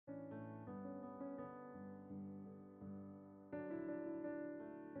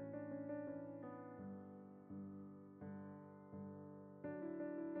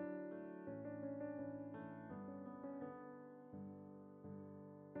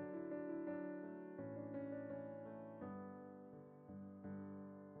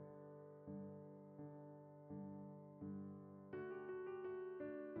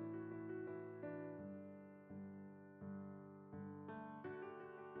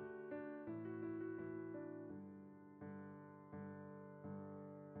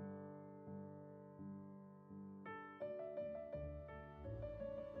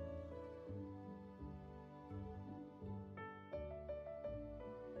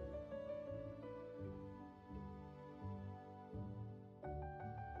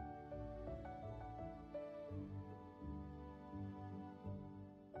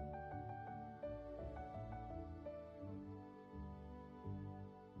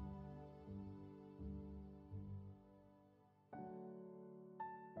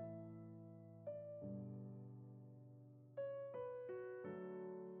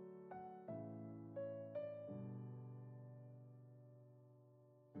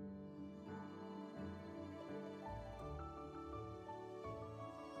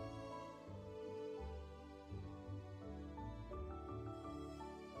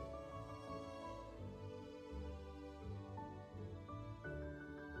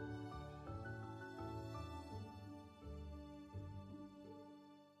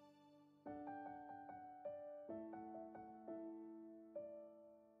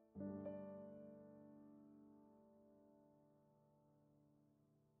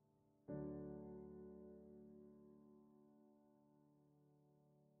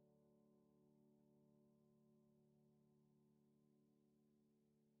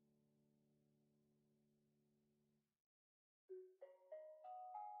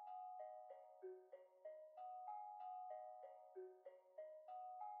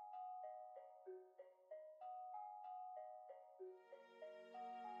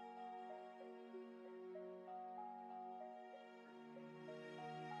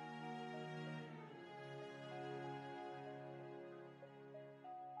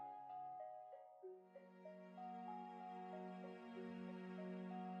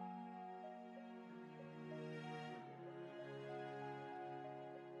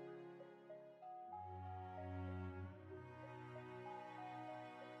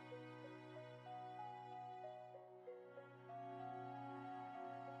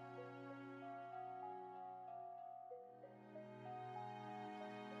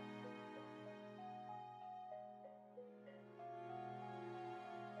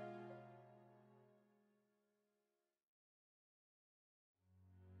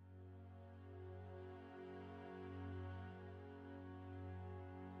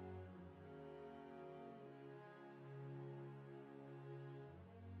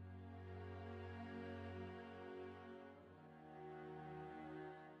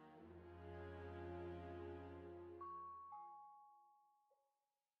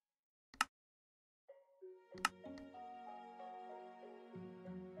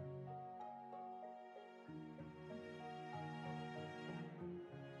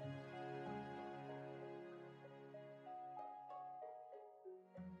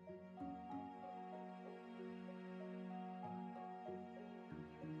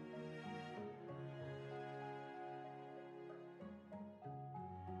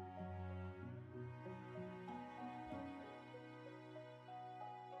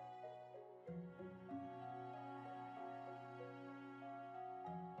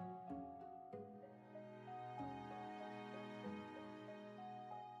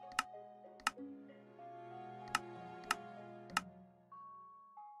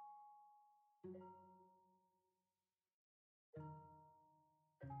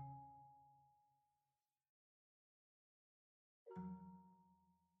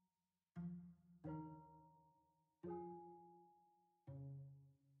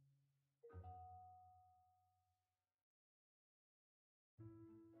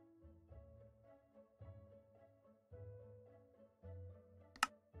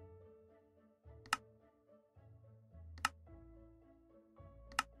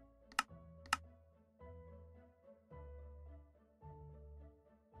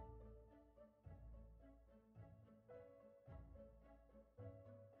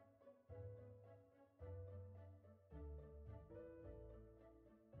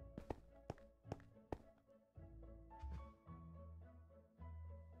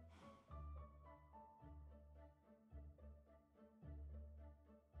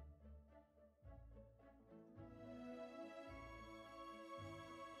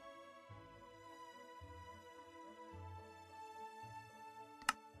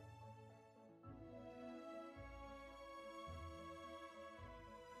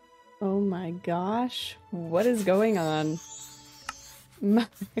Oh my gosh. What is going on? No,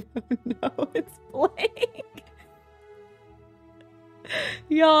 it's blank.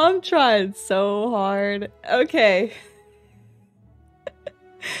 Y'all, I'm trying so hard. Okay.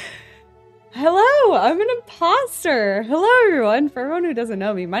 Hello, I'm an imposter. Hello, everyone. For everyone who doesn't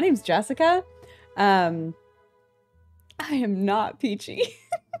know me, my name's Jessica. I am not Peachy.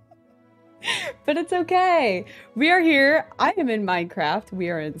 But it's okay. We are here. I am in Minecraft. We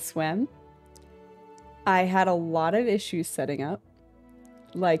are in SWEM. I had a lot of issues setting up.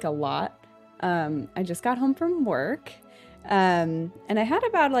 Like a lot. I just got home from work. And I had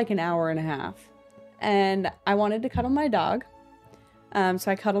about like an hour and a half. And I wanted to cuddle my dog.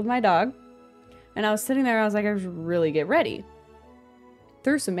 So I cuddled my dog. And I was sitting there, I was like, I should really get ready.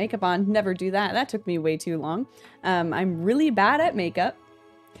 Threw some makeup on. Never do that. That took me way too long. I'm really bad at makeup.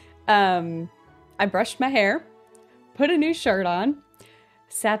 I brushed my hair, put a new shirt on,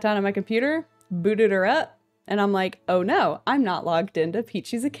 sat down on my computer, booted her up, and I'm like, oh no, I'm not logged into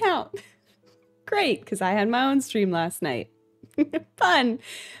Peachy's account. Great, because I had my own stream last night. Fun.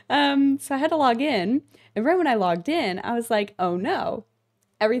 So I had to log in, and right when I logged in, I was like, oh no,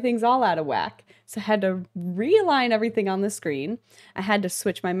 everything's all out of whack. So I had to realign everything on the screen. I had to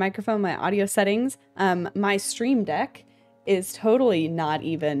switch my microphone, my audio settings. My stream deck is totally not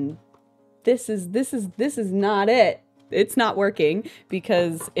even, this is not it. It's not working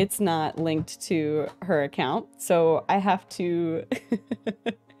because it's not linked to her account. So I have to,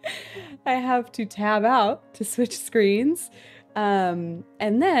 I have to tab out to switch screens. And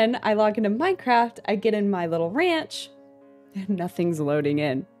then I log into Minecraft, I get in my little ranch, and nothing's loading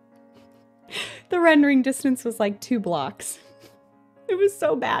in. The rendering distance was like 2 blocks. It was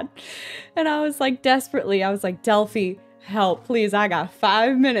so bad. And I was like, desperately, I was like, Delphi, help, please, I got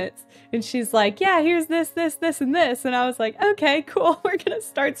 5 minutes. And she's like, yeah, here's this, and this. And I was like, okay, cool, we're gonna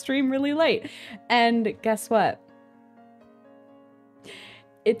start stream really late. And guess what?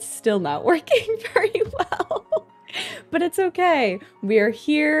 It's still not working very well. But it's okay. We are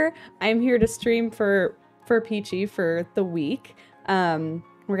here. I'm here to stream for Peachy for the week.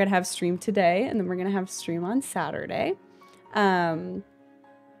 We're gonna have stream today, and then we're gonna have stream on Saturday. I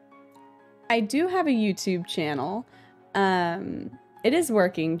do have a YouTube channel. It is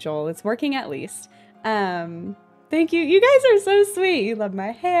working, Joel. It's working at least. Thank you. You guys are so sweet. You love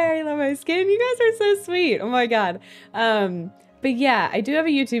my hair. You love my skin. You guys are so sweet. Oh my God. But yeah, I do have a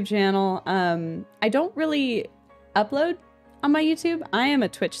YouTube channel. I don't really upload on my YouTube. I am a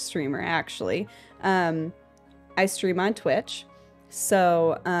Twitch streamer, actually. I stream on Twitch.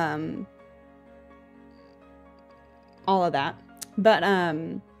 So, all of that. But,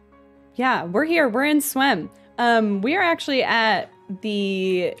 yeah, we're here. We're in SWEM. We are actually at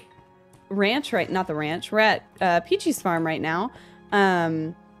the ranch, right? Not the ranch. We're at Peachy's farm right now.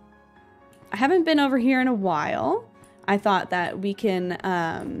 I haven't been over here in a while. I thought that we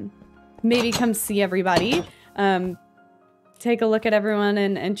can maybe come see everybody. Take a look at everyone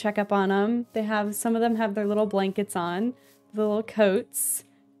and check up on them. They have, some of them have their little blankets on, the little coats.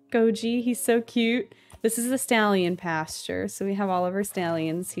 Goji, he's so cute. This is the stallion pasture, so we have all of our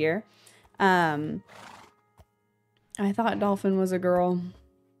stallions here. I thought Dolphin was a girl.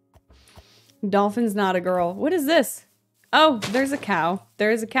 Dolphin's not a girl. What is this? Oh, there's a cow.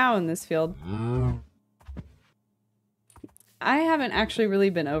 There is a cow in this field. I haven't actually really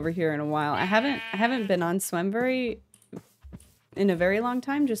been over here in a while. I haven't been on SWEM in a very long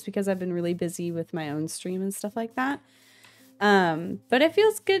time, just because I've been really busy with my own stream and stuff like that. But it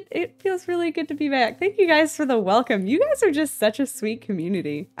feels good. It feels really good to be back. Thank you guys for the welcome. You guys are just such a sweet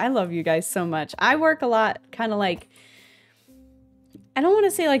community. I love you guys so much. I work a lot, kind of like, I don't want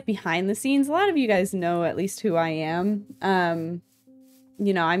to say like behind the scenes. A lot of you guys know at least who I am.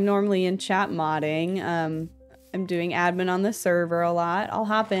 You know, I'm normally in chat modding. I'm doing admin on the server a lot. I'll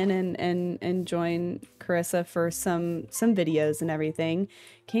hop in and join Carissa for some videos and everything.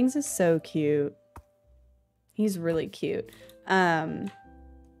 Kings is so cute. He's really cute. But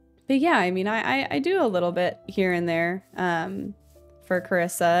yeah, I mean, I do a little bit here and there for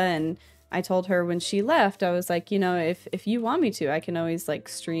Carissa, and I told her when she left, I was like, you know, if you want me to, I can always like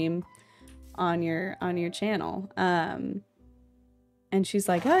stream on your channel. And she's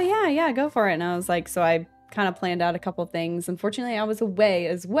like, oh yeah, go for it. And I was like, so I kind of planned out a couple things. Unfortunately, I was away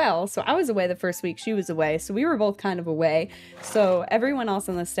as well. So I was away the first week, she was away. So we were both kind of away. So everyone else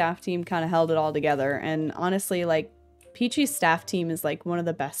on the staff team kind of held it all together. And honestly, like, Peachy's staff team is like one of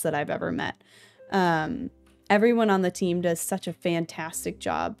the best that I've ever met. Everyone on the team does such a fantastic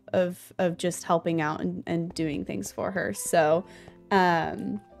job of just helping out and doing things for her. So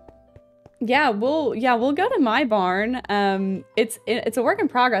Yeah, we'll go to my barn. It's a work in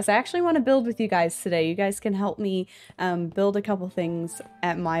progress. I actually want to build with you guys today. You guys can help me build a couple things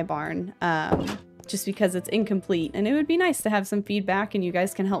at my barn. Just because it's incomplete, and it would be nice to have some feedback, and you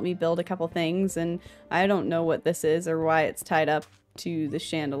guys can help me build a couple things. And I don't know what this is or why it's tied up to the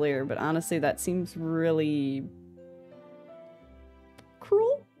chandelier, but honestly, that seems really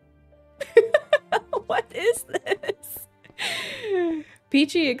cruel. What is this?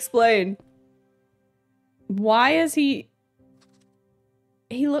 Peachy, explain. Why is he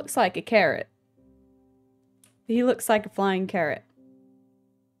looks like a carrot. He looks like a flying carrot.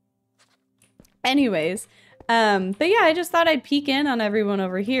 Anyways, but yeah, I just thought I'd peek in on everyone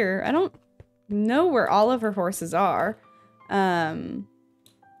over here. I don't know where all of her horses are. I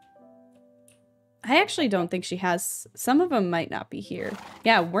actually don't think she has, some of them might not be here.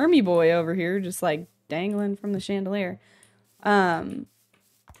 Yeah, Wormy Boy over here, just like dangling from the chandelier. I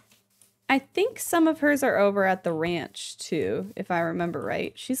think some of hers are over at the ranch too, if I remember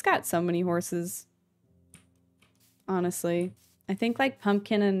right. She's got so many horses, honestly. I think like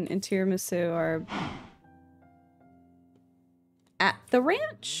Pumpkin and Tiramisu are at the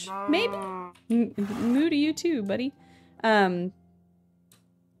ranch, maybe? Moo to you too, buddy. Thank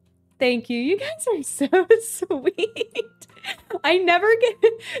you. You guys are so sweet. I never get...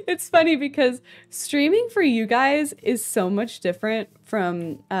 It's funny because streaming for you guys is so much different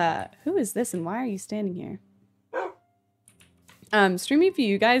from... who is this and why are you standing here? Streaming for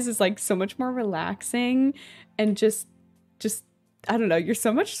you guys is like so much more relaxing and just I don't know, you're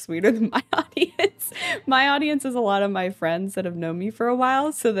so much sweeter than my audience. My audience is a lot of my friends that have known me for a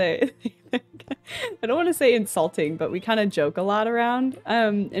while, so they I don't want to say insulting, but we kind of joke a lot around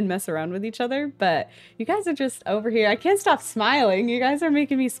and mess around with each other. But you guys are just over here. I can't stop smiling. You guys are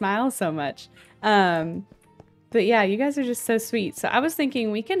making me smile so much. But yeah, you guys are just so sweet. So I was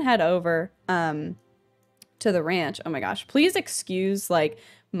thinking we can head over to the ranch. Oh my gosh, please excuse like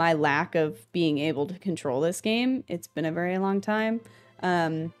my lack of being able to control this game. It's been a very long time.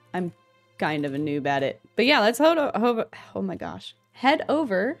 I'm kind of a noob at it. But yeah, let's oh my gosh, head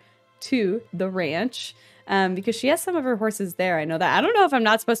over to the ranch because she has some of her horses there. I know that. I don't know if I'm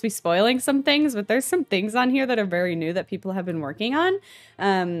not supposed to be spoiling some things, but there's some things on here that are very new that people have been working on.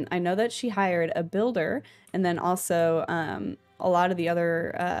 I know that she hired a builder, and then also a lot of the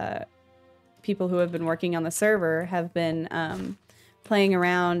other people who have been working on the server have been playing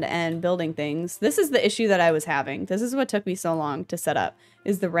around and building things. This is the issue that I was having. This is what took me so long to set up,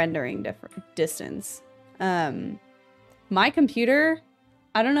 is the rendering distance. My computer,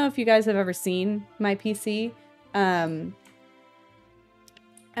 I don't know if you guys have ever seen my PC.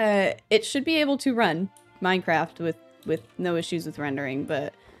 It should be able to run Minecraft with no issues with rendering,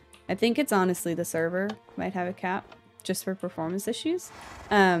 but I think it's honestly the server might have a cap just for performance issues.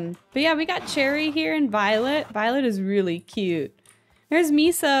 But yeah, we got Cherry here and Violet. Violet is really cute. There's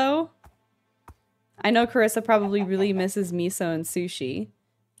Miso. I know Carissa probably really misses Miso and Sushi.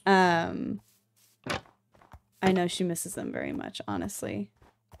 I know she misses them very much, honestly,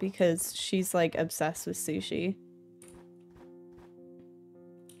 because she's like obsessed with Sushi.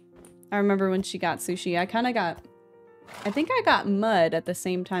 I remember when she got Sushi, I think I got Mud at the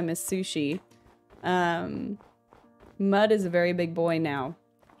same time as Sushi. Mud is a very big boy now.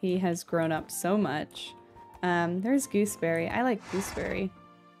 He has grown up so much. There's Gooseberry. I like Gooseberry.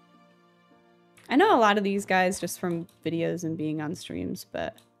 I know a lot of these guys just from videos and being on streams,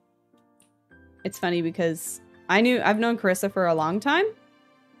 but it's funny because I've known Carissa for a long time.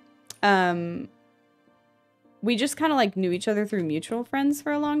 We just kind of like knew each other through mutual friends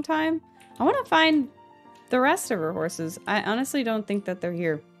for a long time. I want to find the rest of her horses. I honestly don't think that they're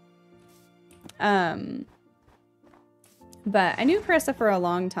here. But I knew Carissa for a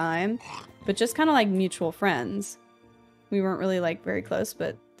long time, but just kind of like mutual friends. We weren't really like very close,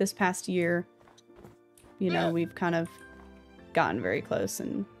 but this past year, you know, we've kind of gotten very close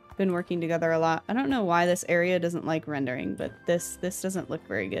and been working together a lot. I don't know why this area doesn't like rendering, but this doesn't look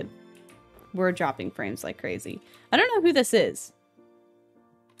very good. We're dropping frames like crazy. I don't know who this is.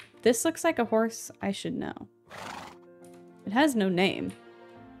 This looks like a horse I should know. It has no name.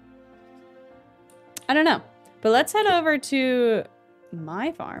 I don't know. But let's head over to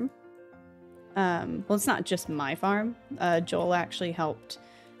my farm. Well, it's not just my farm. Joel actually helped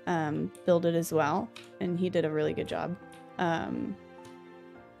build it as well, and he did a really good job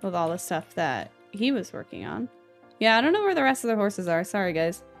with all the stuff that he was working on. Yeah, I don't know where the rest of the horses are. Sorry,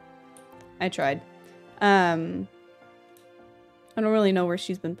 guys. I tried. I don't really know where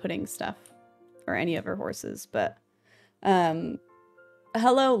she's been putting stuff or any of her horses, but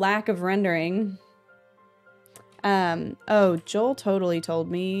hello, lack of rendering. Oh, Joel totally told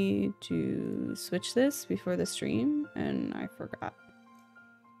me to switch this before the stream, and I forgot.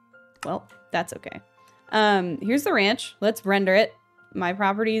 Well, that's okay. Here's the ranch. Let's render it. My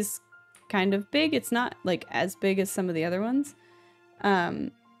property's kind of big. It's not like as big as some of the other ones.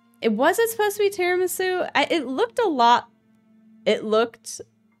 It wasn't supposed to be tiramisu. It looked a lot. It looked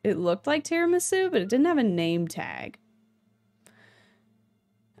like tiramisu, but it didn't have a name tag.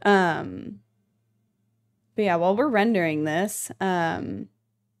 But yeah, while we're rendering this,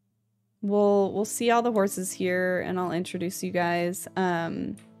 we'll see all the horses here, and I'll introduce you guys.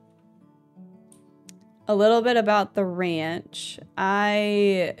 A little bit about the ranch.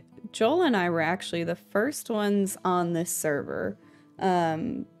 Joel and I were actually the first ones on this server,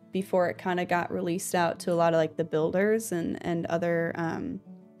 before it kind of got released out to a lot of like the builders and other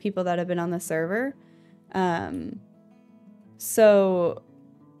people that have been on the server. So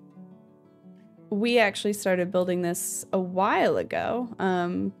we actually started building this a while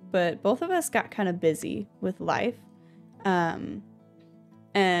ago, but both of us got kind of busy with life and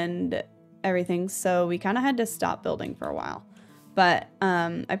everything, so we kind of had to stop building for a while. But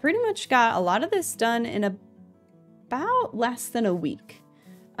I pretty much got a lot of this done in about less than a week.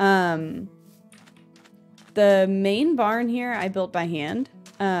 The main barn here I built by hand.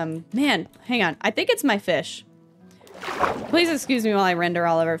 Man, hang on. I think it's my fish. Please excuse me while I render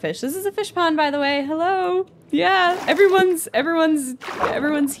all of our fish. This is a fish pond, by the way. Hello. Yeah, everyone's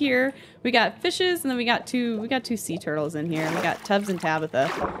here. We got fishes, and then we got two sea turtles in here. We got Tubbs and Tabitha.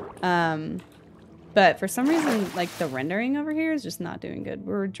 But for some reason, like, the rendering over here is just not doing good.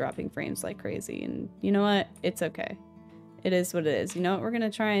 We're dropping frames like crazy, and you know what? It's okay. It is what it is. You know what we're gonna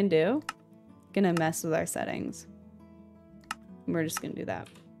try and do? Gonna mess with our settings. We're just gonna do that.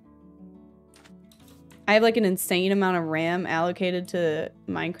 I have like an insane amount of RAM allocated to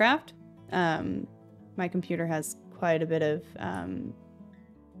Minecraft. My computer has quite a bit of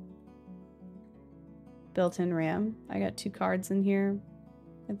built-in RAM. I got 2 cards in here.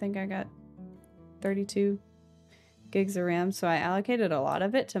 I think I got 32 gigs of RAM, so I allocated a lot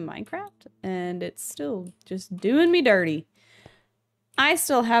of it to Minecraft, and it's still just doing me dirty. I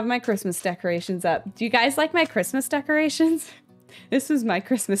still have my Christmas decorations up. Do you guys like my Christmas decorations? This was my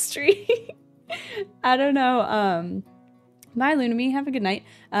Christmas tree. I don't know. Bye, Lunami. Have a good night.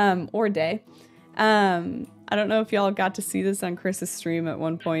 Or day. I don't know if y'all got to see this on Chris's stream at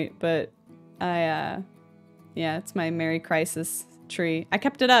one point, but yeah, it's my Merry Crisis tree. I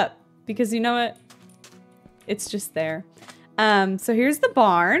kept it up because you know what? It's just there. So here's the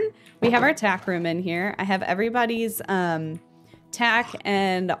barn. We have our tack room in here. I have everybody's tack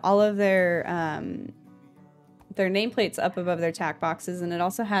and all of their nameplates up above their tack boxes, and it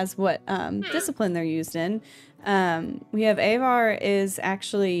also has what discipline they're used in. We have Avar is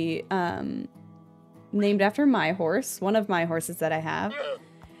actually named after my horse, one of my horses that I have.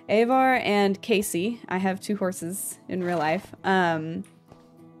 Avar and Casey. I have 2 horses in real life. And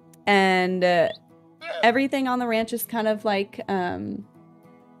everything on the ranch is kind of like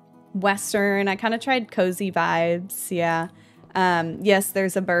Western. I kind of tried cozy vibes. Yeah. Yes,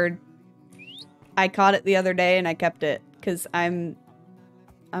 there's a bird. I caught it the other day and I kept it because I'm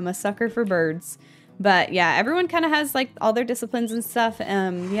a sucker for birds. But yeah, everyone kind of has like all their disciplines and stuff.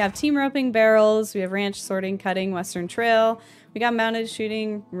 We have team roping, barrels. We have ranch sorting, cutting, Western trail. We got mounted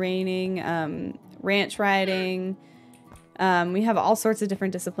shooting, reining, ranch riding. We have all sorts of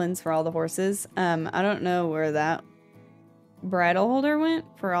different disciplines for all the horses. I don't know where that bridle holder went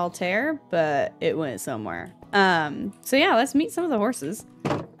for Altair, but it went somewhere. So yeah, let's meet some of the horses.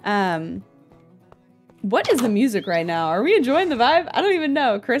 What is the music right now? Are we enjoying the vibe? I don't even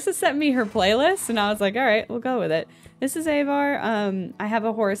know. Carissa sent me her playlist, and I was like, all right, we'll go with it. This is Avar. I have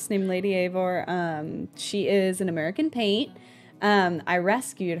a horse named Lady Avar. She is an American paint. I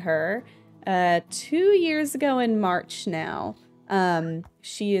rescued her 2 years ago in March now.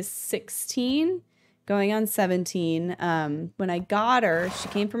 She is 16, going on 17. When I got her, she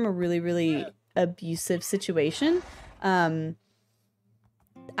came from a really, really abusive situation.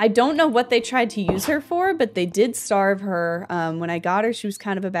 I don't know what they tried to use her for, but they did starve her. When I got her, she was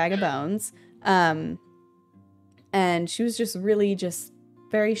kind of a bag of bones. And she was just really just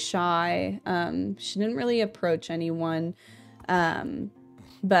very shy. She didn't really approach anyone.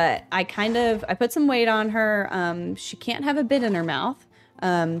 But I put some weight on her. She can't have a bit in her mouth.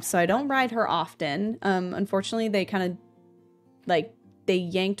 So I don't ride her often. Unfortunately, they kind of like, they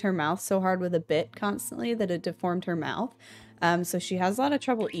yanked her mouth so hard with a bit constantly that it deformed her mouth. So she has a lot of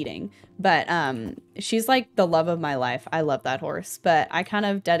trouble eating, but she's like the love of my life. I love that horse, but I kind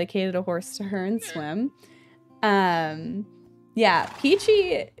of dedicated a horse to her in SWEM. Yeah,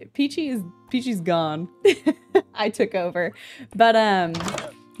 Peachy's gone. I took over. But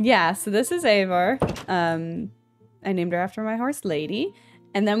yeah, so this is Avar. I named her after my horse Lady.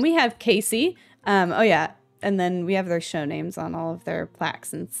 And then we have Casey. Oh yeah, and then we have their show names on all of their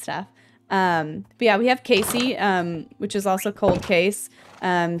plaques and stuff. But yeah, we have Casey, which is also Cold Case.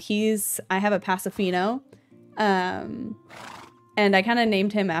 I have a Pasofino. And I kind of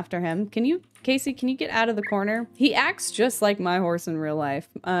named him after him. Casey, can you get out of the corner? He acts just like my horse in real life.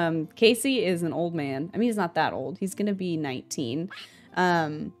 Casey is an old man. I mean, he's not that old. He's going to be 19.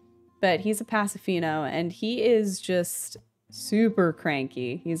 But he's a Pasofino, and he is just super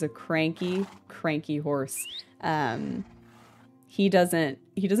cranky. He's a cranky horse. He doesn't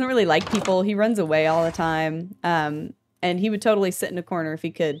really like people. He runs away all the time. And he would totally sit in a corner if he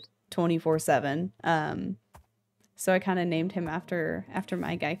could 24/7. So I kind of named him after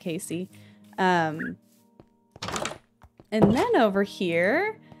my guy, Casey. And then over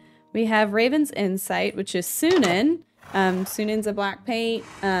here, we have Raven's Insight, which is Sunan. Sunan's a black paint.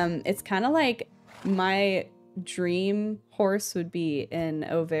 It's kind of like my dream horse would be in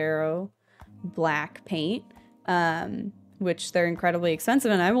Overo black paint, which they're incredibly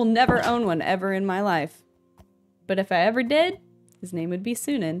expensive, and I will never own one ever in my life. But if I ever did, his name would be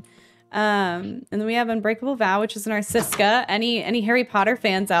Sunan. And then we have Unbreakable Vow, which is Narcissica. Any Harry Potter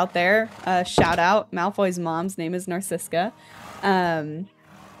fans out there, shout out. Malfoy's mom's name is Narcissica. And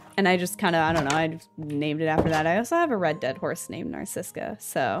I just kind of, I don't know, I just named it after that. I also have a Red Dead horse named Narcissica.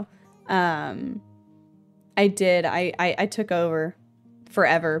 So, I took over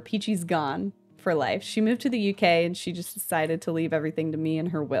forever. Peachy's gone for life. She moved to the UK and she just decided to leave everything to me and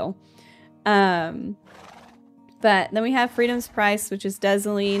her will. But then we have Freedom's Price, which is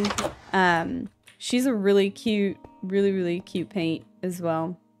Desaline. She's a really cute paint as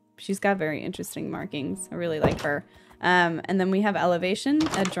well. She's got very interesting markings. I really like her. And then we have Elevation,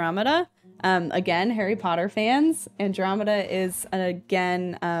 Andromeda. Again, Harry Potter fans. Andromeda is,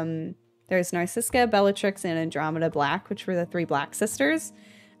 again, there's Narcissica, Bellatrix, and Andromeda Black, which were the 3 Black sisters.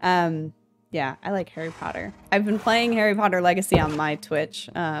 Yeah, I like Harry Potter. I've been playing Harry Potter Legacy on my Twitch,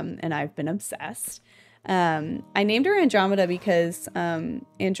 and I've been obsessed. I named her Andromeda because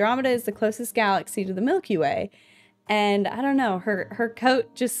Andromeda is the closest galaxy to the Milky Way, and I don't know, her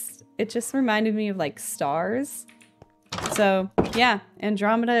coat just reminded me of like stars. So yeah,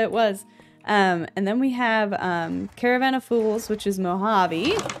 Andromeda it was. And then we have Caravan of Fools, which is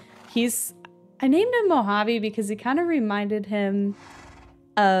Mojave. I named him Mojave because he kind of reminded him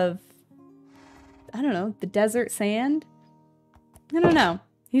of, I don't know, the desert sand. I don't know.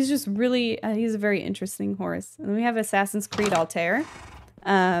 He's just really, he's a very interesting horse. And then we have Assassin's Creed Altair.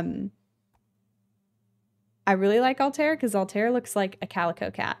 I really like Altair because Altair looks like a calico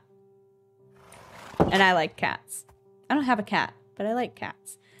cat. And I like cats. I don't have a cat, but I like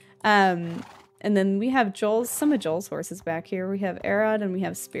cats. And then we have some of Joel's horses back here. We have Arad and we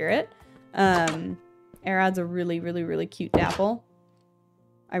have Spirit. Arad's a really cute dapple.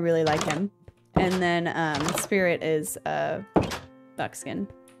 I really like him. And then Spirit is buckskin.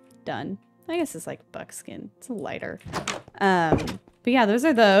 Done. I guess it's like buckskin. It's a lighter. But yeah, those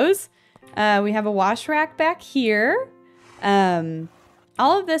are those. We have a wash rack back here. All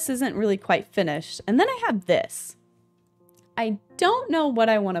of this isn't really quite finished. And then I have this. I don't know what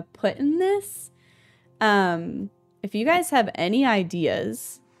I want to put in this. If you guys have any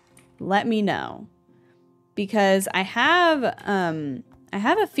ideas, let me know. Because I have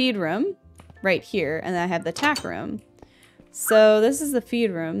a feed room right here, and I have the tack room. So this is the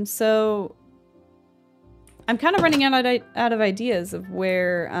feed room. So I'm kind of running out of ideas of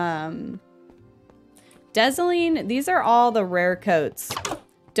where Desaline, these are all the rare coats.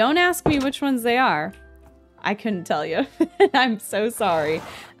 Don't ask me which ones they are. I couldn't tell you. I'm so sorry.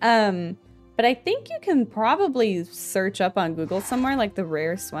 But I think you can probably search up on Google somewhere like the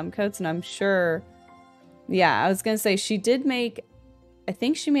rare SWEM coats, and I'm sure, yeah, I was gonna say she did make, I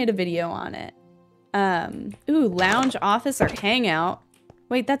think she made a video on it. Ooh, lounge, office, or hangout.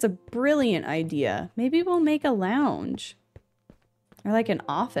 Wait, that's a brilliant idea. Maybe we'll make a lounge. Or like an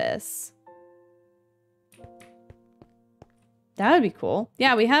office. That would be cool.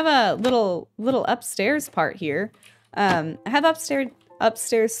 Yeah, we have a little upstairs part here. I have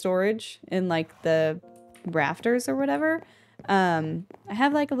upstairs storage in like the rafters or whatever. I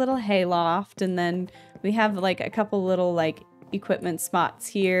have like a little hayloft, and then we have like a couple little like equipment spots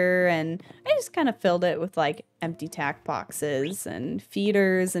here, and I just kind of filled it with like empty tack boxes and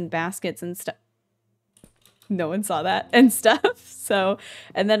feeders and baskets and stuff. No one saw that and stuff. So,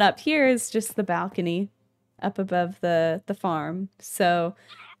 and then up here is just the balcony up above the farm. So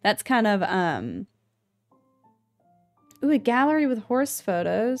that's kind of Ooh, a gallery with horse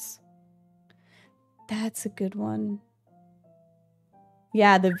photos. That's a good one.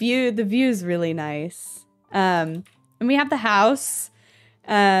 Yeah, the view is really nice. And we have the house.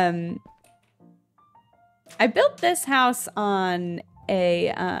 I built this house on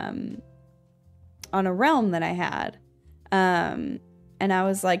a realm that I had. And I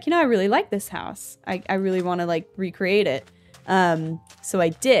was like, you know, I really like this house. I really want to like recreate it. So I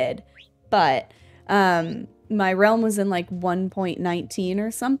did, but my realm was in like 1.19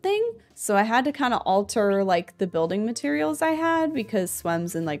 or something. So I had to kind of alter like the building materials I had because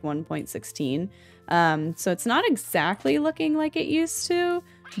SWEM's in like 1.16. So it's not exactly looking like it used to,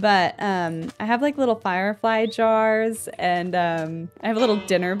 but I have like little firefly jars and I have a little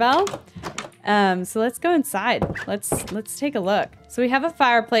dinner bell. So let's go inside. Let's take a look. So we have a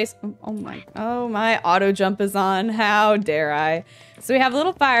fireplace. Oh my auto jump is on. How dare I? So we have a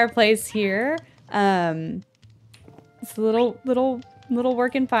little fireplace here. It's a little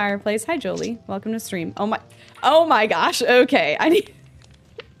working fireplace. Hi Jolie, welcome to stream. Oh my gosh. Okay, I need.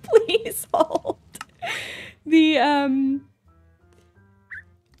 Please hold. The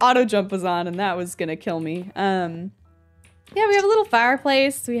auto jump was on, and that was gonna kill me. Yeah, we have a little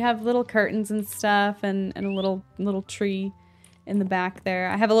fireplace. We have little curtains and stuff, and a little tree in the back there.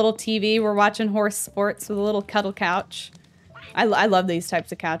 I have a little TV. We're watching horse sports with a little cuddle couch. I love these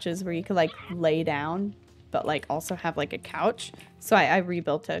types of couches where you could like lay down, but like also have like a couch. So I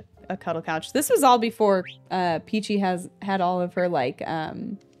rebuilt a cuddle couch. This was all before Peachy had all of her like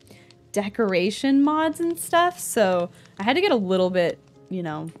decoration mods and stuff. So I had to get a little bit, you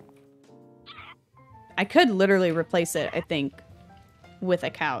know. I could literally replace it, I think, with a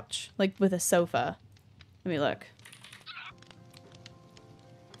couch, like with a sofa. Let me look.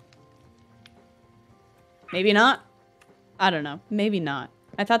 Maybe not. I don't know. Maybe not.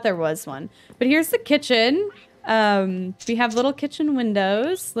 I thought there was one. But here's the kitchen. We have little kitchen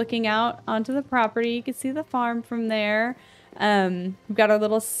windows looking out onto the property. You can see the farm from there. We've got our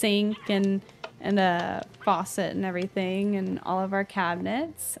little sink and a faucet and everything, and all of our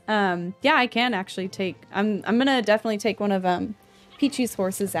cabinets. Yeah, I can actually take. I'm gonna definitely take one of Peachy's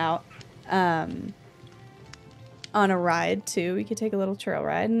horses out on a ride too. We could take a little trail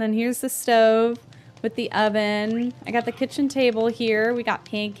ride, and then here's the stove with the oven. I got the kitchen table here. We got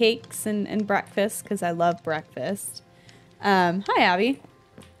pancakes and breakfast because I love breakfast. Hi Abby,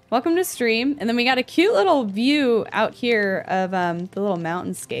 welcome to stream. And then we got a cute little view out here of the little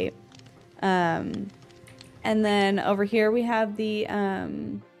mountainscape. And then over here we have the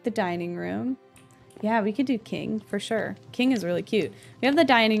dining room. Yeah, we could do king for sure. King is really cute. We have the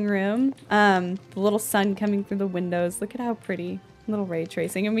dining room, the little sun coming through the windows. Look at how pretty. Little ray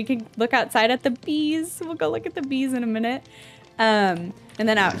tracing. And we can look outside at the bees. We'll go look at the bees in a minute. And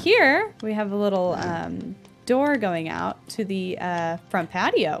then out here we have a little door going out to the front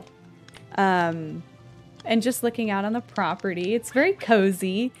patio. And just looking out on the property. It's very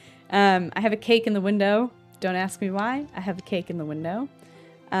cozy. I have a cake in the window. Don't ask me why. I have a cake in the window.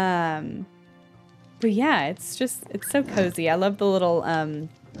 But yeah, it's so cozy. I love the little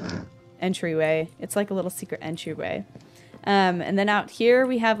entryway. It's like a little secret entryway. And then out here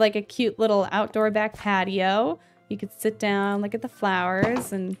we have like a cute little outdoor back patio. You could sit down, look at the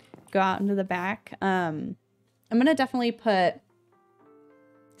flowers, and go out into the back. I'm gonna definitely put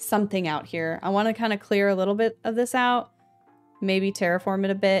something out here. I want to kind of clear a little bit of this out. Maybe terraform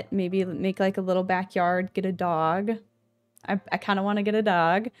it a bit. Maybe make like a little backyard, get a dog. I kind of want to get a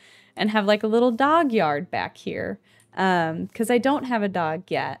dog and have like a little dog yard back here. Because I don't have a dog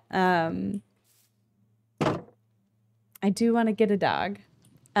yet. I do want to get a dog.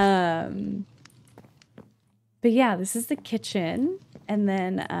 But yeah, this is the kitchen. And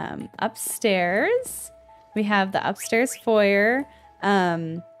then upstairs, we have the upstairs foyer.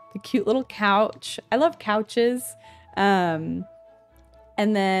 The cute little couch. I love couches. And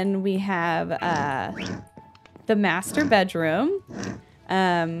then we have the master bedroom,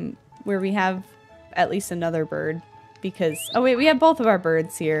 where we have at least another bird. Because, oh wait, we have both of our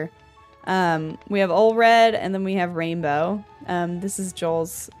birds here. We have Old Red, and then we have Rainbow. This is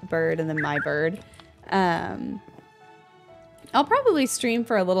Joel's bird, and then my bird. I'll probably stream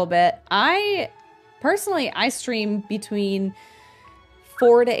for a little bit. Personally, I stream between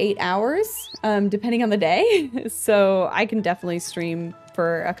 4 to 8 hours, depending on the day. So I can definitely stream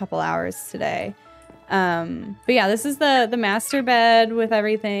for a couple hours today. But yeah, this is the master bed with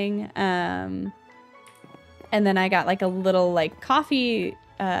everything. And then I got like a little like coffee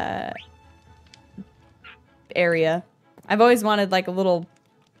area. I've always wanted like a little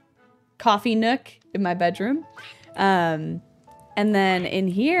coffee nook in my bedroom. And And then in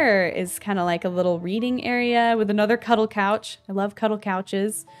here is kind of like a little reading area with another cuddle couch. I love cuddle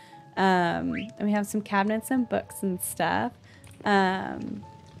couches. And we have some cabinets and books and stuff. And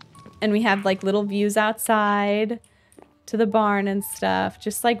we have like little views outside to the barn and stuff.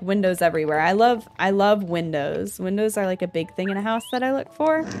 Just like windows everywhere. I love windows. Windows are like a big thing in a house that I look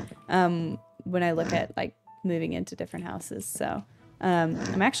for when I look at like moving into different houses. So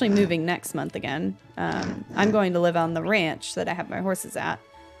I'm actually moving next month again. I'm going to live on the ranch that I have my horses at.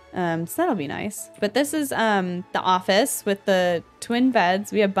 So that'll be nice. But this is the office with the twin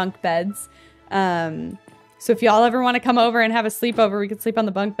beds. We have bunk beds. So if y'all ever want to come over and have a sleepover, we could sleep on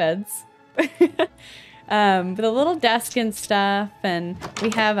the bunk beds. With a little desk and stuff. And we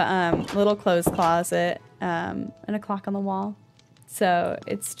have a little clothes closet and a clock on the wall. So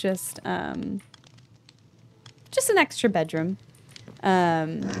it's just an extra bedroom.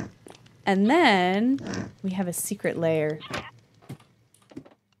 And then we have a secret lair.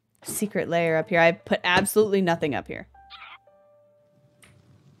 Secret lair up here. I put absolutely nothing up here.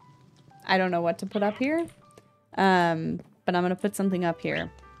 I don't know what to put up here. But I'm going to put something up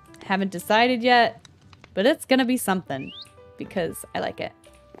here. Haven't decided yet, but it's going to be something because I like it.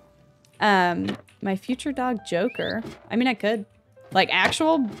 My future dog Joker. I mean, I could. Like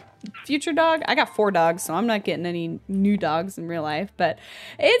actual future dog. I got 4 dogs, so I'm not getting any new dogs in real life, but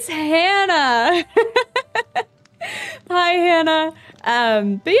it's Hannah. Hi, Hannah.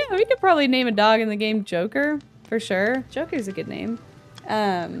 But yeah, we could probably name a dog in the game Joker for sure. Joker's a good name.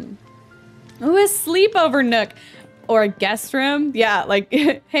 Ooh, a sleepover nook or a guest room. Yeah, like,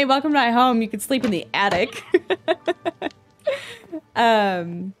 hey, welcome to my home. You could sleep in the attic.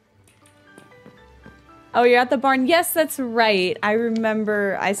 Oh, you're at the barn. Yes, that's right. I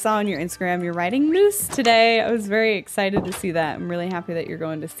remember I saw on your Instagram you're riding Moose today. I was very excited to see that. I'm really happy that you're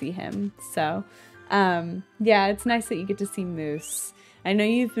going to see him. So, yeah, it's nice that you get to see Moose. I know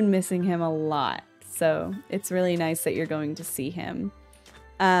you've been missing him a lot, so it's really nice that you're going to see him.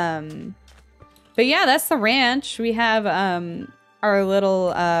 But yeah, that's the ranch. We have our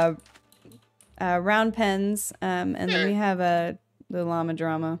little round pens, and then we have the llama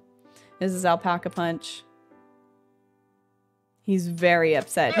drama. This is Alpaca Punch. He's very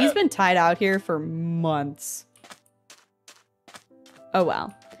upset. He's been tied out here for months. Oh,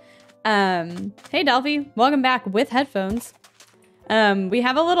 wow. Hey, Delphi. Welcome back with headphones. We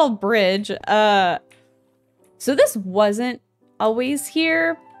have a little bridge. So this wasn't always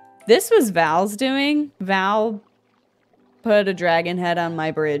here. This was Val's doing. Val put a dragon head on my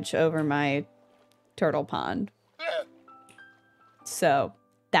bridge over my turtle pond. So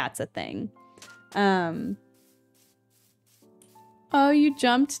that's a thing. Oh, you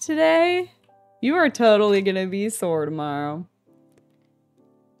jumped today? You are totally gonna be sore tomorrow.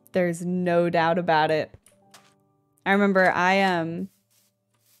 There's no doubt about it. I remember I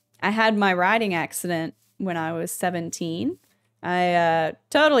had my riding accident when I was 17. I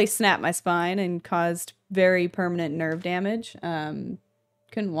totally snapped my spine and caused very permanent nerve damage.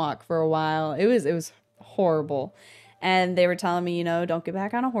 Couldn't walk for a while. It was horrible. And they were telling me, you know, don't get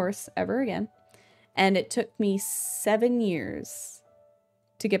back on a horse ever again. And it took me 7 years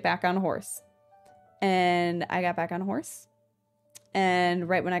to get back on a horse. And I got back on a horse. And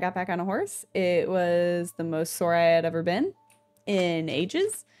right when I got back on a horse, it was the most sore I had ever been in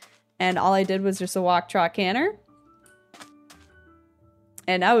ages. And all I did was just a walk, trot, canter.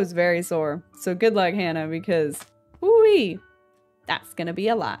 And I was very sore. So good luck, Hannah, because whoo-wee, that's going to be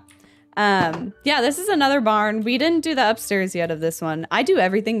a lot. Yeah, this is another barn. We didn't do the upstairs yet of this one. I do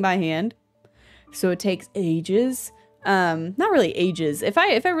everything by hand, so it takes ages. Not really ages. If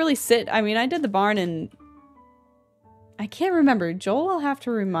I really sit, I mean, I did the barn in, I can't remember. Joel will have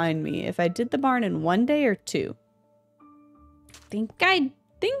to remind me if I did the barn in 1 day or 2. I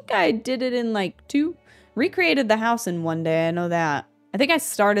think I did it in like 2. Recreated the house in 1 day. I know that. I think I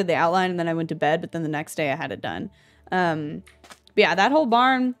started the outline and then I went to bed, but then the next day I had it done. But yeah, that whole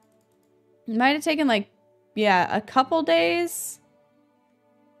barn might have taken like, yeah, a couple days.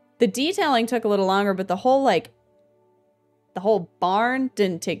 The detailing took a little longer, but the whole barn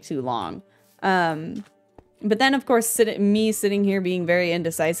didn't take too long. But then of course, me sitting here being very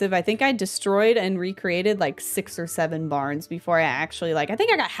indecisive, I think I destroyed and recreated like 6 or 7 barns before I actually I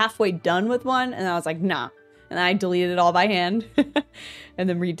think I got halfway done with one and I was like, nah. And I deleted it all by hand and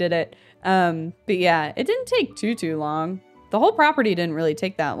then redid it. But yeah, it didn't take too long. The whole property didn't really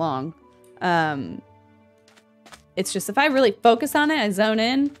take that long. It's just if I really focus on it, I zone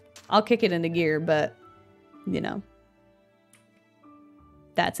in, I'll kick it into gear, but you know,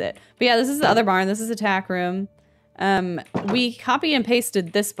 that's it. But yeah, this is the other barn. This is a tack room. We copy and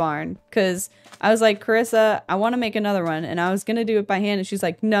pasted this barn because I was like, Carissa, I want to make another one. And I was going to do it by hand. And she's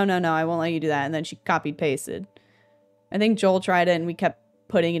like, no, no, no, I won't let you do that. And then she copied pasted. I think Joel tried it and we kept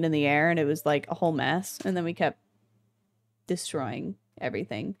putting it in the air and it was like a whole mess. And then we kept destroying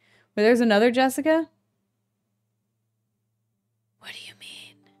everything. But there's another Jessica? What do you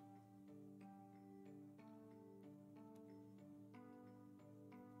mean?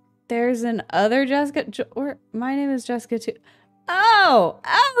 There's an other Jessica. Or my name is Jessica too. Oh,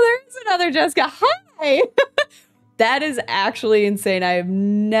 there's another Jessica. Hi. That is actually insane. I have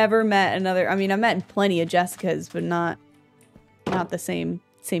never met another. I mean, I've met plenty of Jessicas, but not the same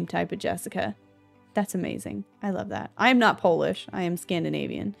type of Jessica. That's amazing. I love that. I am not Polish. I am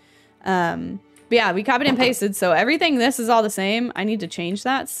Scandinavian. But yeah, we copied and pasted. So everything, this is all the same. I need to change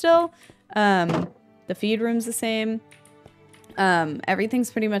that still. The feed room's the same.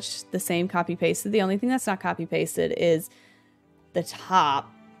 Everything's pretty much the same copy pasted. The only thing that's not copy pasted is the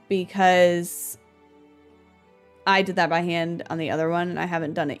top because I did that by hand on the other one and I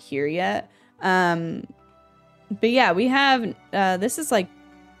haven't done it here yet. But yeah, we have, this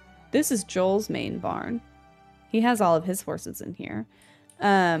is Joel's main barn. He has all of his horses in here.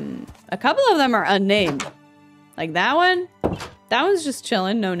 A couple of them are unnamed. Like that one's just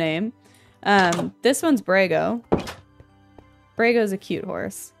chilling, no name. This one's Brago. Brago's a cute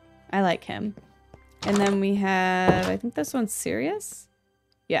horse. I like him. And then we have, I think this one's Sirius?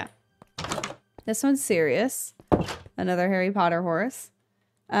 Yeah. This one's Sirius. Another Harry Potter horse.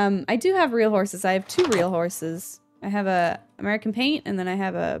 I do have real horses. I have 2 real horses. I have a American Paint and then I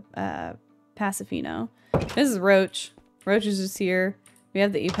have a Pacifino. This is Roach. Roach is just here. We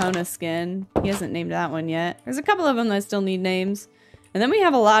have the Epona skin. He hasn't named that one yet. There's a couple of them that still need names. And then we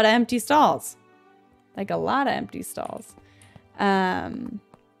have a lot of empty stalls. Like a lot of empty stalls. I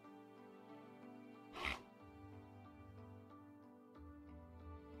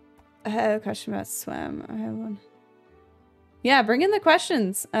have a question about SWEM. I have one. Yeah, bring in the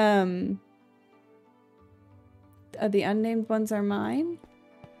questions. The unnamed ones are mine.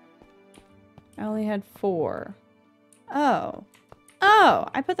 I only had 4. Oh,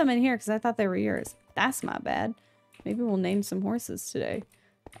 I put them in here because I thought they were yours. That's my bad. Maybe we'll name some horses today.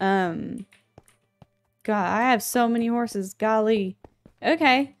 God, I have so many horses. Golly.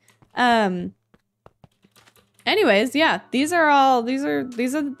 Okay. Anyways, yeah, this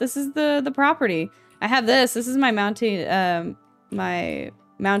is the property. I have this. This is my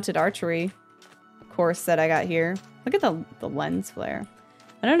mounted archery course that I got here. Look at the lens flare.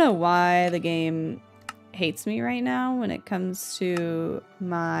 I don't know why the game hates me right now when it comes to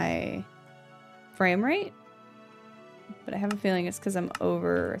my frame rate, but I have a feeling it's because I'm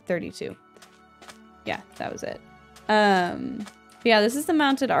over 32. Yeah, that was it. Yeah, this is the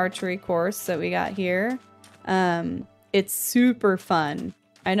mounted archery course that we got here. It's super fun.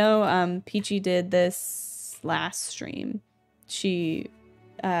 I know Peachy did this last stream. She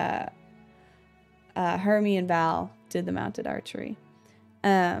Hermie and Val did the mounted archery.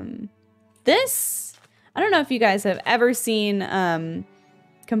 This, I don't know if you guys have ever seen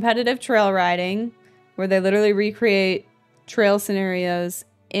competitive trail riding where they literally recreate trail scenarios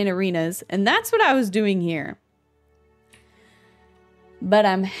in arenas, and that's what I was doing here. But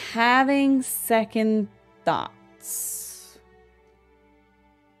I'm having second thoughts.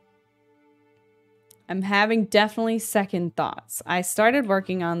 I'm having definitely second thoughts. I started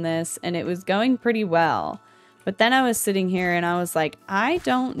working on this and it was going pretty well, but then I was sitting here and I was like, I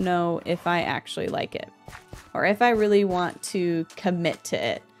don't know if I actually like it or if I really want to commit to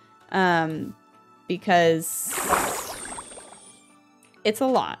it, because it's a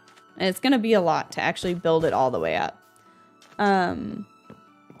lot, and it's going to be a lot to actually build it all the way up.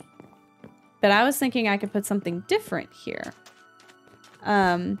 But I was thinking I could put something different here.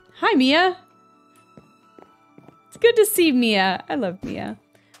 Hi, Mia. It's good to see Mia. I love Mia.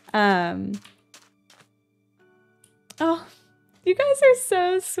 Oh, you guys are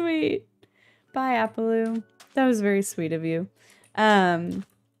so sweet. Bye, Appaloo. That was very sweet of you. But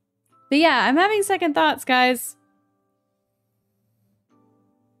yeah, I'm having second thoughts, guys.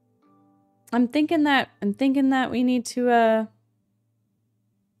 I'm thinking that we need to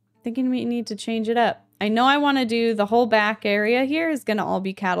change it up. I know I want to do the whole back area here is going to all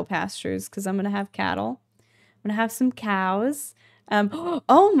be cattle pastures because I'm going to have cattle. I'm going to have some cows.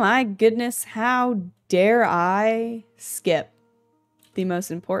 Oh my goodness, how dare I skip the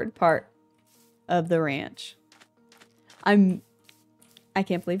most important part of the ranch. I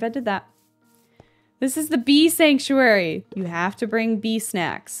can't believe I did that. This is the bee sanctuary. You have to bring bee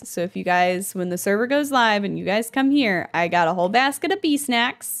snacks. So if you guys, when the server goes live and you guys come here, I got a whole basket of bee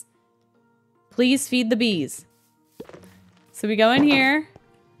snacks. Please feed the bees. So we go in here.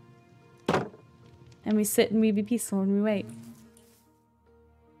 And we sit and we be peaceful and we wait.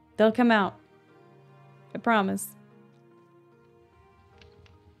 They'll come out. I promise.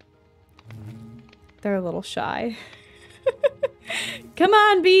 They're a little shy. Come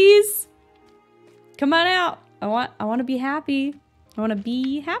on, bees. Come on out. I want to be happy. I want to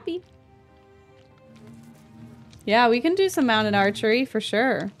be happy. Yeah, we can do some mounted archery for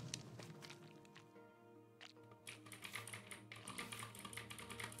sure.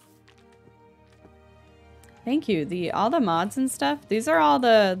 Thank you. All the mods and stuff. These are all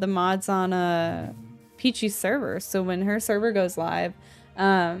the mods on Peachy's server. So when her server goes live,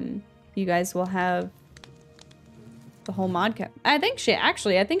 you guys will have the whole mod pack. I think she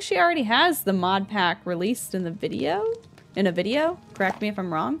already has the mod pack released in the video. In a video. Correct me if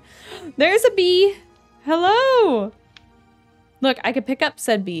I'm wrong. There's a bee. Hello. Look, I could pick up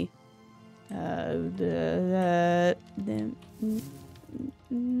said bee. How do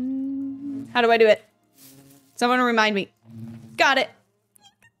I do it? Someone remind me. Got it.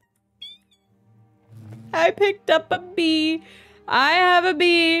 I picked up a bee. I have a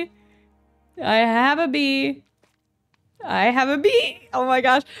bee. I have a bee. I have a bee. Oh my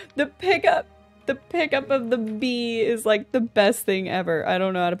gosh. The pickup of the bee is like the best thing ever. I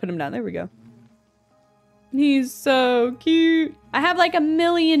don't know how to put him down. There we go. He's so cute. I have like 1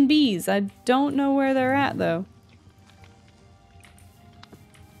 million bees. I don't know where they're at though.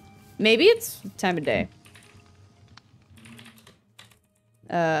 Maybe it's time of day.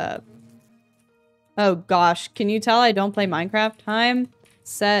 Oh gosh, can you tell I don't play Minecraft? Time,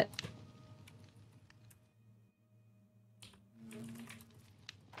 set.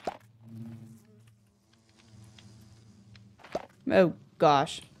 Oh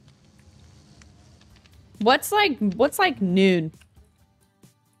gosh. What's like noon?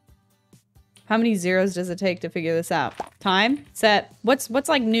 How many zeros does it take to figure this out? Time, set. What's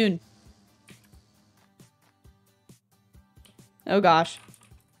like noon? Oh gosh.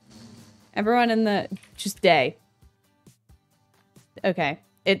 Everyone in the just day. Okay.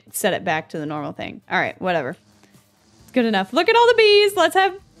 It set it back to the normal thing. Alright, whatever. It's good enough. Look at all the bees! Let's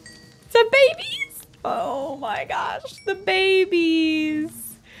have some babies! Oh my gosh, the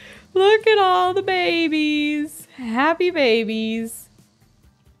babies! Look at all the babies! Happy babies.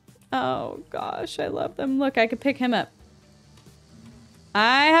 Oh gosh, I love them. Look, I could pick him up.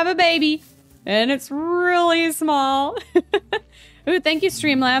 I have a baby! And it's really small. Ooh, thank you,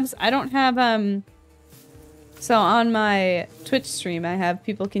 Streamlabs. I don't have, so on my Twitch stream, I have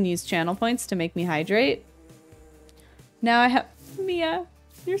people can use channel points to make me hydrate. Now I have, Mia,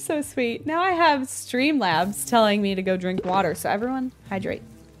 you're so sweet. Now I have Streamlabs telling me to go drink water. So everyone, hydrate.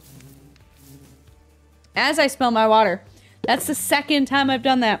 As I spill my water. That's the second time I've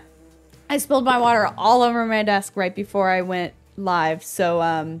done that. I spilled my water all over my desk right before I went live.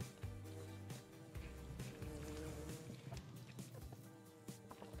 So,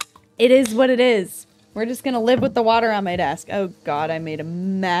 it is what it is. We're just gonna live with the water on my desk. Oh god, I made a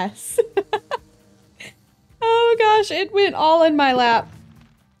mess. Oh gosh, it went all in my lap.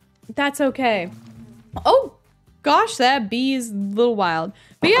 That's okay. Oh gosh, that bee is a little wild.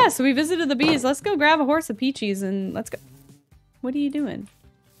 But yeah, so we visited the bees. Let's go grab a horse of Peachy's and let's go. What are you doing?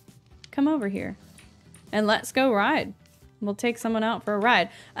 Come over here. And let's go ride. We'll take someone out for a ride.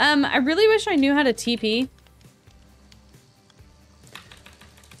 I really wish I knew how to TP.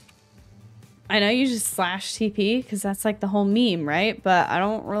 I know you just slash TP because that's like the whole meme, right? But I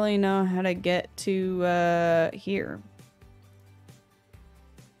don't really know how to get to here.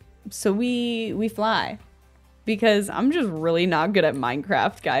 So we fly because I'm just really not good at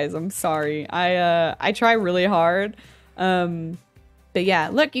Minecraft, guys. I'm sorry. I try really hard. But yeah,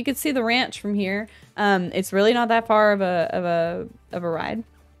 look, you can see the ranch from here. It's really not that far of a ride.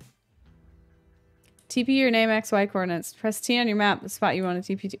 TP your name, XY coordinates. Press T on your map, the spot you want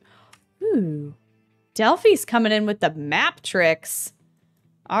to TP to. Ooh, Delphi's coming in with the map tricks.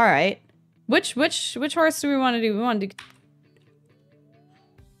 All right, which horse do we want to do? We want to do.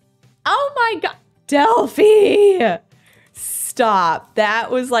 Oh my god, Delphi! Stop! That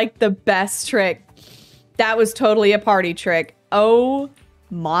was like the best trick. That was totally a party trick. Oh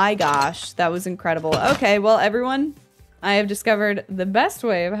my gosh, that was incredible. Okay, well everyone, I have discovered the best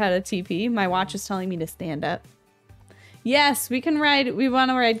way of how to TP. My watch is telling me to stand up. Yes, we can ride. We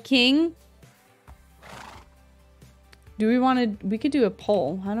want to ride King. Do we want to? We could do a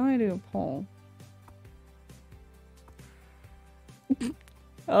poll. How do I do a poll?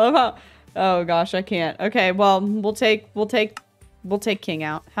 I love how. Oh gosh, I can't. Okay, well we'll take King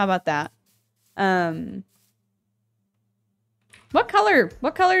out. How about that? What color?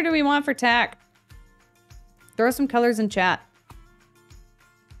 What color do we want for tack? Throw some colors in chat.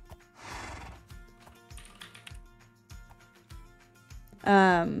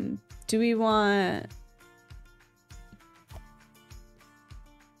 Do we want...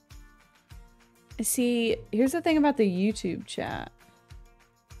 See, here's the thing about the YouTube chat.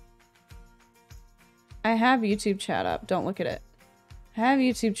 I have YouTube chat up. Don't look at it. I have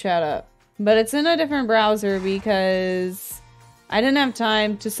YouTube chat up. But it's in a different browser because I didn't have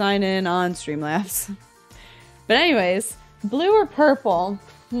time to sign in on Streamlabs. But anyways, blue or purple?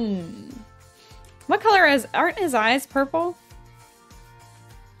 What color aren't his eyes purple?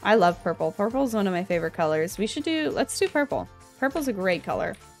 I love purple. Purple is one of my favorite colors. Let's do purple. Purple's a great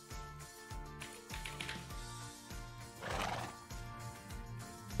color.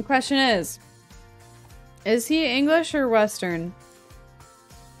 The question is he English or Western?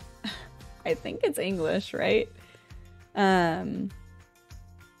 I think it's English, right?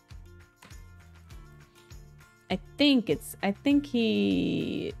 I think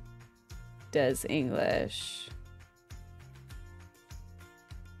he does English.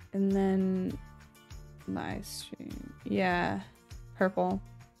 And then live stream. Yeah. Purple.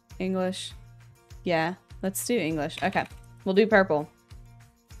 English. Yeah. Let's do English. Okay. We'll do purple.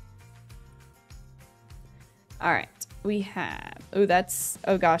 All right. We have... Oh, that's...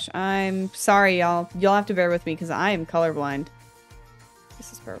 Oh, gosh. I'm sorry, y'all. You'll have to bear with me because I am colorblind.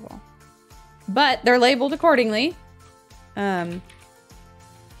 This is purple. But they're labeled accordingly.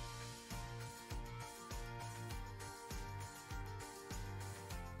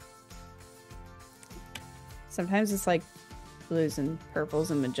 Sometimes it's like blues and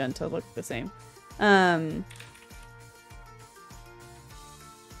purples and magenta look the same.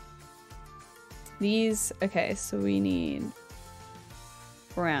 These, okay, so we need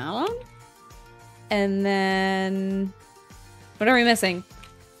brown. And then, what are we missing?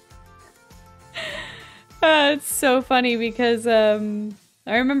 It's so funny because I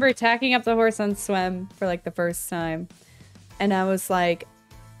remember tacking up the horse on SWEM for like the first time. And I was like,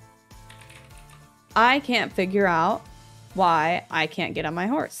 I can't figure out why I can't get on my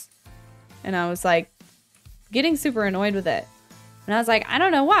horse. And I was like, getting super annoyed with it. And I was like, I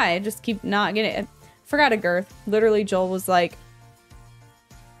don't know why. I just keep not getting it. Forgot a girth. Literally, Joel was like,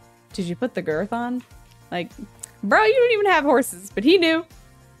 did you put the girth on? Like, bro, you don't even have horses. But he knew.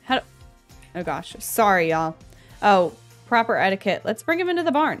 How to... Oh, gosh. Sorry, y'all. Oh, proper etiquette. Let's bring him into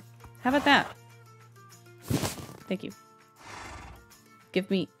the barn. How about that? Thank you. Give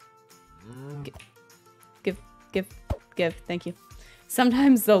me... Give. Thank you.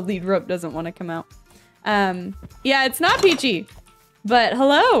 Sometimes the lead rope doesn't want to come out. Yeah, it's not Peachy. But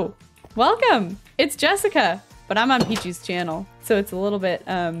hello. Welcome. It's Jesika. But I'm on Peachy's channel. So it's a little bit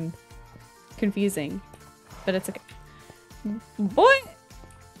confusing. But it's okay. Boy.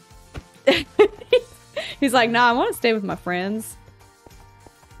 He's like, nah, I want to stay with my friends.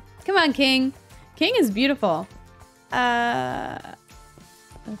 Come on, King. King is beautiful. Let's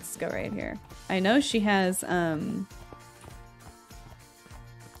go right here. I know she has, I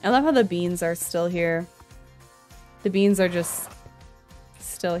love how the beans are still here. The beans are just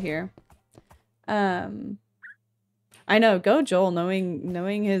still here. I know, go Joel,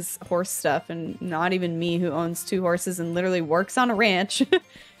 knowing his horse stuff and not even me who owns 2 horses and literally works on a ranch.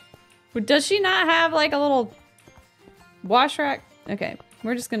 Does she not have like a little wash rack? Okay,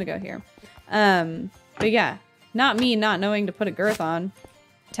 we're just gonna go here. But yeah, not me not knowing to put a girth on.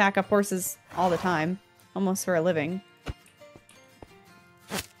 Tack up horses all the time, almost for a living.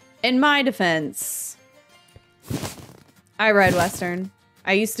 In my defense, I ride Western.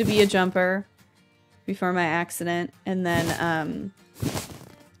 I used to be a jumper before my accident and then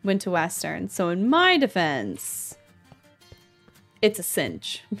went to Western. So in my defense, it's a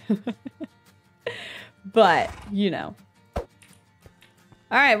cinch. But, you know. All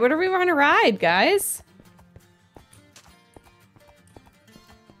right, what do we want to ride, guys?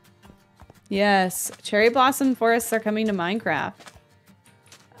 Yes, cherry blossom forests are coming to Minecraft.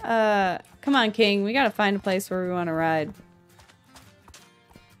 Come on, King. We gotta find a place where we want to ride.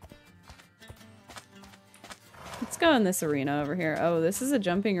 Let's go in this arena over here. Oh, this is a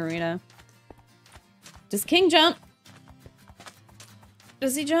jumping arena. Does King jump?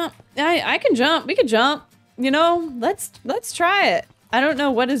 Does he jump? I can jump. We could jump. You know, let's try it. I don't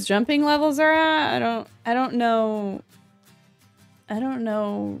know what his jumping levels are at. I don't know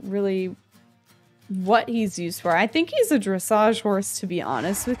really what he's used for. I think he's a dressage horse, to be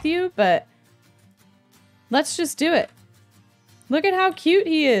honest with you, but let's just do it. Look at how cute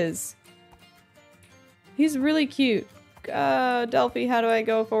he is. He's really cute. Delphi, how do I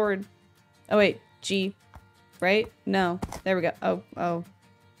go forward? Oh, wait. G. Right? No. There we go. Oh.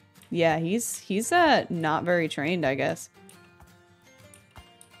 Yeah, he's not very trained, I guess.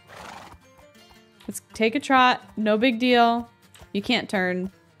 Let's take a trot. No big deal. You can't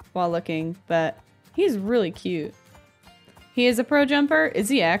turn while looking, but he's really cute. He is a pro jumper. Is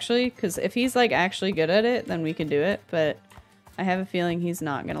he actually? Because if he's like actually good at it, then we can do it. But I have a feeling he's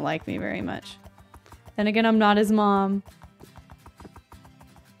not going to like me very much. Then again, I'm not his mom.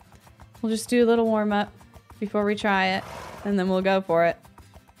 We'll just do a little warm up before we try it. And then we'll go for it.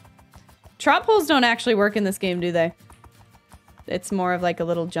 Trot poles don't actually work in this game, do they? It's more of like a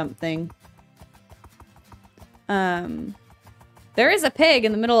little jump thing. There is a pig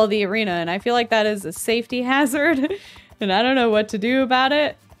in the middle of the arena, and I feel like that is a safety hazard, and I don't know what to do about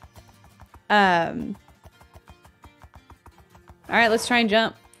it. Alright, let's try and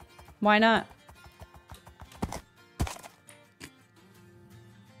jump. Why not?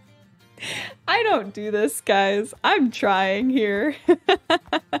 I don't do this, guys. I'm trying here.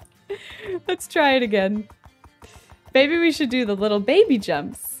 Let's try it again. Maybe we should do the little baby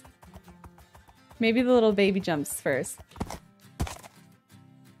jumps. Maybe the little baby jumps first.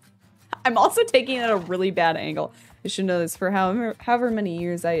 I'm also taking it at a really bad angle. I should know this. For however many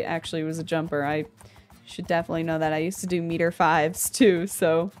years I actually was a jumper, I should definitely know that. I used to do meter fives too,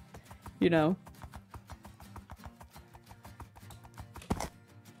 so, you know.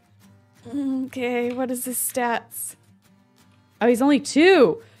 Okay, what is his stats? Oh, he's only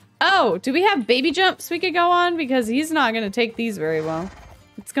 2. Oh, do we have baby jumps we could go on? Because he's not going to take these very well.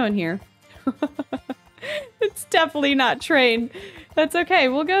 Let's go in here. It's definitely not trained. That's okay.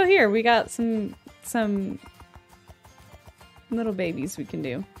 We'll go here. We got some little babies we can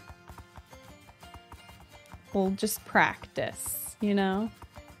do. We'll just practice, you know?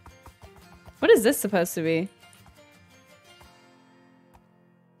 What is this supposed to be?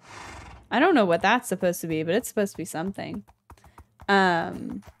 I don't know what that's supposed to be, but it's supposed to be something.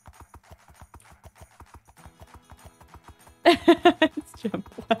 It's jump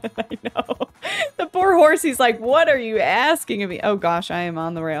one, I know. The poor horse, he's like, what are you asking of me? Oh gosh, I am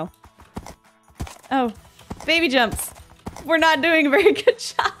on the rail. Oh, baby jumps. We're not doing a very good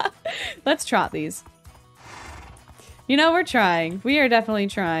job. Let's trot these. You know, we're trying. We are definitely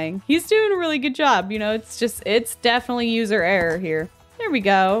trying. He's doing a really good job. You know, it's definitely user error here. There we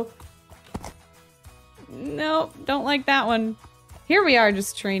go. Nope, don't like that one. Here we are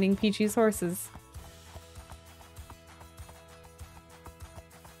just training Peachy's horses.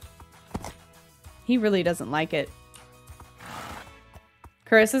 He really doesn't like it.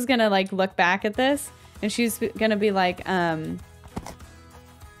 Carissa's gonna like look back at this and she's gonna be like,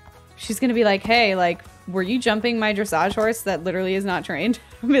 hey, like, were you jumping my dressage horse that literally is not trained?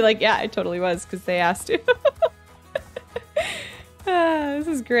 I'll be like, yeah, I totally was, because they asked to. This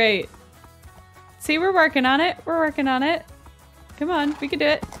is great. See, we're working on it. We're working on it. Come on, we can do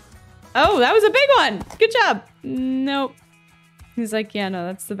it. Oh, that was a big one. Good job. Nope. He's like, yeah, no,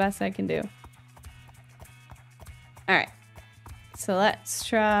 that's the best I can do. All right. So let's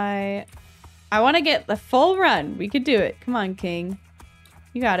try. I want to get the full run. We could do it. Come on, King.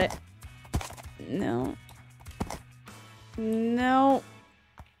 You got it. No. No.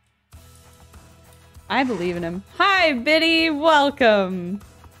 I believe in him. Hi, Biddy. Welcome.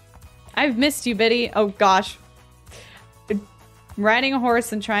 I've missed you, Biddy. Oh, gosh. Riding a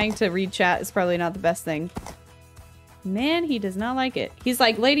horse and trying to read chat is probably not the best thing. Man, he does not like it. He's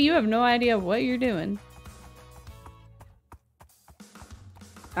like, lady, you have no idea what you're doing.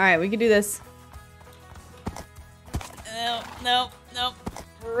 Alright, we can do this. No, no, no.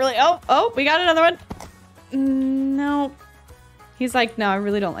 Really? Oh, we got another one. No. He's like, no, I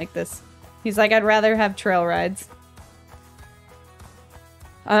really don't like this. He's like, I'd rather have trail rides.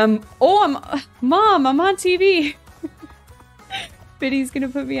 Mom, I'm on TV. Biddy's gonna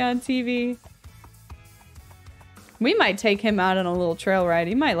put me on TV. We might take him out on a little trail ride.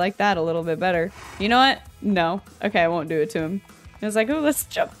 He might like that a little bit better. You know what? No. Okay, I won't do it to him. I was like, oh, let's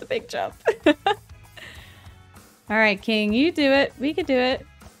jump the big jump. All right, King, you do it. We could do it.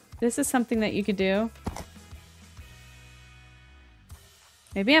 This is something that you could do.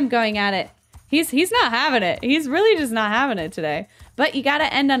 Maybe I'm going at it. He's not having it. He's really just not having it today. But you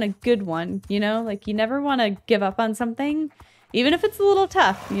gotta end on a good one, you know? Like, you never want to give up on something. Even if it's a little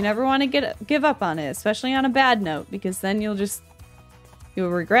tough, you never want to give up on it, especially on a bad note, because then you'll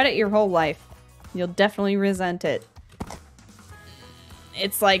regret it your whole life. You'll definitely resent it.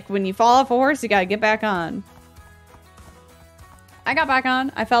 It's like when you fall off a horse, you gotta get back on. I got back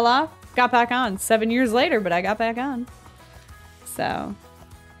on. I fell off, got back on. 7 years later, but I got back on. So.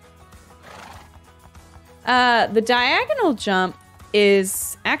 The diagonal jump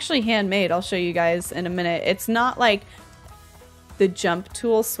is actually handmade. I'll show you guys in a minute. It's not like... the jump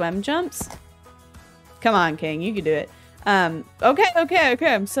tool SWEM jumps. Come on, King, you can do it. Okay,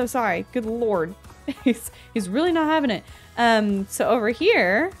 I'm so sorry. Good lord. he's really not having it. So over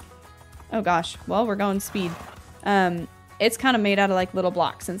here, oh gosh, well, we're going speed. It's kind of made out of like little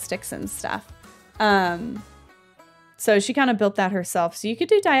blocks and sticks and stuff. So she kind of built that herself. So you could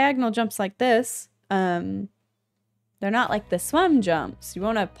do diagonal jumps like this. They're not like the SWEM jumps. You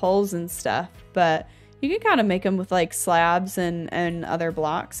won't have poles and stuff, but you can kind of make them with like slabs and other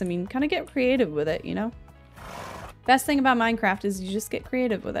blocks. I mean, kind of get creative with it, you know? Best thing about Minecraft is you just get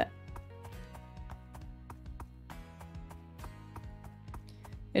creative with it.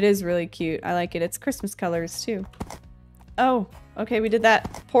 It is really cute. I like it. It's Christmas colors too. Oh, okay, we did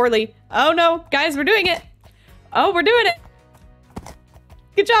that poorly. Oh no, guys, we're doing it. Oh, we're doing it.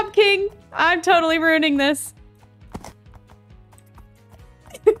 Good job, King. I'm totally ruining this.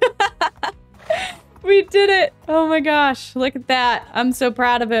 We did it. Oh my gosh, look at that. I'm so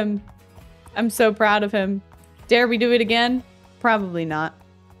proud of him. I'm so proud of him. Dare we do it again? Probably not.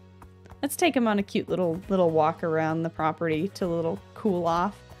 Let's take him on a cute little walk around the property to a little cool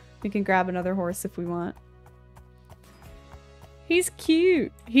off. We can grab another horse if we want. He's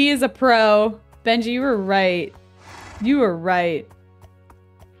cute. He is a pro. Benji, you were right. You were right.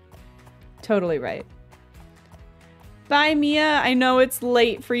 Totally right. Bye, Mia. I know it's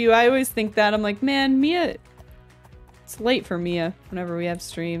late for you. I always think that. I'm like, man, Mia... It's late for Mia whenever we have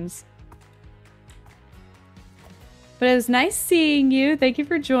streams. But it was nice seeing you. Thank you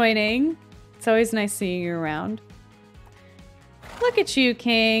for joining. It's always nice seeing you around. Look at you,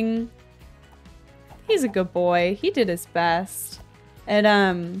 King. He's a good boy. He did his best.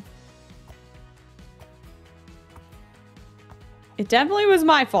 And, it definitely was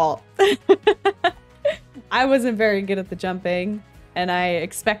my fault. I wasn't very good at the jumping, and I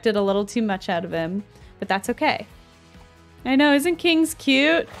expected a little too much out of him, but that's okay. I know, isn't King's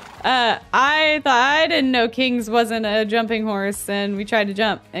cute? I didn't know King's wasn't a jumping horse, and we tried to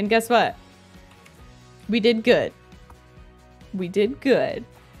jump, and guess what? We did good. We did good.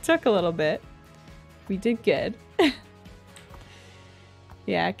 Took a little bit. We did good.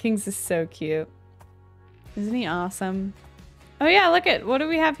 Yeah, King's is so cute. Isn't he awesome? Oh yeah, look at, what do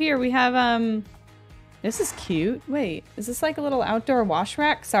we have here? We have, this is cute. Wait, is this like a little outdoor wash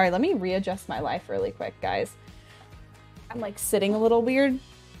rack? Sorry, let me readjust my life really quick, guys. I'm like sitting a little weird.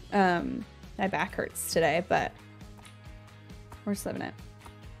 My back hurts today, but we're just living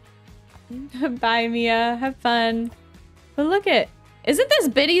it. Bye, Mia. Have fun. But look at, isn't this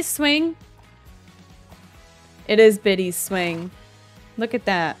Biddy's swing? It is Biddy's swing. Look at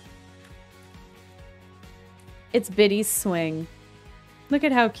that. It's Biddy's swing. Look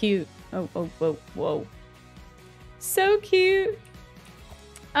at how cute. Oh, whoa, whoa. So cute.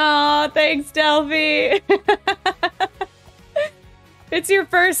 Aw, thanks, Delphi. It's your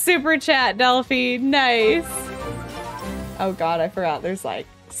first super chat, Delphi. Nice. Oh god, I forgot. There's like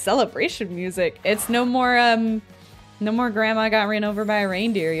celebration music. It's no more grandma got ran over by a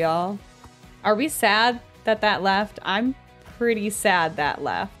reindeer, y'all. Are we sad that that left? I'm pretty sad that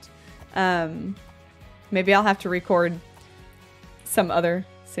left. Maybe I'll have to record some other...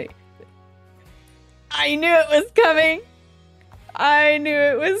 See. I knew it was coming. I knew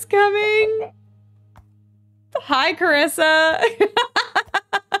it was coming. Hi, Carissa.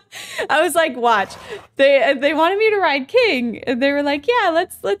 I was like, watch. They wanted me to ride King, and they were like, yeah,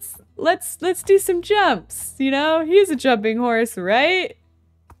 let's do some jumps. You know, he's a jumping horse, right?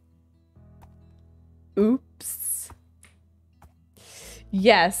 Oops.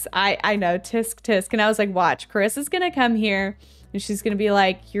 Yes, I know. Tisk tisk. And I was like, watch. Carissa's gonna come here, and she's gonna be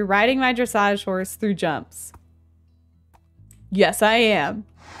like, you're riding my dressage horse through jumps. Yes, I am.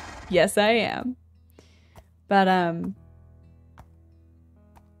 Yes, I am. But,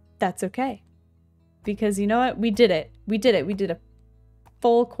 that's okay. Because you know what? We did it. We did it. We did a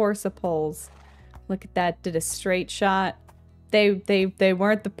full course of poles. Look at that. Did a straight shot. They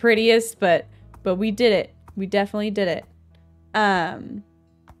weren't the prettiest, but we did it. We definitely did it. I'm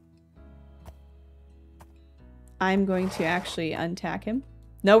going to actually untack him.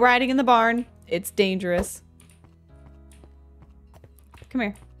 No riding in the barn. It's dangerous. Come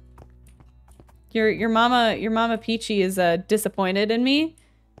here. Your mama Peachy is disappointed in me,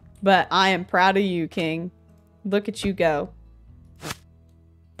 but I am proud of you, King. Look at you go.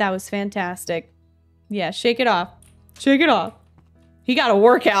 That was fantastic. Yeah, shake it off. Shake it off. He got a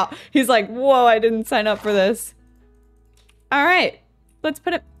workout. He's like, whoa, I didn't sign up for this. All right, let's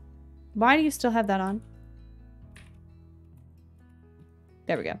put it. Why do you still have that on?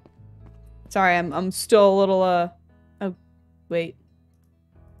 There we go. Sorry, I'm still a little, oh, wait.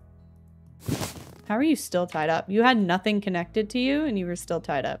 How are you still tied up? You had nothing connected to you and you were still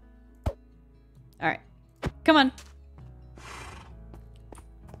tied up. All right. Come on.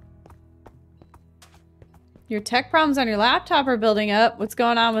 Your tech problems on your laptop are building up. What's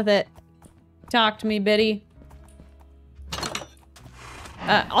going on with it? Talk to me, Biddy.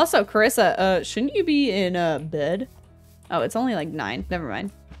 Also, Carissa, shouldn't you be in bed? Oh, it's only like 9. Never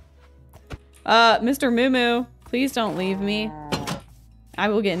mind. Mr. Moo Moo, please don't leave me. I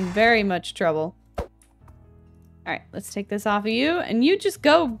will get in very much trouble. Alright, let's take this off of you. And you just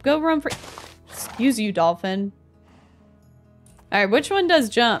go run for... Excuse you, dolphin. Alright, which one does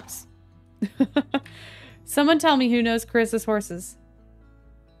jumps? Someone tell me who knows Carissa's horses.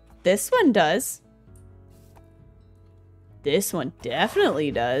 This one does. This one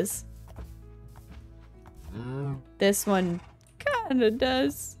definitely does. This one kinda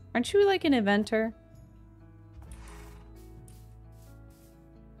does. Aren't you like an inventor?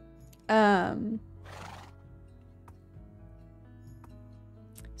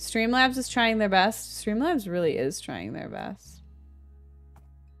 Streamlabs is trying their best. Streamlabs really is trying their best.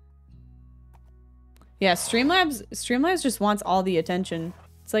 Yeah, Streamlabs just wants all the attention.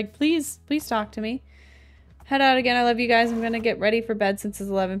 It's like, please talk to me. Head out again. I love you guys. I'm gonna get ready for bed since it's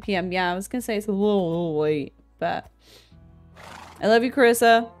 11 p.m. Yeah, I was gonna say it's a little late, but I love you,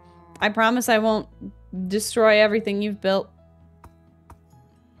 Carissa. I promise I won't destroy everything you've built.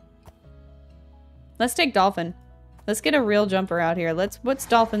 Let's take Dolphin. Let's get a real jumper out here. What's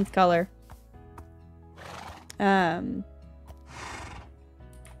Dolphin's color? Should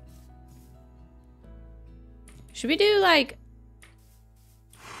we do like...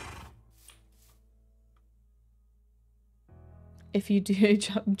 If you do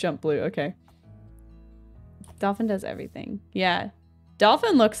jump blue, okay. Dolphin does everything. Yeah.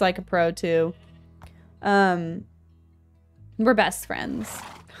 Dolphin looks like a pro too. We're best friends.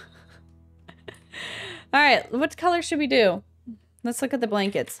 Alright, what color should we do? Let's look at the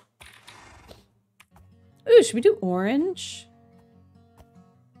blankets. Ooh, should we do orange?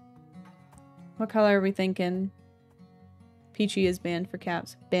 What color are we thinking? Peachy is banned for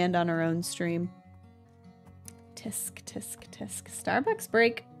caps. Banned on her own stream. Tisk, tisk, tisk. Starbucks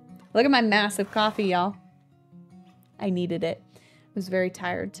break. Look at my massive coffee, y'all. I needed it. I was very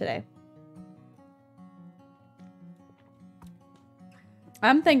tired today.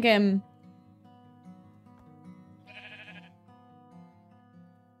 I'm thinking...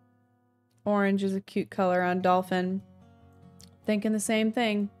 Orange is a cute color on Dolphin. Thinking the same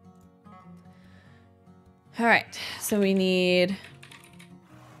thing. Alright, so we need...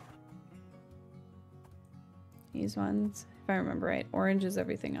 these ones, if I remember right. Orange is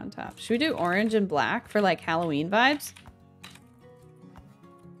everything on top. Should we do orange and black for like Halloween vibes?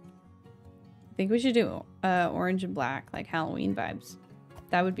 I think we should do orange and black, like Halloween vibes.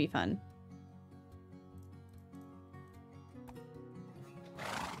 That would be fun.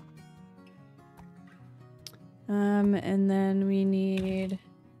 And then we need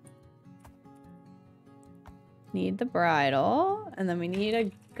the bridle, and then we need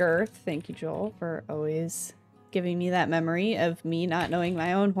a girth. Thank you, Joel, for always giving me that memory of me not knowing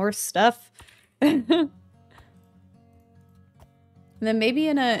my own horse stuff. And then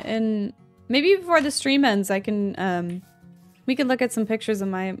maybe maybe before the stream ends, I can we can look at some pictures of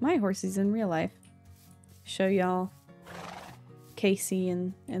my horses in real life. Show y'all Casey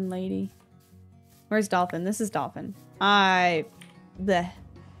and Lady. Where's Dolphin? This is Dolphin. Okay.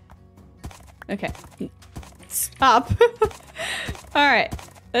 Stop. All right.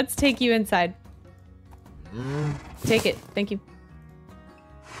 Let's take you inside. Take it. Thank you.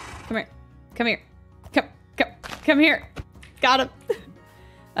 Come here. Come here. Come here. Got him.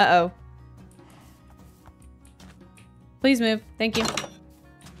 Uh-oh. Please move. Thank you.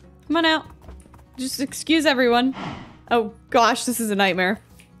 Come on out. Just excuse everyone. Oh gosh, this is a nightmare.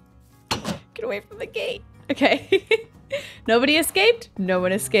 Get away from the gate. Okay. Nobody escaped? No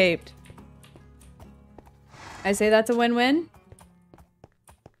one escaped. I say that's a win-win.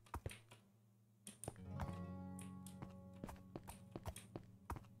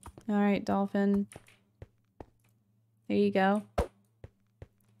 All right, Dolphin. There you go.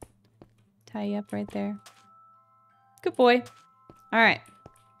 Tie you up right there. Good boy. All right.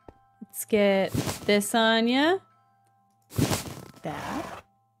 Let's get this on ya. That.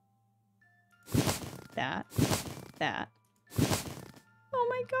 Oh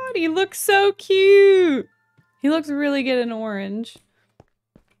my god, he looks so cute. He looks really good in orange.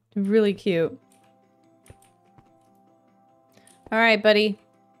 Really cute. All right, buddy.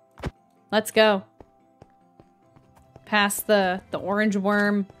 Let's go. Past the orange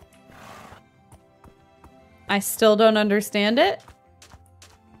worm. I still don't understand it.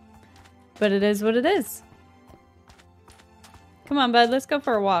 But it is what it is. Come on, bud. Let's go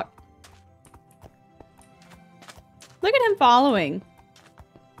for a walk. Look at him following.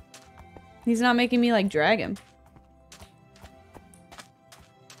 He's not making me like drag him.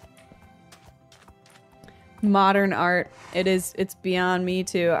 Modern art. It's beyond me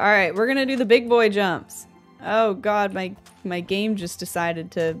too. All right, we're gonna do the big boy jumps. Oh God, my game just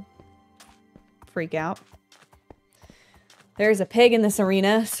decided to freak out. There's a pig in this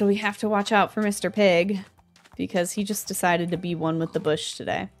arena, so we have to watch out for Mr. Pig because he just decided to be one with the bush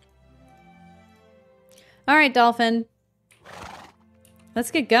today. All right, Dolphin.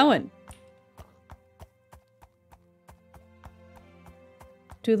 Let's get going.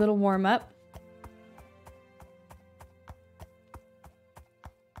 Do a little warm up.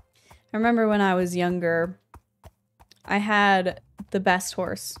 I remember when I was younger, I had the best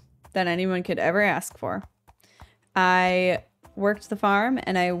horse that anyone could ever ask for. I worked the farm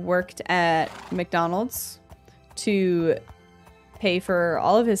and I worked at McDonald's to pay for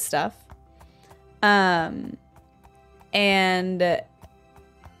all of his stuff. And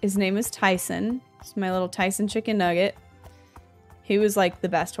his name was Tyson. It's my little Tyson chicken nugget. He was like the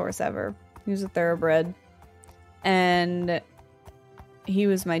best horse ever. He was a thoroughbred. And he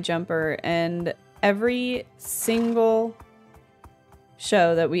was my jumper. And every single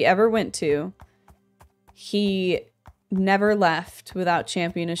show that we ever went to, he never left without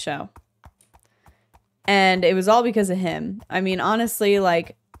championing a show. And it was all because of him. I mean, honestly,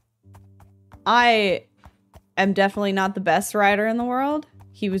 like, I am definitely not the best rider in the world.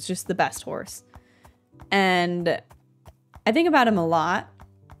 He was just the best horse. And I think about him a lot.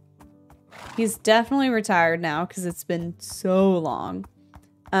 He's definitely retired now because it's been so long.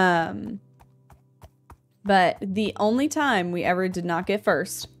 But the only time we ever did not get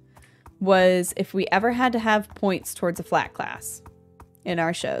first was if we ever had to have points towards a flat class in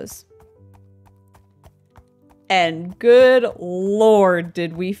our shows. And good Lord,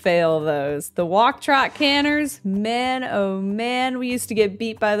 did we fail those. The walk trot canners, man, oh man, we used to get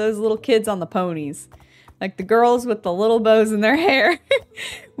beat by those little kids on the ponies. Like the girls with the little bows in their hair.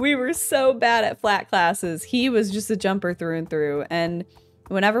 We were so bad at flat classes. He was just a jumper through and through. And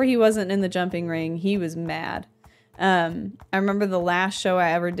whenever he wasn't in the jumping ring, he was mad. I remember the last show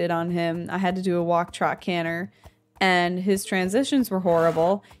I ever did on him, I had to do a walk trot canter. And his transitions were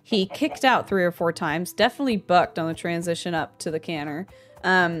horrible. He kicked out 3 or 4 times. Definitely bucked on the transition up to the canter.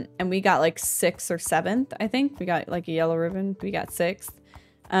 And we got like 6th or 7th, I think. We got like a yellow ribbon. We got 6th.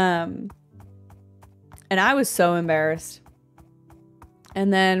 And I was so embarrassed.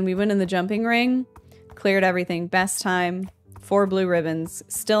 And then we went in the jumping ring. Cleared everything. Best time. 4 blue ribbons.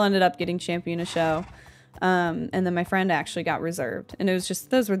 Still ended up getting champion a show. And then my friend actually got reserved. And it was just,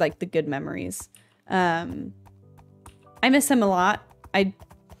 those were like the good memories. I miss him a lot. I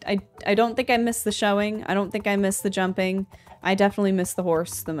don't think I miss the showing. I don't think I miss the jumping. I definitely miss the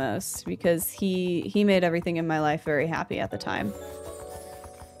horse the most because he made everything in my life very happy at the time.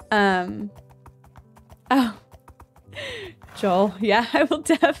 Oh, Joel. Yeah, I will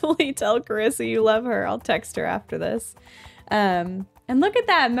definitely tell Carissa you love her. I'll text her after this. And look at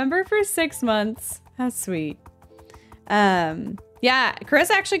that. Member for 6 months. How sweet. Yeah,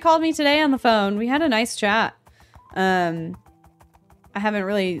 Carissa actually called me today on the phone. We had a nice chat. I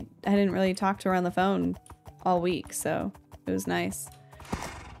didn't really talk to her on the phone all week, so it was nice.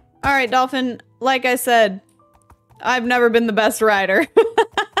 All right, Dolphin, like I said, I've never been the best rider.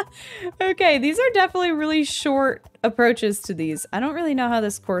 Okay, these are definitely really short approaches to these. I don't really know how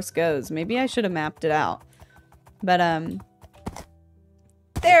this course goes. Maybe I should have mapped it out. But,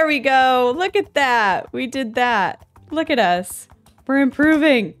 there we go. Look at that. We did that. Look at us. We're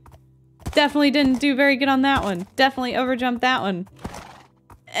improving. Definitely didn't do very good on that one. Definitely overjumped that one.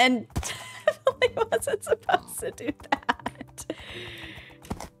 And definitely wasn't supposed to do that.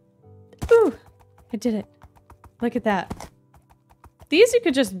 Ooh, I did it. Look at that. These you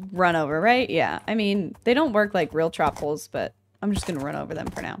could just run over, right? Yeah, I mean, they don't work like real trap holes, but I'm just gonna run over them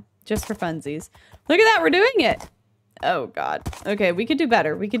for now. Just for funsies. Look at that, we're doing it! Oh God. Okay, we could do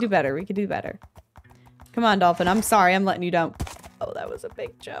better. We could do better. We could do better. Come on, Dolphin. I'm sorry, I'm letting you down. Oh, that was a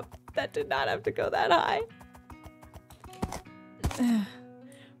big jump. That did not have to go that high.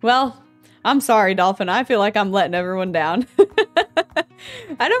 Well, I'm sorry, Dolphin. I feel like I'm letting everyone down.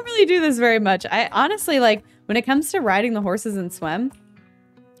 I don't really do this very much. I honestly, like, when it comes to riding the horses in SWEM,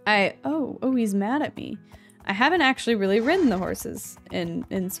 oh, he's mad at me. I haven't actually really ridden the horses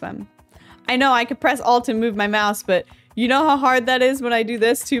in SWEM. I know I could press Alt and move my mouse, but you know how hard that is when I do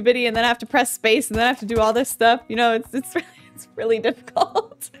this too bitty and then I have to press space and then I have to do all this stuff? You know, it's really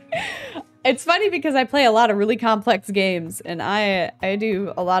difficult. It's funny because I play a lot of really complex games, and I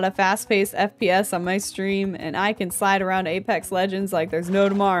do a lot of fast-paced FPS on my stream, and I can slide around Apex Legends like there's no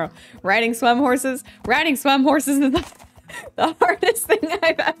tomorrow. Riding swim horses is the hardest thing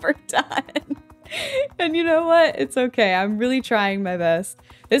I've ever done. And you know what? It's okay. I'm really trying my best.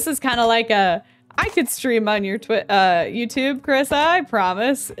 This is kind of like I could stream on your YouTube, Chris. I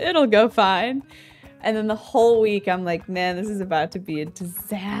promise. It'll go fine. And then the whole week, I'm like, man, this is about to be a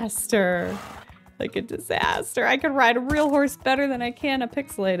disaster. Like a disaster. I can ride a real horse better than I can a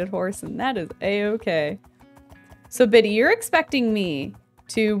pixelated horse, and that is a-okay. So, Biddy, you're expecting me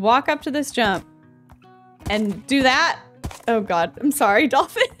to walk up to this jump and do that? Oh, God. I'm sorry,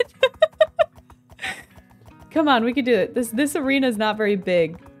 Dolphin. Come on, we can do it. This arena is not very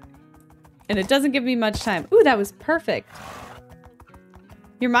big. And it doesn't give me much time. Ooh, that was perfect.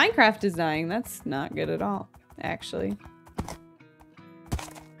 Your Minecraft is dying. That's not good at all, actually.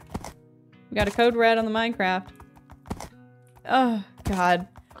 We got a code red on the Minecraft. Oh, God.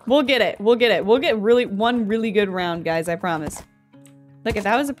 We'll get it. We'll get it. We'll get one really good round, guys. I promise. Look,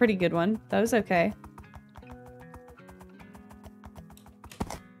 that was a pretty good one. That was okay.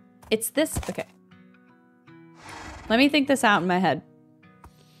 It's this. Okay. Let me think this out in my head.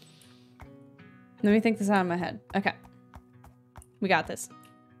 Okay. We got this.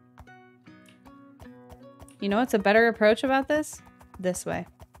 You know what's a better approach about this? This way.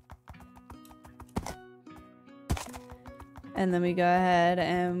 And then we go ahead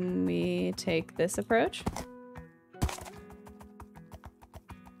and we take this approach.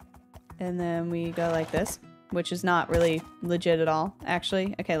 And then we go like this, which is not really legit at all,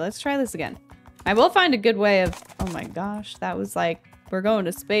 actually. Okay, let's try this again. I will find a good way of... Oh my gosh, that was like... We're going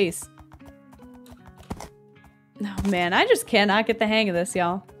to space. Oh man, I just cannot get the hang of this,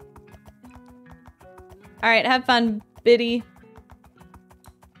 y'all. Alright, have fun, Biddy.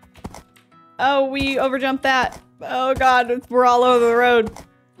 Oh, we overjumped that. Oh god, we're all over the road.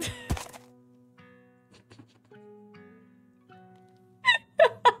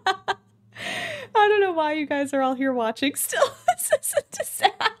 I don't know why you guys are all here watching still. This is a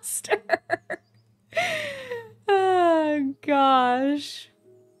disaster. Oh gosh.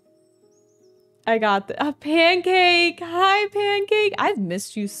 I got the Pancake. Hi, Pancake. I've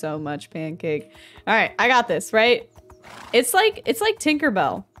missed you so much, Pancake. All right, I got this, right? It's like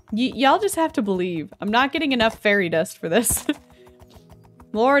Tinkerbell. Y'all just have to believe. I'm not getting enough fairy dust for this.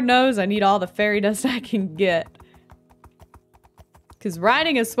 Lord knows I need all the fairy dust I can get. Because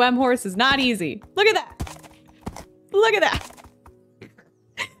riding a SWEM horse is not easy. Look at that. Look at that.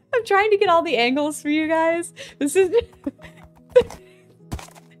 I'm trying to get all the angles for you guys. This is...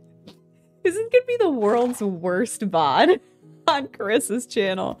 This is gonna be the world's worst VOD on Chris's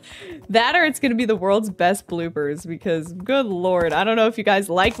channel. That or it's gonna be the world's best bloopers because, good lord, I don't know if you guys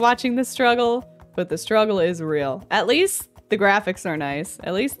like watching the struggle, but the struggle is real. At least the graphics are nice.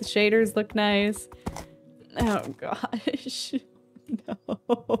 At least the shaders look nice. Oh gosh. No.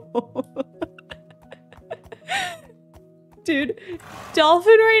 Dude,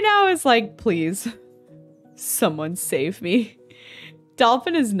 Dolphin right now is like, please, someone save me.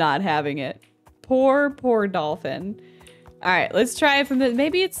 Dolphin is not having it. Poor Dolphin. All right, let's try it from the...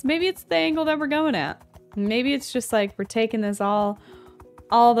 Maybe it's the angle that we're going at. Maybe it's just like we're taking this all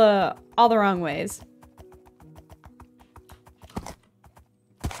the wrong ways.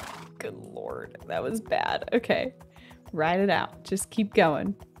 Good lord, that was bad. Okay, ride it out. Just keep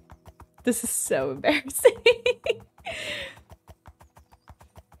going. This is so embarrassing.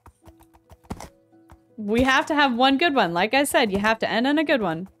 We have to have one good one. Like I said, you have to end on a good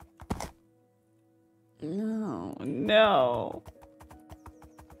one. No, no.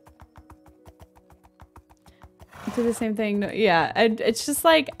 Do the same thing. No, yeah, it's just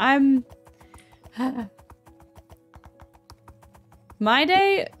like I'm... My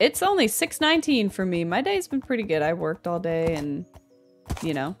day, it's only 6:19 for me. My day's been pretty good. I worked all day and,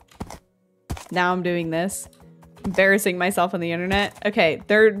 you know, now I'm doing this. Embarrassing myself on the internet. Okay,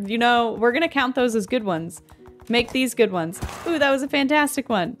 you know, we're gonna count those as good ones. Make these good ones. Ooh, that was a fantastic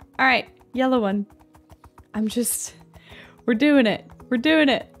one. All right, yellow one. We're doing it. We're doing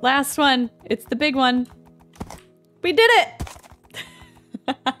it. Last one. It's the big one. We did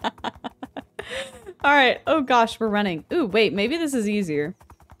it. All right. Oh gosh, we're running. Ooh, wait, maybe this is easier.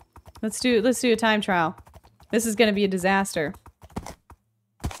 Let's do a time trial. This is gonna be a disaster.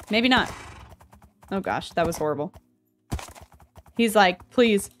 Maybe not. Oh gosh, that was horrible. He's like,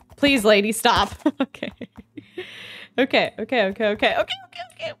 please, lady, stop. Okay. Okay.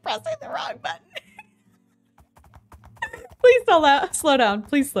 Pressing the wrong button. Please slow down.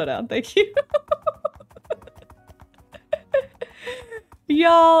 Please slow down. Thank you.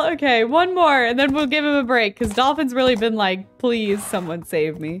 Y'all, okay, one more and then we'll give him a break because Dolphin's really been like, please someone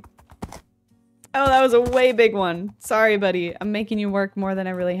save me. Oh, that was a way big one. Sorry, buddy. I'm making you work more than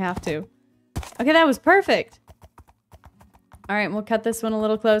I really have to. Okay, that was perfect. All right, we'll cut this one a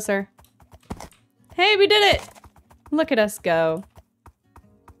little closer. Hey, we did it! Look at us go.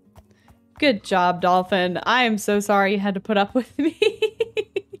 Good job, Dolphin. I am so sorry you had to put up with me.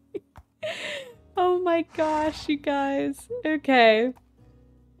 Oh my gosh, you guys. Okay.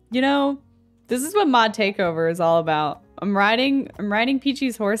 You know, this is what Mod Takeover is all about. I'm riding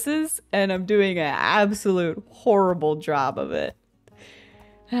Peachy's horses, and I'm doing an absolute horrible job of it.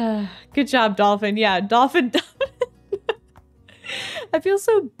 Good job, Dolphin. Yeah, Dolphin. I feel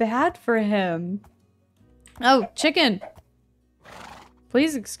so bad for him. Oh, chicken.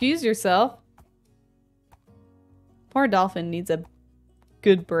 Please excuse yourself. Poor Dolphin needs a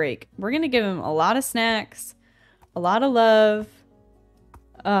good break. We're gonna give him a lot of snacks, a lot of love.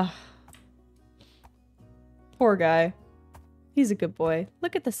 Poor guy. He's a good boy.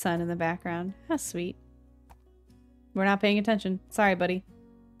 Look at the sun in the background. How sweet. We're not paying attention. Sorry, buddy.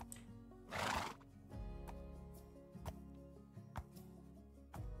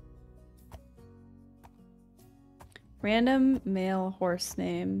 Random male horse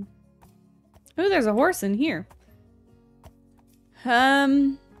name. Oh, there's a horse in here.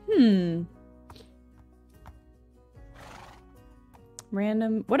 Random.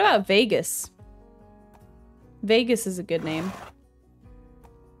 What about Vegas? Vegas is a good name.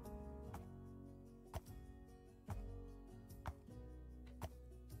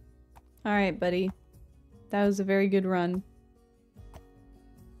 All right, buddy. That was a very good run.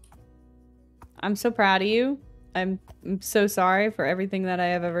 I'm so proud of you. I'm so sorry for everything that I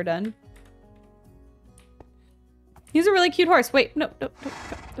have ever done. He's a really cute horse. Wait, no.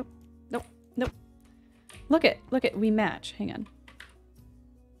 Look it, we match. Hang on.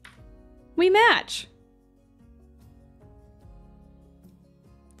 We match.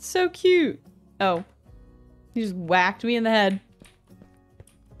 So cute. Oh. He just whacked me in the head.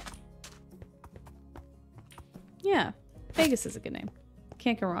 Yeah. Vegas is a good name.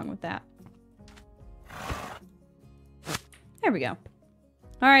 Can't go wrong with that. There we go.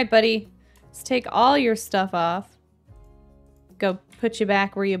 Alright, buddy. Let's take all your stuff off. Go put you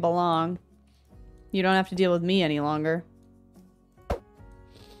back where you belong. You don't have to deal with me any longer.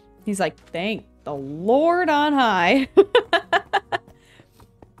 He's like, thank the Lord on high.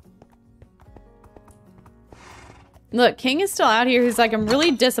 Look, King is still out here. He's like, I'm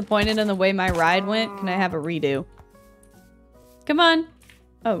really disappointed in the way my ride went. Can I have a redo? Come on.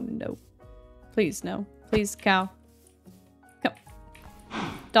 Oh, no. Please, no. Please, cow. Come.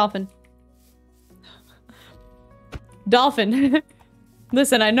 Dolphin. Dolphin.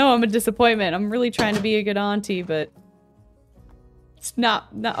 Listen, I know I'm a disappointment. I'm really trying to be a good auntie, but it's not,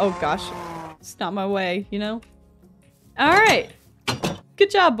 oh gosh. It's not my way, you know? All right.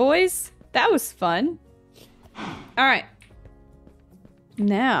 Good job, boys. That was fun. All right.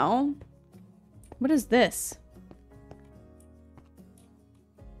 Now, what is this?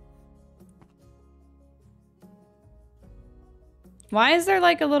 Why is there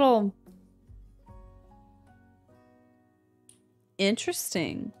like a little...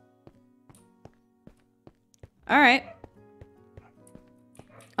 Interesting. All right.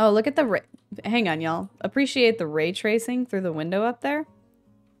 Oh, look at the... Hang on, y'all. Appreciate the ray tracing through the window up there.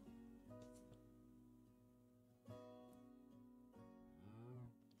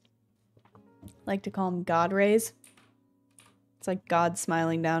 Like to call them God rays. It's like God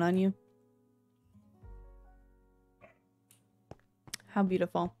smiling down on you. How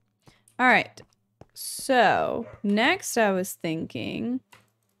beautiful. All right. So, next I was thinking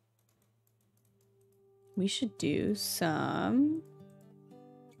we should do some...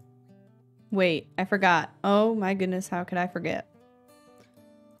 Wait, I forgot. Oh my goodness, how could I forget?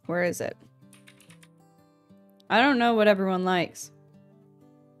 Where is it? I don't know what everyone likes.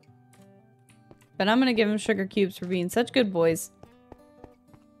 But I'm gonna give them sugar cubes for being such good boys.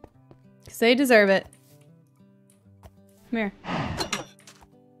 Because they deserve it. Come here.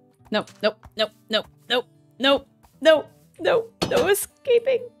 Nope, nope, nope, nope, nope, nope, nope, nope, no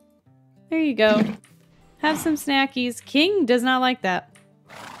escaping. There you go. Have some snackies. King does not like that.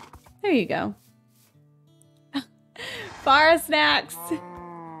 There you go. Bar snacks.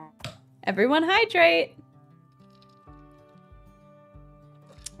 Everyone hydrate.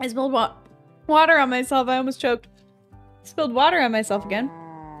 I spilled water on myself. I almost choked. Spilled water on myself again.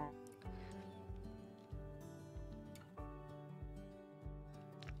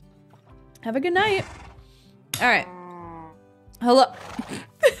 Have a good night. All right. Hello.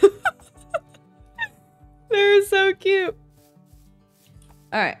 They're so cute.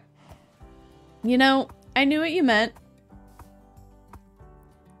 All right. You know, I knew what you meant.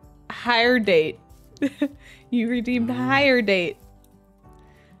 Hire date. You redeemed hire date.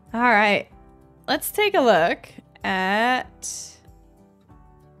 All right. Let's take a look at...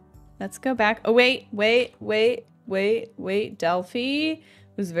 Let's go back. Oh, wait. Delphi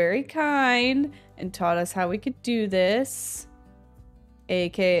was very kind and taught us how we could do this.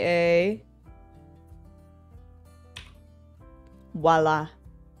 AKA... Voila.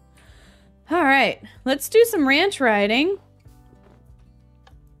 All right. Let's do some ranch riding.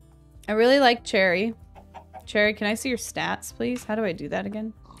 I really like Cherry. Cherry, can I see your stats, please? How do I do that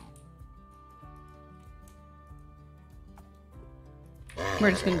again?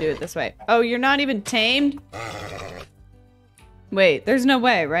 We're just gonna do it this way. Oh, you're not even tamed? Wait, there's no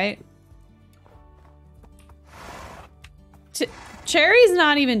way, right? Cherry's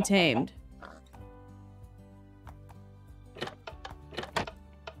not even tamed.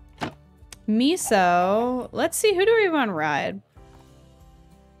 Miso, let's see, who do we want to ride?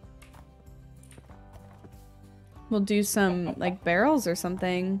 We'll do some, like, barrels or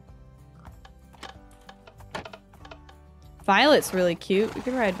something. Violet's really cute. We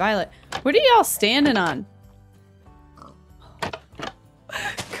could ride Violet. What are y'all standing on?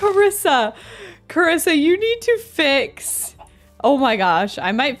 Carissa! Carissa, you need to fix... Oh my gosh,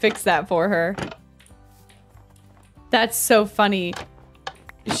 I might fix that for her. That's so funny.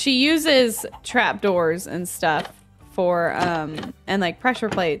 She uses trapdoors and stuff for, and like pressure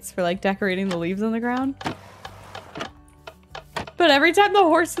plates for like decorating the leaves on the ground. But every time the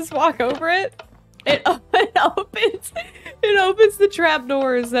horses walk over it, it opens the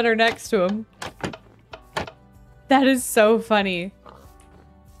trapdoors that are next to them. That is so funny.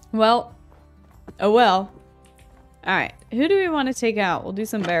 Well, oh well. All right, who do we want to take out? We'll do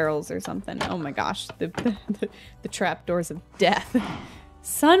some barrels or something. Oh my gosh, the trapdoors of death.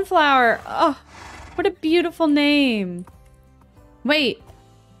 Sunflower. Oh, what a beautiful name. Wait.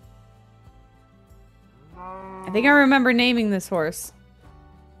 I think I remember naming this horse.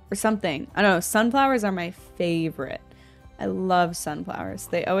 Or something. I don't know. Sunflowers are my favorite. I love sunflowers.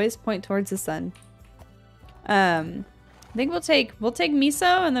 They always point towards the sun. I think we'll take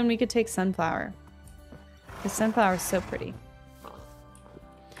Miso and then we could take Sunflower. Because Sunflower is so pretty.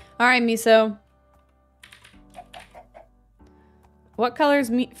 Alright, Miso. What color's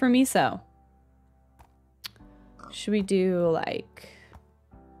for Miso? Should we do like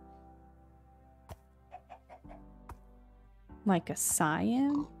a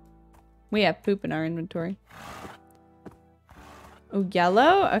cyan? We have poop in our inventory. Oh,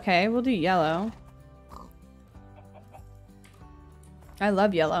 yellow? Okay, we'll do yellow. I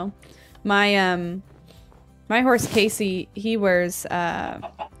love yellow. My my horse Casey, he wears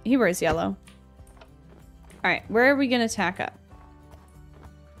yellow. Alright, where are we gonna tack up?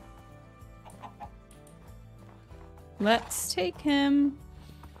 Let's take him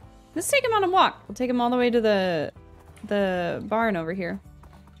on a walk. We'll take him all the way to the barn over here.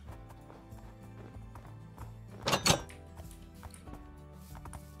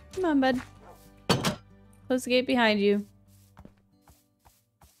 Come on, bud. Close the gate behind you.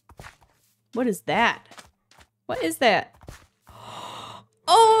 What is that? What is that?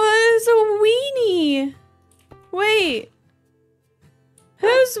 Oh, it's a weenie. Wait.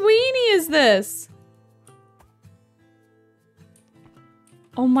 Whose weenie is this?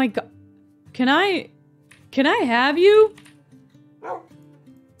 Oh my god. Can I have you?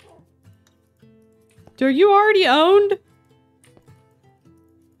 Are you already owned?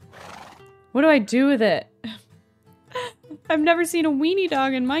 What do I do with it? I've never seen a weenie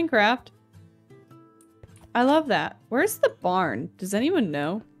dog in Minecraft. I love that. Where's the barn? Does anyone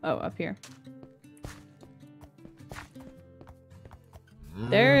know? Oh, up here.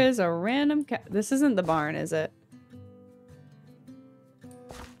 There is a random cat. This isn't the barn, is it?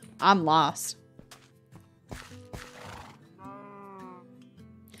 I'm lost.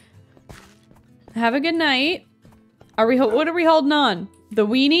 Have a good night. What are we holding on? The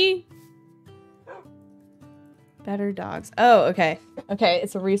weenie? Better dogs. Oh, okay. Okay,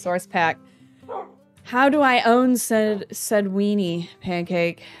 it's a resource pack. How do I own said weenie,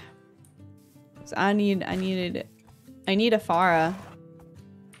 Pancake? So I need a Farah.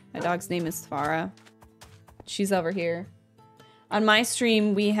 My dog's name is Farah. She's over here. On my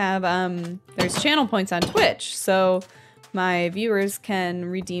stream, we have there's channel points on Twitch, so my viewers can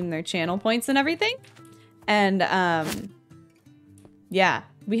redeem their channel points and everything. And yeah,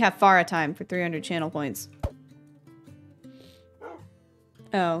 we have Farah time for 300 channel points.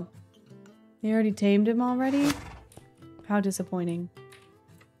 Oh. You already tamed him already? How disappointing.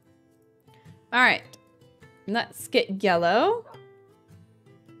 Alright. Let's get yellow.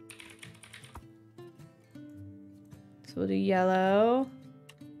 So we'll do yellow.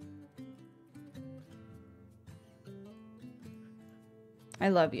 I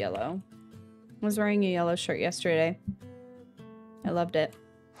love yellow. I was wearing a yellow shirt yesterday. I loved it.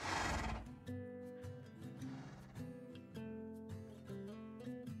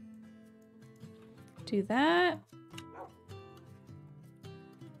 Do that.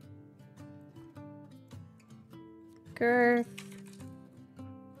 Girth.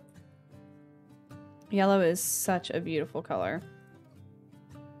 Yellow is such a beautiful color.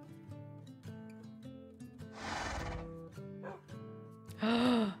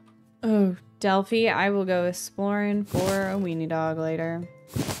 Oh, Delphi, I will go exploring for a weenie dog later.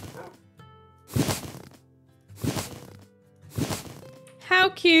 How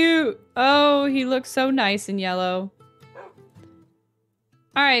cute! Oh, he looks so nice in yellow.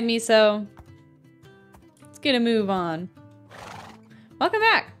 Alright, Miso. Let's get a move on. Welcome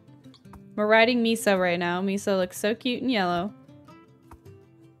back! We're riding Miso right now. Miso looks so cute in yellow.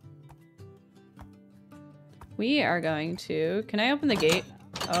 We are going to... Can I open the gate?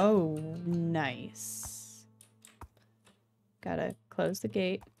 Oh, nice. Gotta close the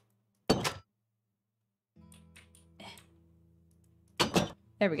gate.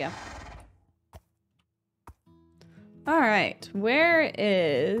 There we go. All right, where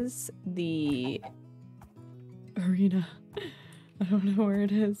is the arena? I don't know where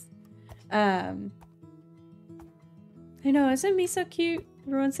it is. I know, isn't Miso cute?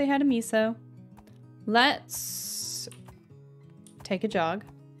 Everyone say hi to Miso. Let's take a jog.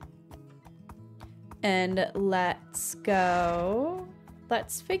 And let's go.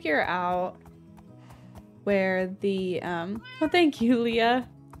 Let's figure out where the well, thank you, Leah.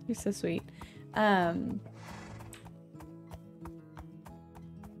 You're so sweet.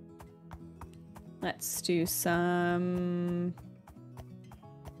 Let's do some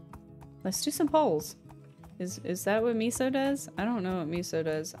polls. Is that what Miso does? I don't know what Miso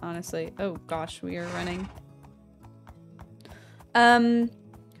does, honestly. Oh gosh, we are running.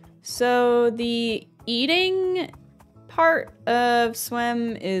 So the eating part of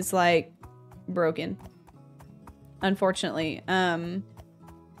SWEM is like broken. Unfortunately.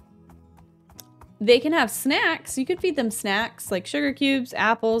 They can have snacks. You could feed them snacks like sugar cubes,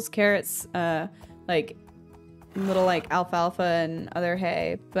 apples, carrots, like little like alfalfa and other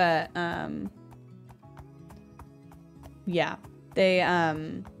hay, but yeah, they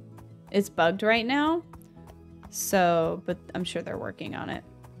it's bugged right now. So, but I'm sure they're working on it.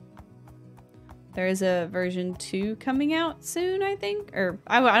 There is a version 2 coming out soon, I think, or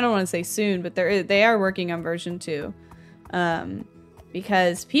I don't want to say soon, but they are working on version 2.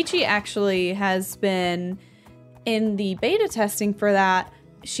 Because Peachy actually has been in the beta testing for that.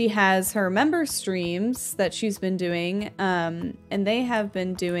 She has her member streams that she's been doing, and they have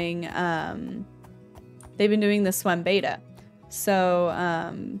been doing they've been doing the SWEM beta. So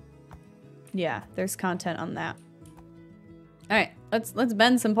yeah, there's content on that. All right, let's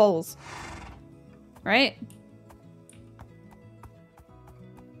bend some poles. Right?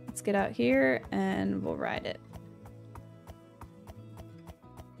 Let's get out here and we'll ride it.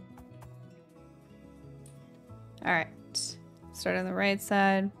 All right, start on the right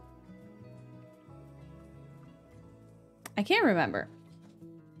side. I can't remember.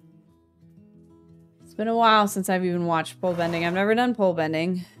 It's been a while since I've even watched pole bending. I've never done pole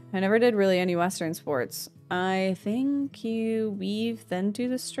bending. I never did really any Western sports. I think you weave, then do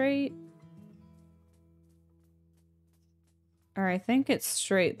the straight. Or I think it's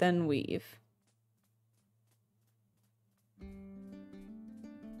straight, then weave.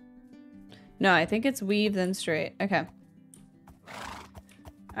 No, I think it's weave, then straight. Okay.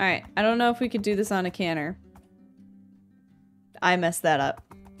 Alright, I don't know if we could do this on a canter. I messed that up.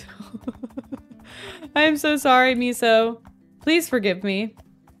 I am so sorry, Miso. Please forgive me.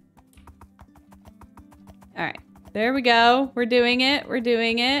 Alright, there we go. We're doing it. We're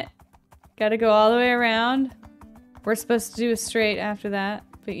doing it. Gotta go all the way around. We're supposed to do a straight after that,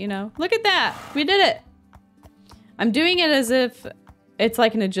 but you know, look at that. We did it. I'm doing it as if it's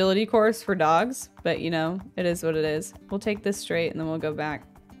like an agility course for dogs, but you know, it is what it is. We'll take this straight and then we'll go back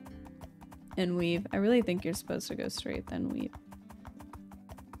and weave. I really think you're supposed to go straight, then weave.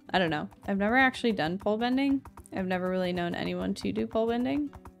 I don't know. I've never actually done pole bending. I've never really known anyone to do pole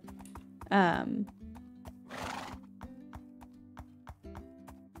bending. But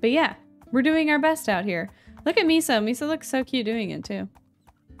yeah, we're doing our best out here. Look at Miso. Miso looks so cute doing it too.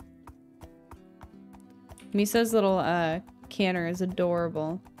 Miso's little canter is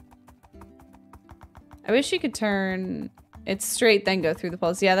adorable. I wish you could turn it straight then go through the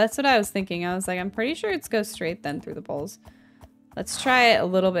poles. Yeah, that's what I was thinking. I was like, I'm pretty sure it's go straight then through the poles. Let's try it a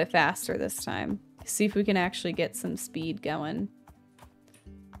little bit faster this time. See if we can actually get some speed going.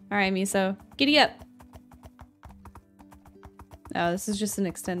 All right, Miso, giddy up. Oh, this is just an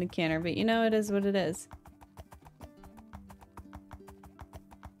extended canter, but you know, it is what it is.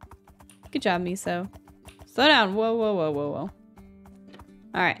 Good job, Miso. Slow down. Whoa, whoa, whoa, whoa, whoa.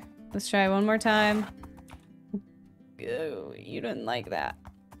 All right, let's try one more time. Oh, you didn't like that.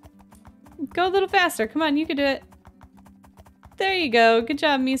 Go a little faster. Come on, you can do it. There you go. Good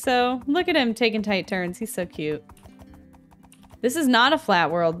job, Miso. Look at him taking tight turns. He's so cute. This is not a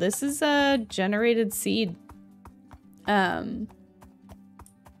flat world. This is a generated seed.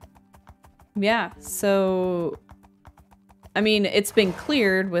 Yeah, so I mean, it's been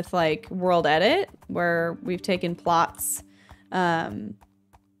cleared with like world edit where we've taken plots. We've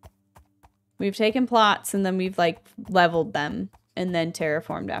taken plots and then we've like leveled them and then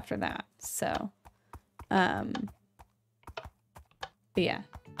terraformed after that. So, but yeah,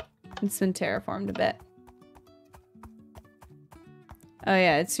 it's been terraformed a bit. Oh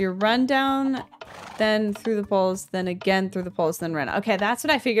yeah, it's your run down, then through the poles, then again through the poles, then run. Okay, that's what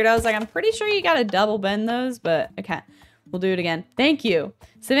I figured. I was like, I'm pretty sure you gotta double bend those, but okay. We'll do it again. Thank you.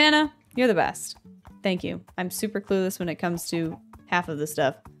 Savannah, you're the best. Thank you. I'm super clueless when it comes to half of the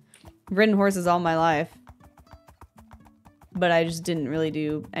stuff. I've ridden horses all my life. But I just didn't really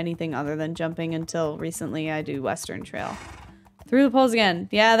do anything other than jumping until recently I do Western Trail. Through the poles again.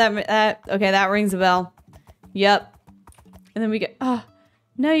 Yeah, okay, that rings a bell. Yep. And then we get, oh,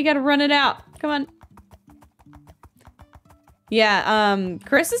 no, you gotta run it out. Come on. Yeah,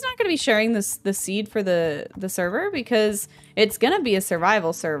 Chris is not gonna be sharing the seed for the server because it's gonna be a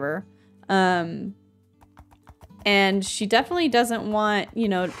survival server. And she definitely doesn't want, you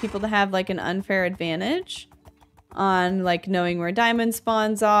know, people to have like an unfair advantage on like knowing where diamond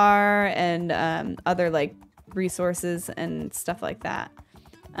spawns are and other like resources and stuff like that.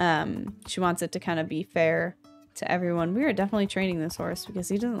 She wants it to kind of be fair to everyone. We are definitely training this horse because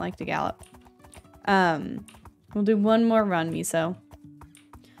he doesn't like to gallop. We'll do one more run, Miso.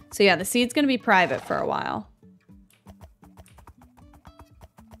 So yeah, the seed's gonna be private for a while.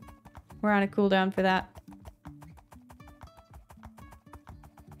 We're on a cooldown for that.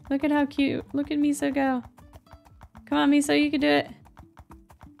 Look at how cute. Look at Miso go. Come on, Miso, you can do it.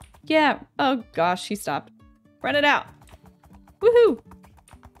 Yeah. Oh gosh, he stopped. Run it out. Woohoo!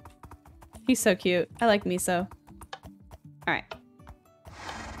 He's so cute. I like Miso. All right.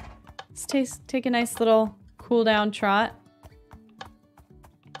 Let's take a nice little cool down trot.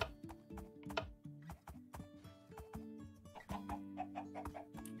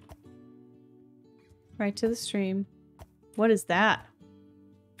 Right to the stream. What is that?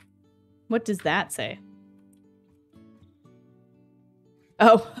 What does that say?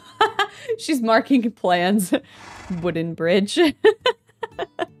 Oh, she's marking plans. Wooden bridge.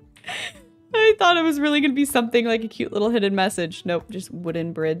 I thought it was really gonna be something like a cute little hidden message. Nope, just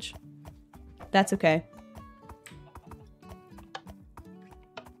wooden bridge. That's okay.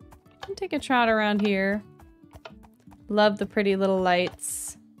 I'll take a trot around here. Love the pretty little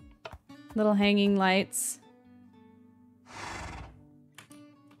lights. Little hanging lights.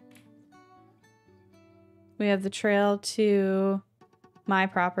 We have the trail to my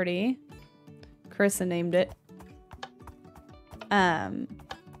property. Carissa named it. I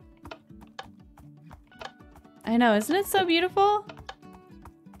know, isn't it so beautiful?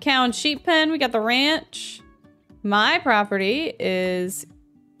 Cow and sheep pen, we got the ranch. My property is,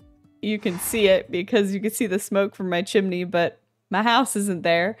 you can see it because you can see the smoke from my chimney, but my house isn't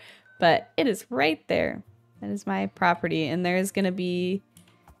there, but it is right there. That is my property. And there's gonna be,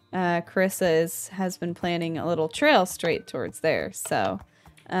 Carissa has been planning a little trail straight towards there. So,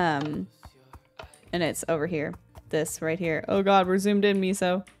 and it's over here, this right here. Oh God, we're zoomed in,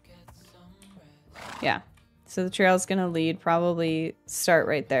 Miso. Yeah. So the trail's gonna lead, probably start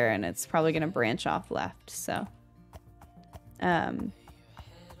right there, and it's probably gonna branch off left. So,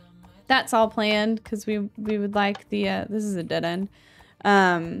 that's all planned because we would like the this is a dead end.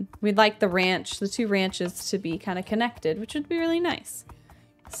 We'd like the ranch, the two ranches, to be kind of connected, which would be really nice.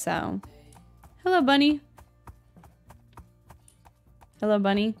 So, hello, bunny. Hello,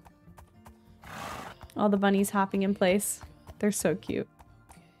 bunny. All the bunnies hopping in place. They're so cute.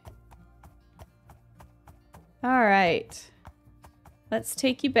 All right, let's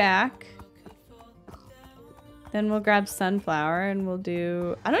take you back. Then we'll grab Sunflower and we'll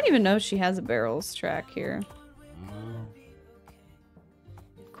do, I don't even know if she has a barrels track here.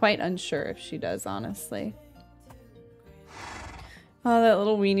 Quite unsure if she does, honestly. Oh, that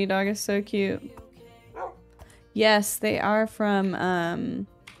little weenie dog is so cute. Yes, they are from, I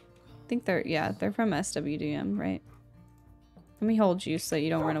think they're from SWDM, right? Let me hold you so you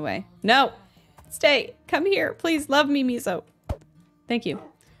don't run away. No! Stay. Come here. Please love me, Miso. Thank you.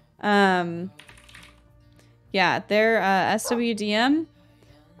 Yeah, they're SWDM.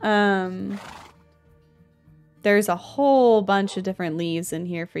 There's a whole bunch of different leaves in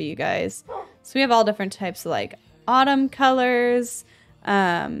here for you guys. So we have all different types of like autumn colors.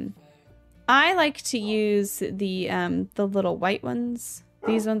 I like to use the little white ones.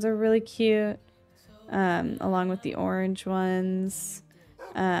 These ones are really cute. Along with the orange ones.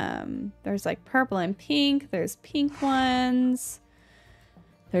 There's like purple and pink. There's pink ones.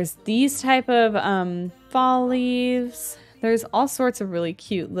 There's these type of fall leaves. There's all sorts of really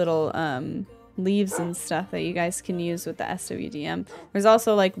cute little leaves and stuff that you guys can use with the SWDM. There's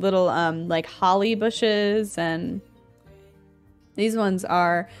also like little like holly bushes, and these ones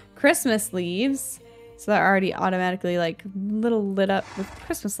are Christmas leaves. So they're already automatically like little lit up with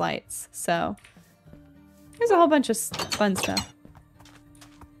Christmas lights. So there's a whole bunch of fun stuff.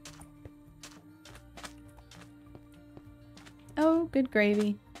 Oh, good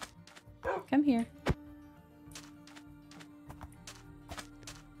gravy. Come here.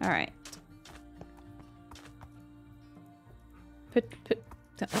 All right.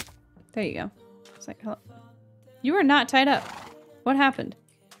 There you go. It's like, hello. You are not tied up. What happened?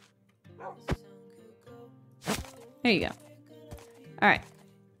 There you go. All right.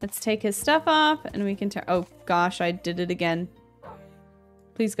 Let's take his stuff off and we can turn. Oh gosh, I did it again.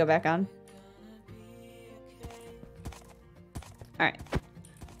 Please go back on. All right.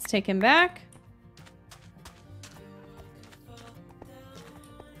 Let's take him back.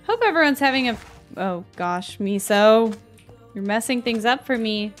 Hope everyone's having a... Oh gosh, Miso. You're messing things up for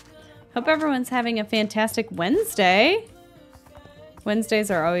me. Hope everyone's having a fantastic Wednesday. Wednesdays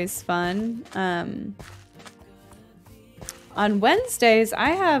are always fun. On Wednesdays, I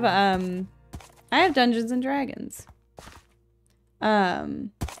have Dungeons and Dragons.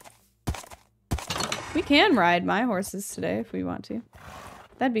 We can ride my horses today if we want to.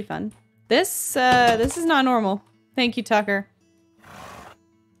 That'd be fun. This is not normal. Thank you, Tucker.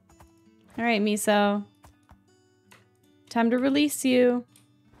 All right, Miso. Time to release you.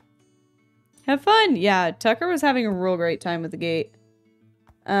 Have fun. Yeah, Tucker was having a real great time with the gate.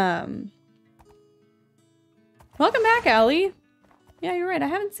 Welcome back, Allie. Yeah, you're right. I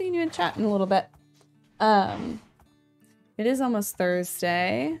haven't seen you in chat in a little bit. It is almost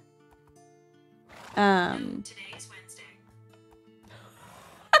Thursday. Today's Wednesday.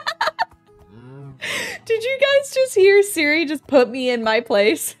 Did you guys just hear Siri just put me in my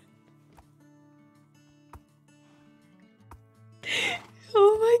place?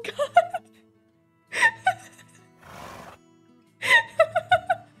 Oh my god.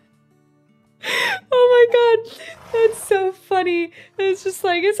 Oh my god. That's so funny. It's just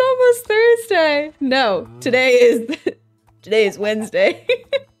like, it's almost Thursday. No, today is Wednesday.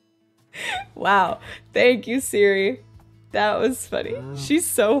 Wow. Thank you, Siri. That was funny. She's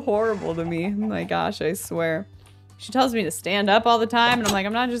so horrible to me. Oh my gosh, I swear. She tells me to stand up all the time, and I'm like,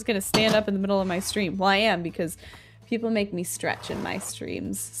 I'm not just gonna stand up in the middle of my stream. Well, I am, because people make me stretch in my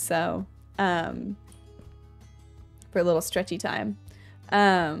streams. So, for a little stretchy time.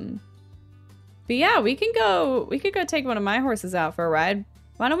 But yeah, we could go take one of my horses out for a ride.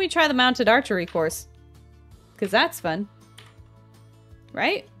 Why don't we try the mounted archery course? Because that's fun.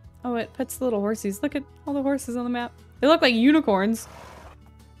 Right? Oh, it puts little horsies. Look at all the horses on the map. They look like unicorns.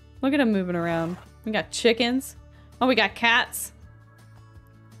 Look at them moving around. We got chickens. Oh, we got cats.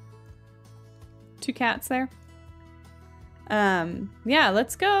 2 cats there. Yeah,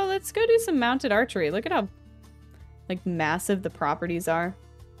 let's go do some mounted archery. Look at how like massive the properties are.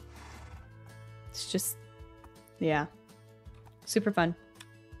 It's just, yeah, super fun.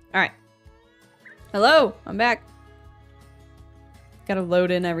 All right. Hello, I'm back. Gotta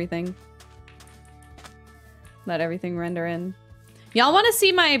load in everything. Let everything render in. Y'all want to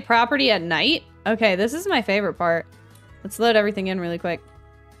see my property at night? Okay, this is my favorite part. Let's load everything in really quick.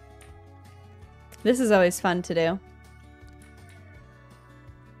 This is always fun to do.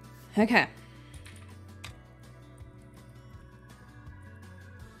 Okay.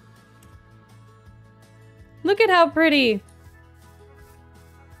 Look at how pretty.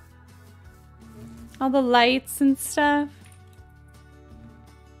 All the lights and stuff.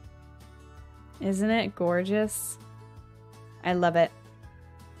 Isn't it gorgeous? I love it.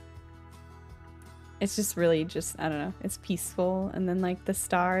 It's just really just, I don't know, it's peaceful. And then like the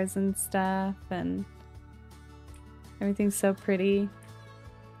stars and stuff and everything's so pretty.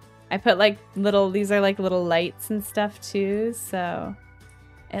 I put like little, these are like little lights and stuff too, so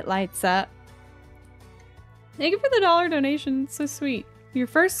it lights up. Thank you for the $1 donation, it's so sweet. Your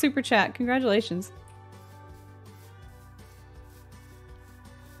first super chat, congratulations.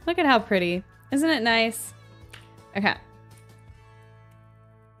 Look at how pretty. Isn't it nice? Okay.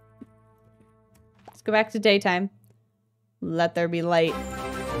 Let's go back to daytime. Let there be light.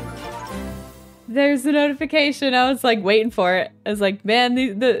 There's the notification. I was like waiting for it. I was like, man,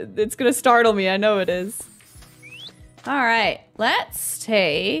 it's gonna startle me. I know it is. All right, let's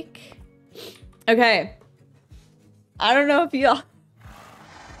take... Okay. I don't know if y'all...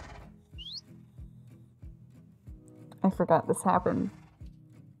 I forgot this happened.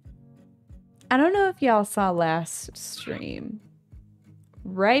 I don't know if y'all saw last stream.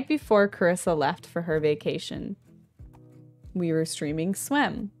 Right before Carissa left for her vacation, we were streaming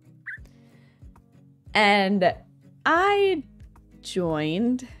SWEM. And I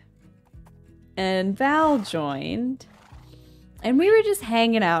joined, and Val joined, and we were just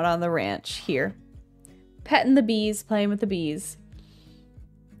hanging out on the ranch here, petting the bees, playing with the bees.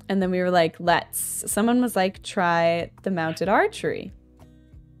 And then we were like, someone was like, try the mounted archery.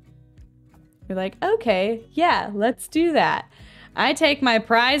 We're like, okay, yeah, let's do that. I take my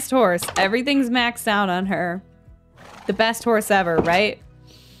prized horse. Everything's maxed out on her. The best horse ever, right?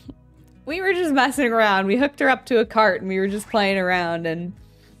 We were just messing around. We hooked her up to a cart and we were just playing around, and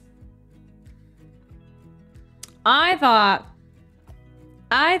I thought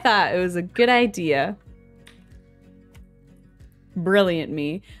it was a good idea. Brilliant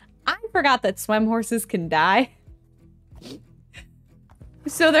me. I forgot that SWEM horses can die.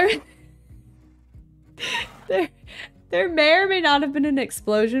 So there may or may not have been an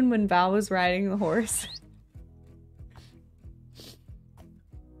explosion when Val was riding the horse.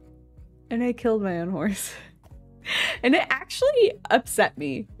 And I killed my own horse. And it actually upset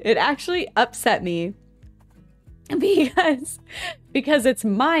me. It actually upset me because it's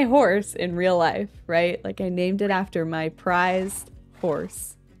my horse in real life, right? Like I named it after my prized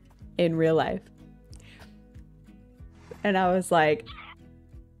horse in real life. And I was like,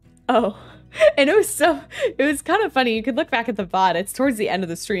 oh. And it was kind of funny. You could look back at the VOD. It's towards the end of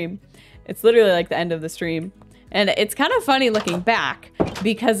the stream. It's literally like the end of the stream. And it's kind of funny looking back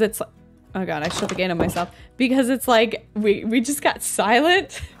because it's, oh God, I shut the gate on myself. Because it's like, we just got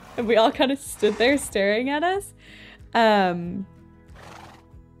silent and we all kind of stood there staring at us.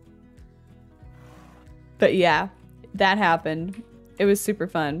 But yeah, that happened. It was super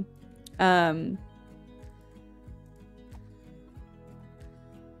fun.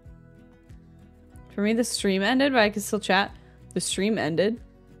 For me, the stream ended, but I could still chat. The stream ended.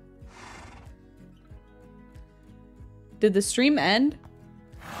 Did the stream end?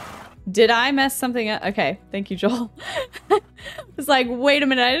 Did I mess something up? Okay, thank you, Joel. I was like, wait a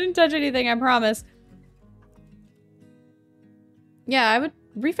minute, I didn't touch anything, I promise. Yeah, I would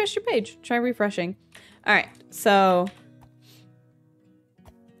refresh your page. Try refreshing. All right, so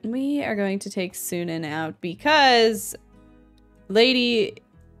we are going to take Sunan out because Lady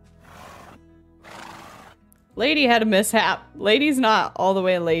had a mishap. Lady's not all the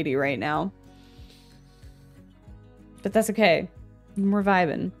way a lady right now. But that's okay. We're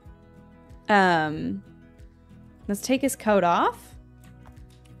vibing. Let's take his coat off.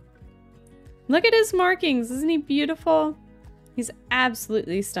 Look at his markings. Isn't he beautiful? He's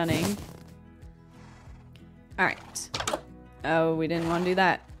absolutely stunning. All right. Oh, we didn't want to do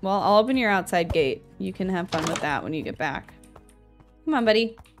that. Well, I'll open your outside gate. You can have fun with that when you get back. Come on,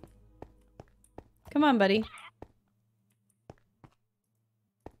 buddy. Come on, buddy.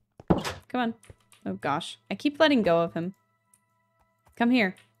 Come on. Oh, gosh. I keep letting go of him. Come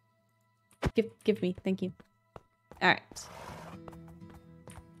here. Give me. Thank you. All right.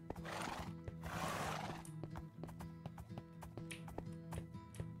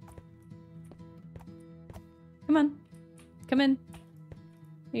 Come on. Come in.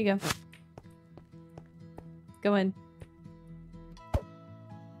 Here you go. Go in.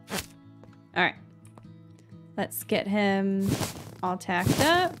 All right. Let's get him all tacked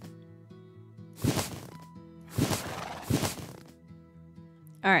up.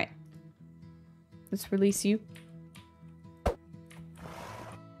 All right. Let's release you.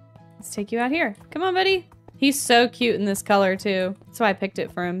 Let's take you out here. Come on, buddy. He's so cute in this color, too. That's why I picked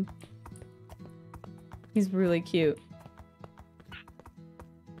it for him. He's really cute.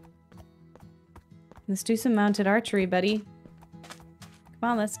 Let's do some mounted archery, buddy.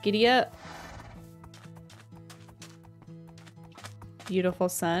 Come on, let's giddy up. Beautiful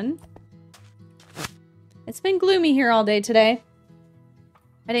sun. It's been gloomy here all day today.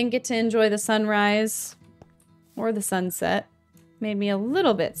 I didn't get to enjoy the sunrise or the sunset. Made me a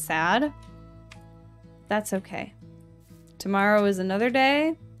little bit sad. That's okay. Tomorrow is another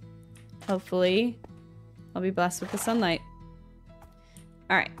day. Hopefully, I'll be blessed with the sunlight.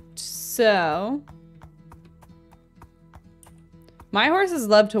 All right, so My horses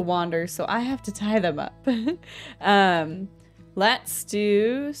love to wander, so I have to tie them up. Let's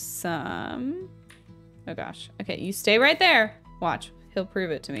do some... Oh gosh. Okay, you stay right there. Watch. He'll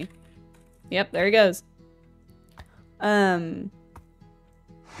prove it to me. Yep, there he goes.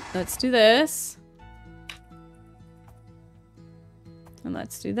 Let's do this. And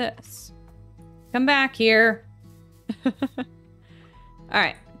let's do this. Come back here.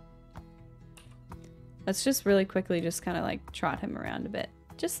 Alright. Let's just really quickly just kind of like trot him around a bit.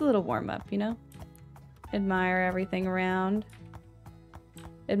 Just a little warm up, you know? Admire everything around.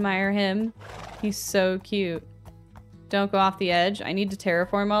 Admire him. He's so cute. Don't go off the edge. I need to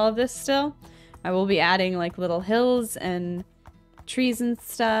terraform all of this still. I will be adding like little hills and trees and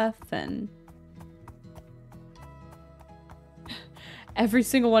stuff, and every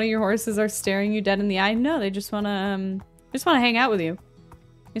single one of your horses are staring you dead in the eye. No, they just wanna hang out with you.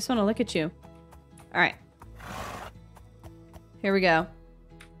 They just wanna look at you. Alright. Here we go.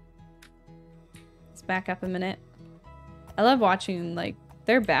 Let's back up a minute. I love watching, like,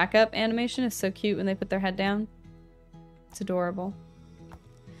 their backup animation is so cute when they put their head down. It's adorable.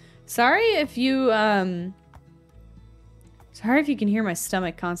 Sorry if you can hear my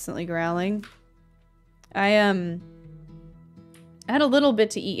stomach constantly growling. I had a little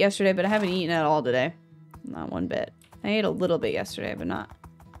bit to eat yesterday, but I haven't eaten at all today. Not one bit. I ate a little bit yesterday, but not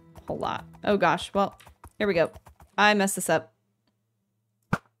a whole lot. Oh gosh, well, here we go. I messed this up.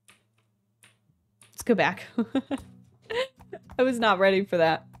 Let's go back. I was not ready for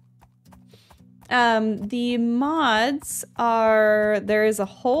that. The mods are, there is a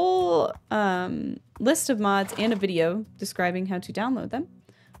whole list of mods and a video describing how to download them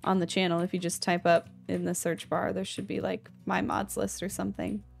on the channel. If you just type up in the search bar, there should be like my mods list or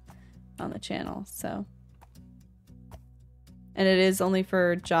something on the channel. So, and it is only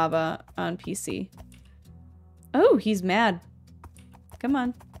for Java on PC. Oh, he's mad. Come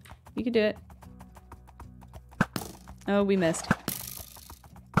on, you can do it. Oh, we missed.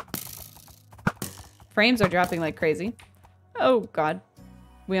 Frames are dropping like crazy. Oh god.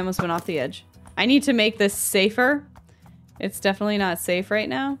 We almost went off the edge. I need to make this safer. It's definitely not safe right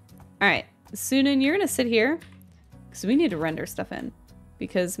now. Alright. Sunan, you're gonna sit here. Because we need to render stuff in.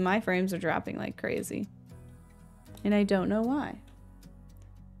 Because my frames are dropping like crazy. And I don't know why.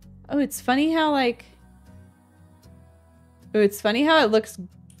 Oh, it's funny how like... Oh, it's funny how it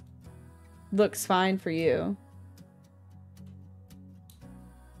looks fine for you.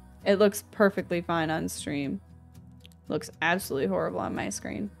 It looks perfectly fine on stream. Looks absolutely horrible on my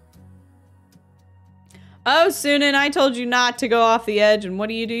screen. Oh, Sunan, I told you not to go off the edge, and what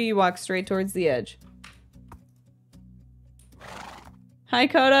do? You walk straight towards the edge. Hi,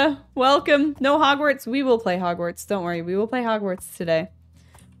 Coda. Welcome. No Hogwarts. We will play Hogwarts. Don't worry. We will play Hogwarts today.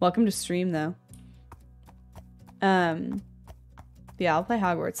 Welcome to stream, though. Yeah, I'll play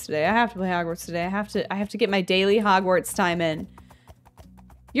Hogwarts today. I have to play Hogwarts today. I have to get my daily Hogwarts time in.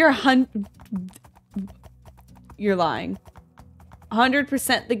 You're lying.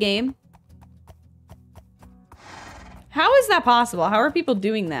 100% the game? How is that possible? How are people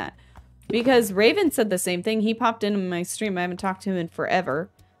doing that? Because Raven said the same thing. He popped into my stream. I haven't talked to him in forever.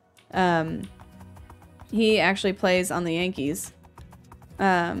 He actually plays on the Yankees.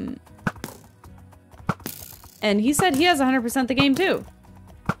 And he said he has 100% the game too.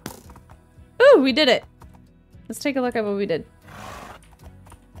 Ooh, we did it. Let's take a look at what we did.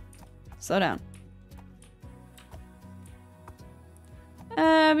 Slow down.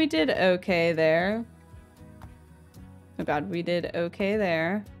 We did okay there. Oh god, we did okay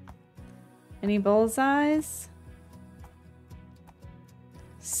there. Any bullseyes?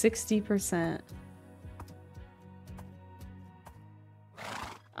 60%.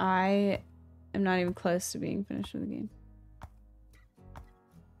 I am not even close to being finished with the game.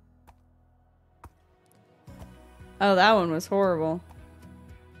 Oh, that one was horrible.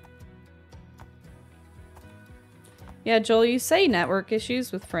 Yeah, Joel, you say network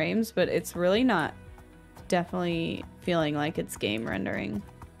issues with frames, but it's really not definitely feeling like it's game rendering.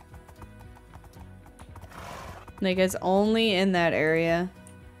 Like, it's only in that area.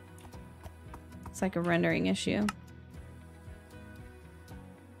 It's like a rendering issue.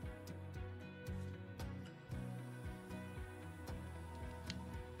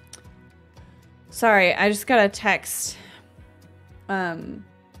 Sorry, I just got a text. I'm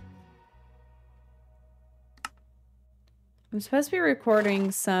supposed to be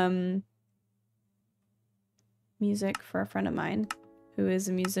recording some music for a friend of mine who is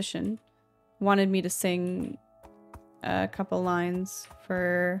a musician. Wanted me to sing a couple lines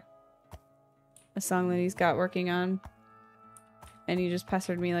for a song that he's got working on. And he just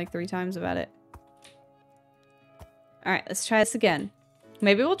pestered me like 3 times about it. All right, let's try this again.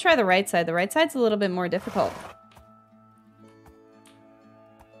 Maybe we'll try the right side. The right side's a little bit more difficult.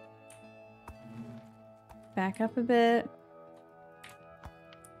 Back up a bit.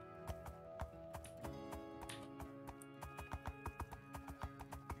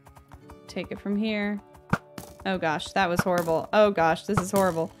 Take it from here. Oh gosh, that was horrible. Oh gosh, this is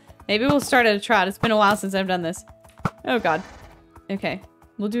horrible. Maybe we'll start at a trot. It's been a while since I've done this. Oh god. Okay,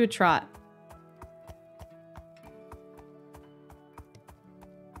 we'll do a trot.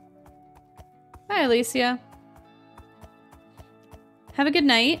 Hi, Alicia. Have a good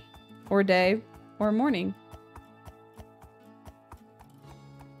night, or day, or morning.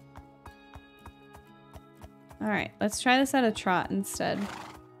 Alright, let's try this at a trot instead.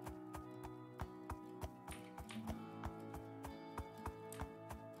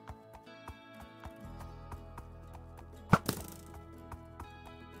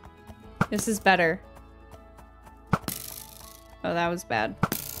 This is better. Oh, that was bad.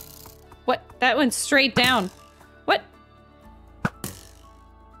 What? That went straight down. What?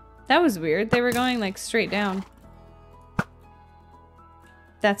 That was weird. They were going like straight down.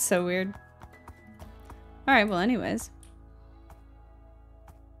 That's so weird. Alright, well anyways.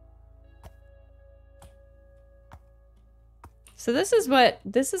 So this is what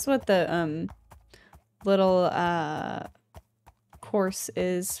the little course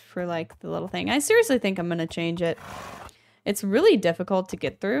is for like the little thing. I seriously think I'm gonna change it. It's really difficult to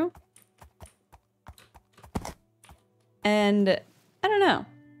get through. And I don't know.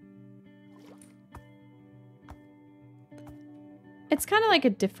 It's kind of like a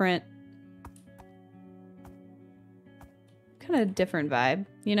different vibe,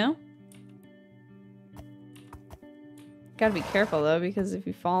 you know? Gotta be careful though, because if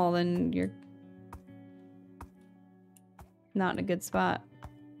you fall, then you're not in a good spot.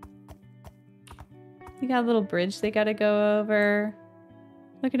 You got a little bridge they gotta go over.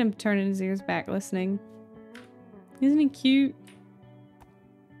 Look at him turning his ears back listening. Isn't he cute?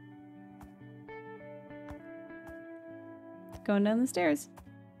 Going down the stairs.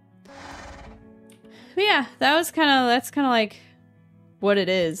 But yeah, that's kind of like what it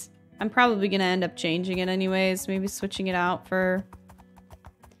is. I'm probably gonna end up changing it anyways, maybe switching it out for...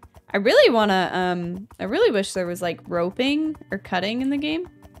 I really wish there was like roping or cutting in the game.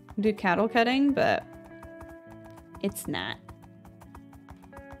 Do cattle cutting, but it's not.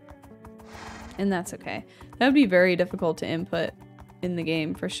 And that's okay. That would be very difficult to input in the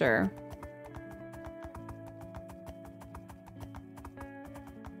game for sure.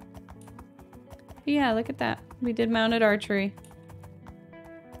 But yeah, look at that. We did mounted archery.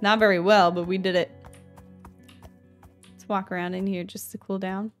 Not very well, but we did it. Let's walk around in here just to cool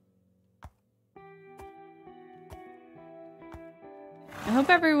down. I hope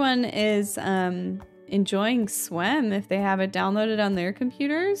everyone is enjoying SWEM if they have it downloaded on their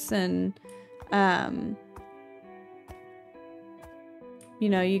computers, and you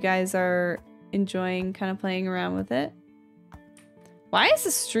know, you guys are enjoying kind of playing around with it. Why is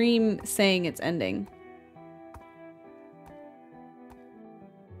the stream saying it's ending?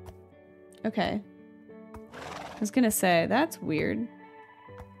 Okay. I was gonna say, that's weird.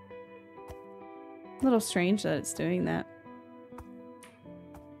 A little strange that it's doing that.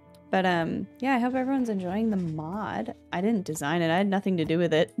 But yeah, I hope everyone's enjoying the mod. I didn't design it. I had nothing to do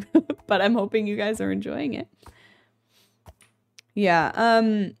with it. But I'm hoping you guys are enjoying it. Yeah,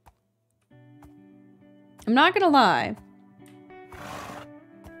 I'm not gonna lie.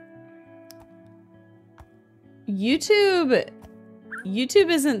 YouTube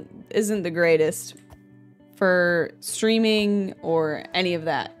isn't the greatest for streaming or any of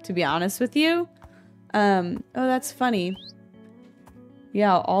that, to be honest with you. Oh, that's funny.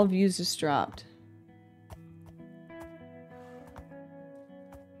 Yeah, all views just dropped.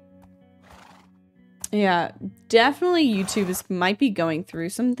 Yeah, definitely YouTube might be going through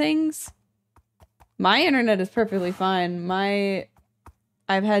some things. My internet is perfectly fine.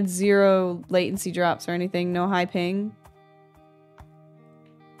 I've had 0 latency drops or anything, no high ping.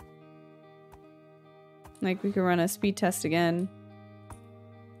 Like, we could run a speed test again.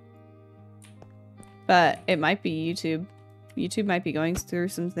 But it might be YouTube. YouTube might be going through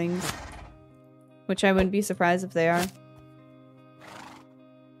some things. Which I wouldn't be surprised if they are.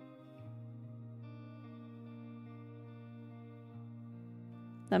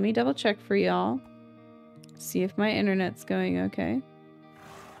 Let me double check for y'all. See if my internet's going okay.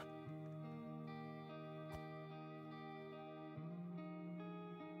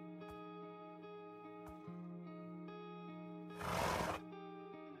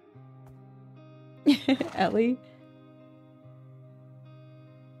 Ellie.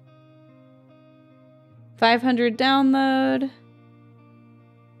 500 download.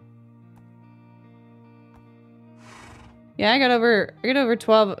 Yeah, I got over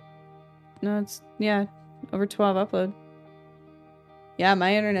 12. No, it's, yeah, over 12 upload. Yeah,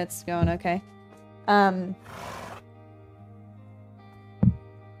 my internet's going okay.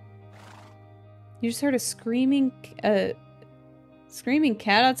 You just heard a screaming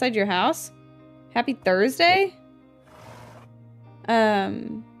cat outside your house? Happy Thursday?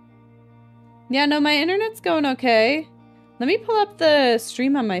 Yeah, no, my internet's going okay. Let me pull up the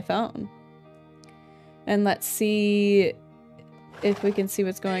stream on my phone. And let's see if we can see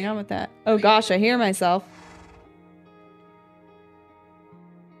what's going on with that. Oh gosh, I hear myself.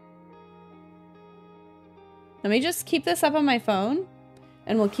 Let me just keep this up on my phone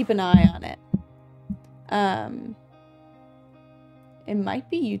and we'll keep an eye on it. It might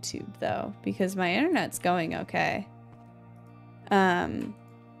be YouTube though, because my internet's going okay.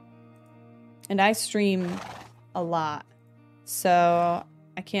 And I stream a lot, so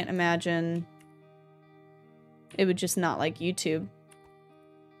I can't imagine it would just not like YouTube.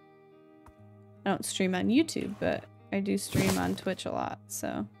 I don't stream on YouTube, but I do stream on Twitch a lot,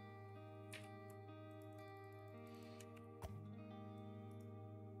 so.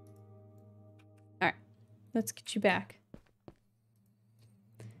 Alright, let's get you back.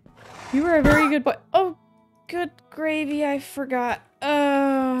 You were a very good boy. Oh, good gravy, I forgot.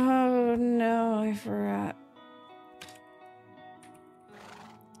 Oh, no, I forgot.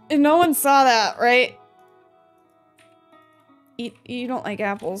 And no one saw that, right? You don't like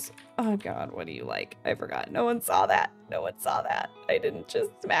apples. Oh god, what do you like? I forgot. No one saw that. No one saw that. I didn't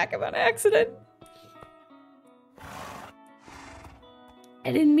just smack him on accident.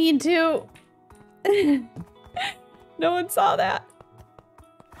 I didn't mean to. No one saw that.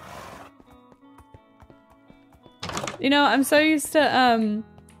 You know, I'm so used to,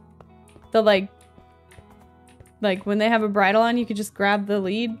 the, like when they have a bridle on, you could just grab the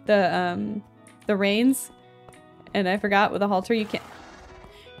lead, the reins. And I forgot with a halter, you can't.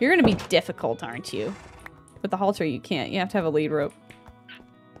 You're gonna be difficult, aren't you? With the halter, you can't. You have to have a lead rope.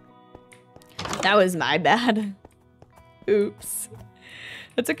 That was my bad. Oops.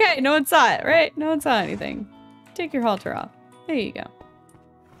 It's okay. No one saw it, right? No one saw anything. Take your halter off. There you go.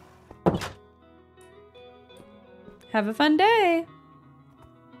 Have a fun day.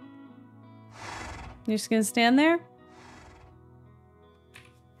 You're just gonna stand there?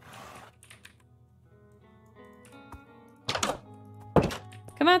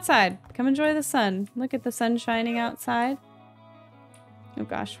 Come outside. Come enjoy the sun. Look at the sun shining outside. Oh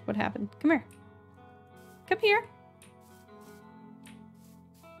gosh, what happened? Come here. Come here.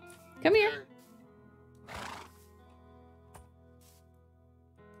 Come here.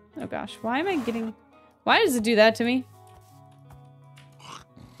 Oh gosh, why am I getting... Why does it do that to me?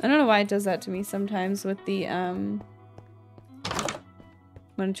 I don't know why it does that to me sometimes with the, when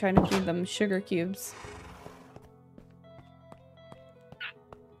I'm trying to feed them sugar cubes.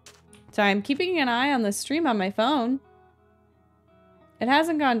 Sorry, I'm keeping an eye on the stream on my phone. It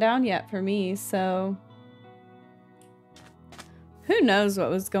hasn't gone down yet for me, so... Who knows what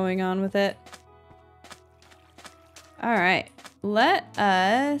was going on with it? Alright, let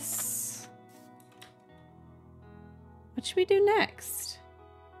us... What should we do next?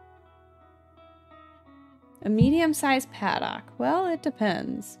 A medium-sized paddock. Well, it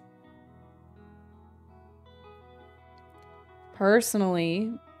depends.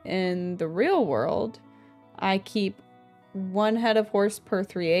 Personally, in the real world, I keep 1 head of horse per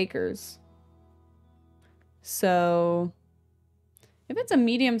 3 acres. So, if it's a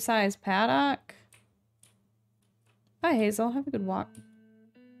medium-sized paddock... Bye, Hazel. Have a good walk.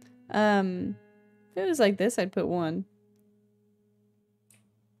 If it was like this, I'd put 1.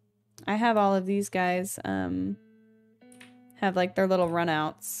 I have all of these guys, have like their little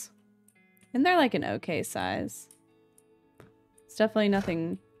runouts. And they're like an okay size. It's definitely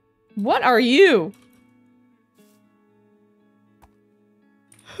nothing... What are you?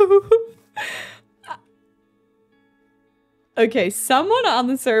 Okay, someone on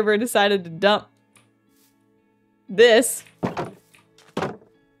the server decided to dump this.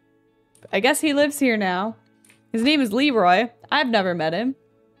 I guess he lives here now. His name is Leroy. I've never met him.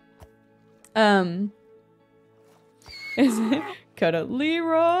 Is it Coda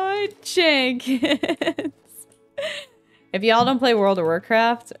Leroy Jenkins? If y'all don't play World of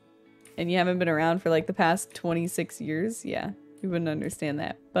Warcraft and you haven't been around for like the past 26 years, yeah, you wouldn't understand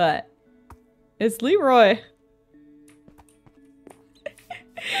that. But it's Leroy.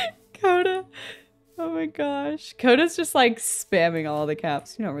 Coda. Oh my gosh. Coda's just like spamming all the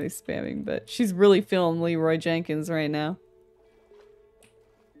caps. You're not really spamming, but she's really feeling Leroy Jenkins right now.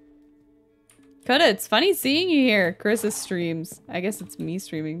 Coda, it's funny seeing you here. Chris's streams. I guess it's me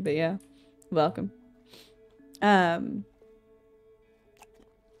streaming, but yeah. Welcome.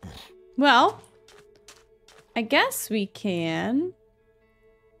 Well, I guess we can.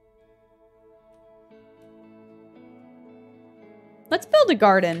 Let's build a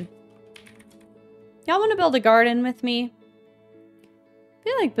garden. Y'all want to build a garden with me? I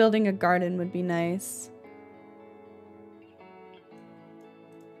feel like building a garden would be nice.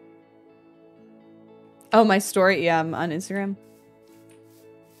 Oh, my story? Yeah, I'm on Instagram.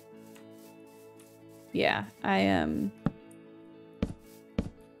 Yeah, I am.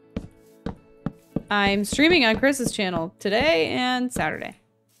 I'm streaming on Chris's channel today and Saturday.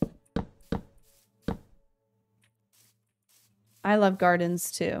 I love gardens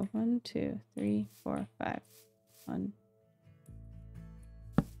too. 1, 2, 3, 4, 5. 1.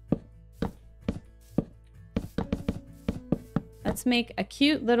 Let's make a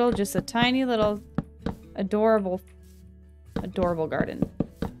cute little, just a tiny little, adorable garden.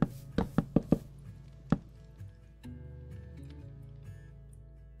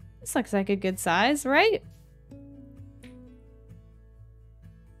 This looks like a good size, right?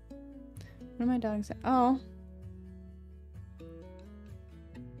 What are my dogs at? Oh.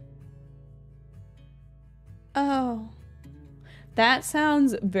 Oh. That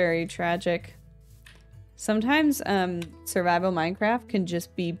sounds very tragic. Sometimes survival Minecraft can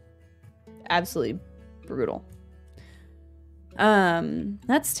just be absolutely brutal.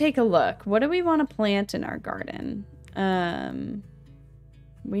 Let's take a look. What do we want to plant in our garden?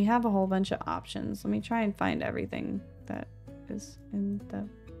 We have a whole bunch of options. Let me try and find everything that is in the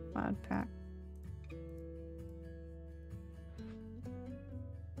mod pack.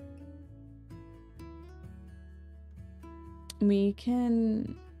 We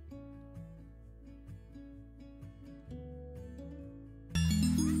can...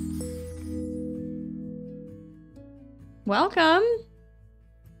 Welcome.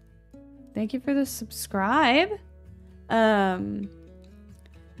 Thank you for the subscribe.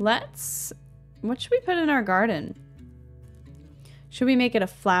 What should we put in our garden? Should we make it a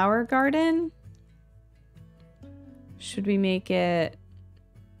flower garden? Should we make it...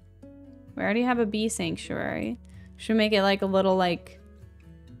 We already have a bee sanctuary. Should we make it like a little like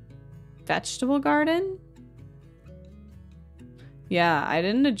vegetable garden? Yeah, I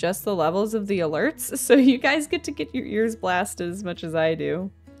didn't adjust the levels of the alerts, so you guys get to get your ears blasted as much as I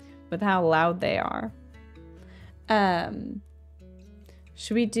do with how loud they are.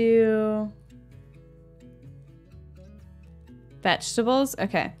 Should we do vegetables?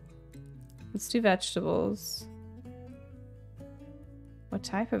 Okay. Let's do vegetables. What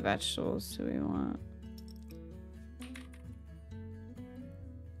type of vegetables do we want?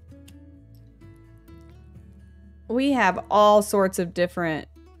 We have all sorts of different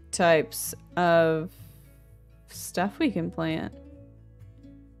types of stuff we can plant.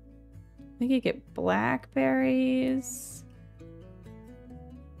 We could get blackberries,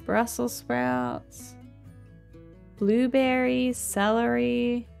 Brussels sprouts, blueberries,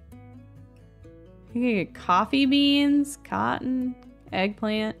 celery. We could get coffee beans, cotton,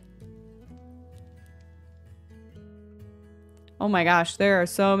 eggplant. Oh my gosh, there are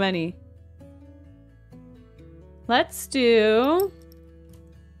so many. Let's do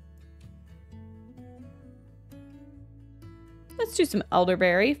some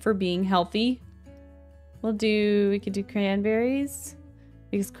elderberry for being healthy. We could do cranberries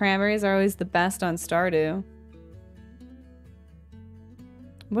because cranberries are always the best on Stardew.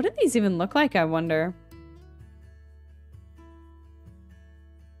 What do these even look like, I wonder?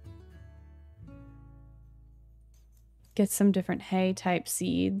 Get some different hay type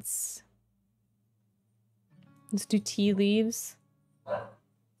seeds. Let's do tea leaves.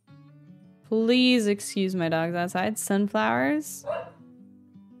 Please excuse my dogs outside. Sunflowers.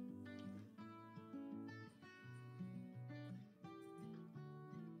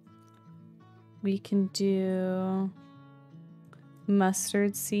 We can do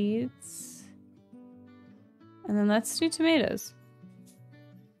mustard seeds. And then let's do tomatoes.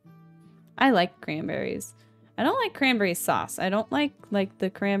 I like cranberries. I don't like cranberry sauce. I don't like the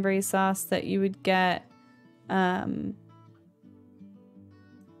cranberry sauce that you would get in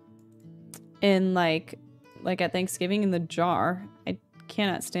like at Thanksgiving in the jar. I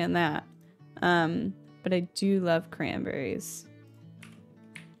cannot stand that. But I do love cranberries.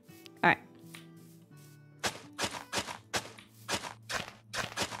 All right.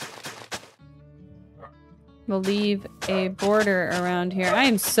 We'll leave a border around here. I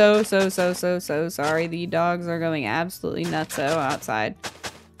am so sorry. The dogs are going absolutely nutso outside.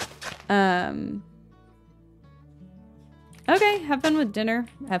 Okay, have fun with dinner.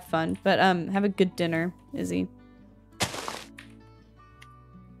 Have fun. But, have a good dinner, Izzy.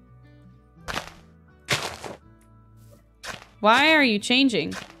 Why are you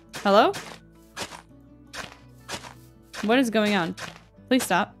changing? Hello? What is going on? Please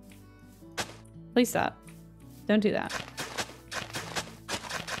stop. Please stop. Don't do that.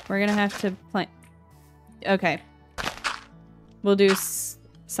 We're gonna have to play. Okay. We'll do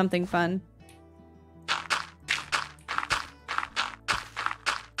something fun.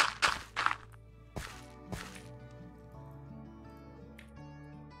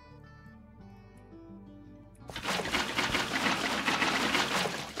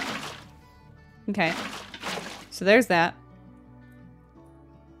 Okay. So there's that.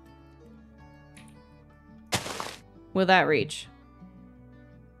 Will that reach?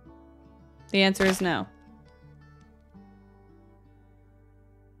 The answer is no.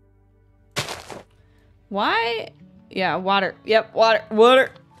 Why? Yeah, water. Yep, water,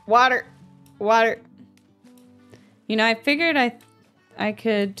 water, water, water. You know, I figured I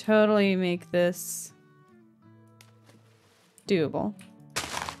could totally make this doable.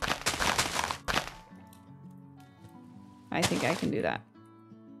 I think I can do that.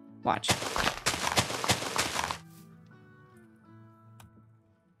 Watch.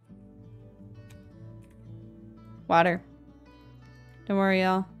 Water. Don't worry,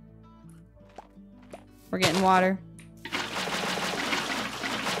 y'all. We're getting water.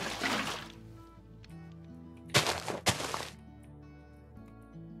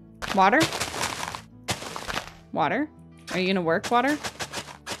 Water? Water? Are you gonna work, water?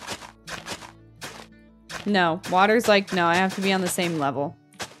 No. Water's like, no, I have to be on the same level.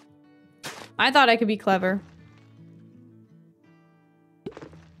 I thought I could be clever.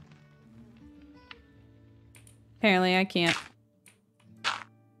 Apparently I can't.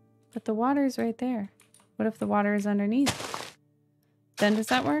 But the water's right there. What if the water is underneath? Then does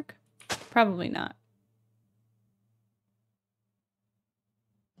that work? Probably not.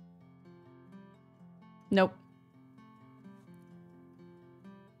 Nope.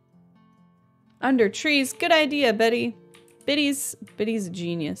 Under trees. Good idea, Betty. Biddy's a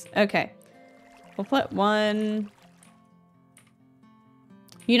genius. Okay. We'll put one.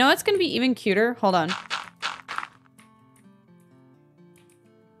 You know what's gonna be even cuter? Hold on.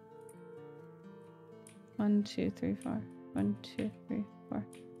 One, two, three, four. 1, 2, 3, 4.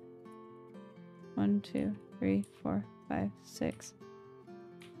 1, 2, 3, 4, 5, 6.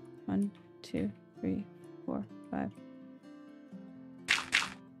 1, 2, 3, 4, 5.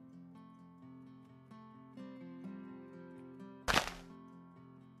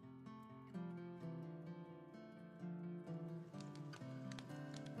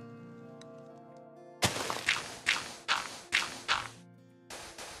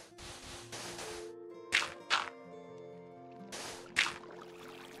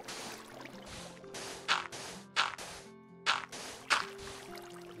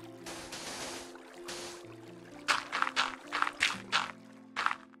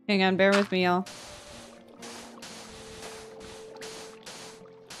 Hang on, bear with me, y'all.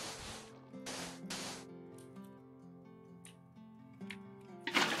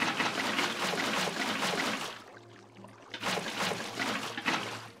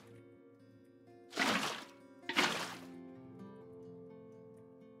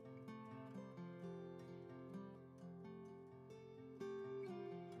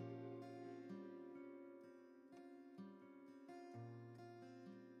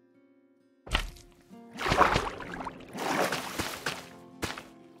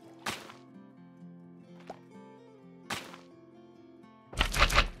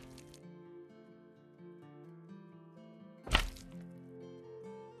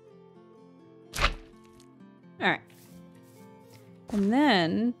 All right. And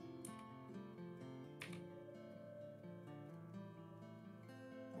then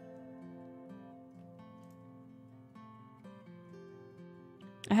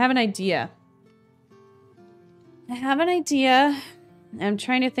I have an idea. I'm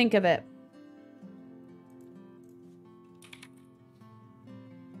trying to think of it.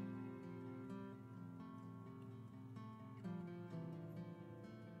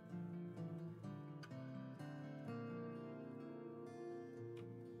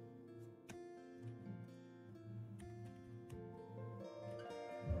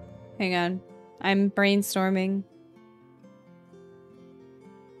 Hang on. I'm brainstorming.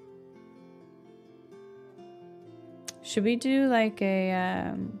 Should we do like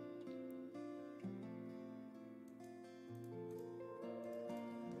a,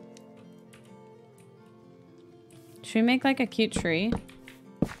 should we make like a cute tree?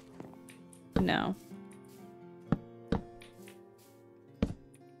 No.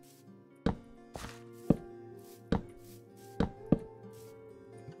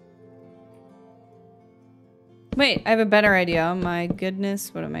 Wait, I have a better idea. Oh my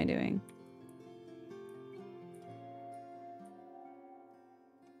goodness, what am I doing?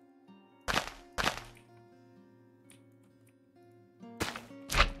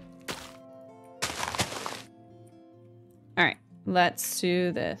 All right, let's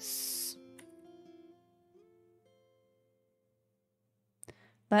do this.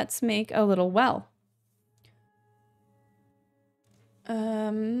 Let's make a little well.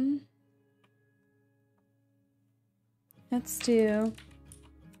 Let's do...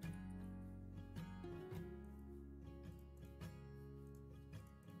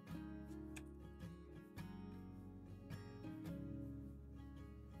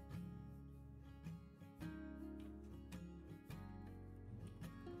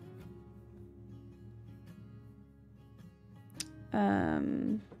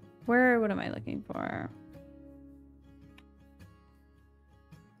 what am I looking for?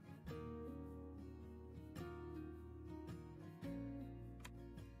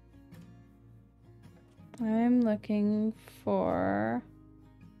 I'm looking for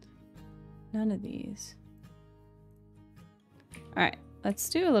none of these. All right, let's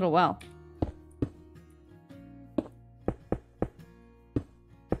do a little well.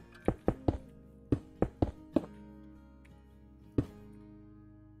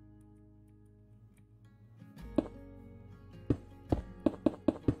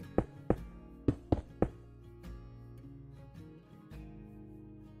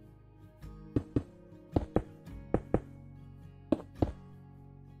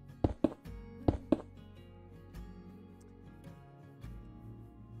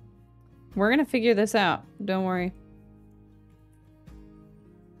 We're gonna figure this out. Don't worry.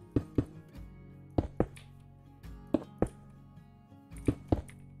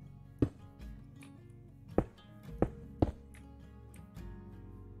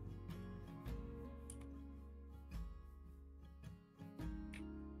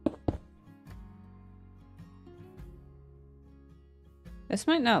 This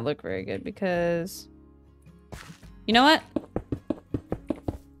might not look very good because... You know what?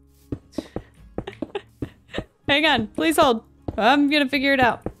 Hang on, please hold. I'm gonna figure it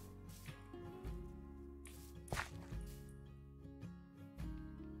out.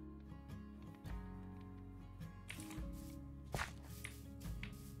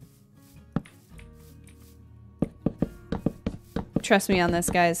 Trust me on this,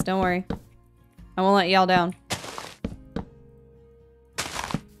 guys. Don't worry. I won't let y'all down.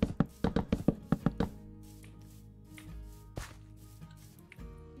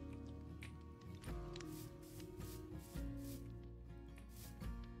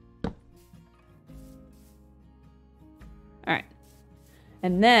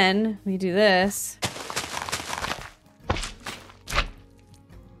 And then we do this.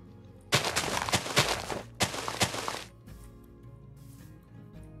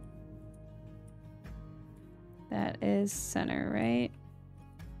 That is center, right?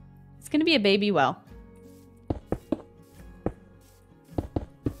 It's gonna be a baby well.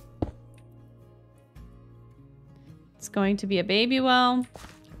 It's going to be a baby well,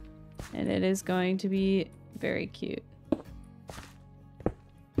 and it is going to be very cute.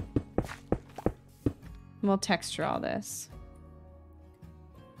 We'll texture all this.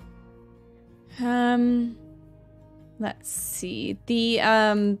 Let's see.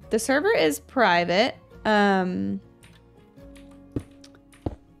 The server is private.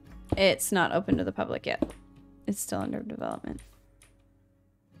 It's not open to the public yet. It's still under development.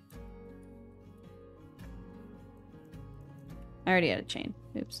 I already had a chain.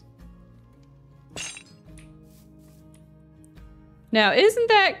 Oops. Now, isn't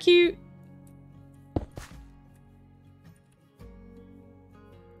that cute?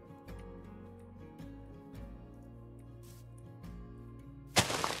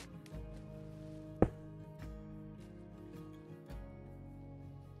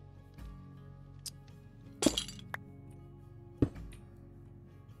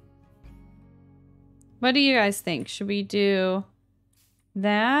 What do you guys think? Should we do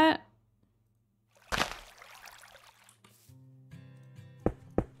that?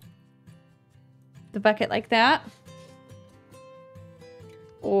 The bucket like that?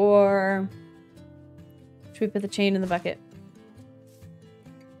 Or should we put the chain in the bucket?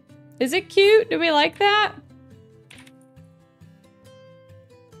 Is it cute? Do we like that?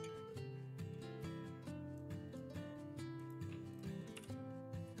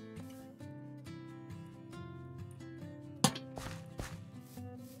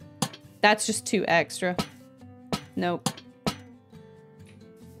 That's just too extra. Nope.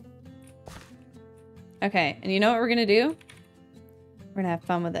 Okay, and you know what we're gonna do? We're gonna have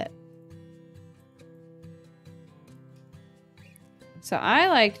fun with it. So I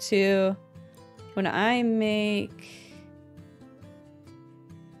like to, when I make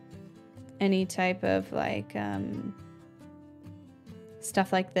any type of like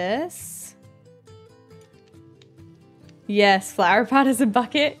stuff like this. Yes, flower pot is a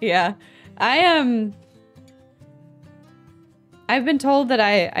bucket. Yeah. I've been told that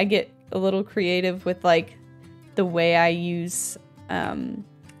I get a little creative with like the way I use some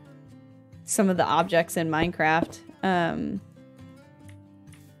of the objects in Minecraft.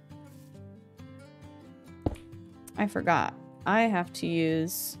 I forgot. I have to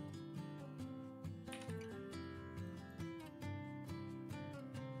use...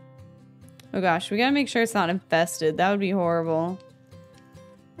 Oh gosh, we gotta make sure it's not infested. That would be horrible.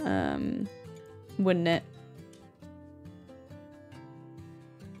 Wouldn't it?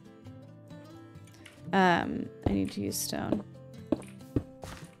 I need to use stone.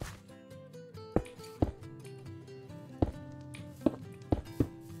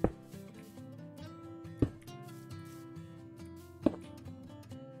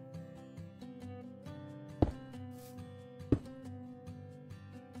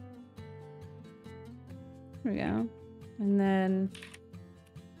 There we go. And then...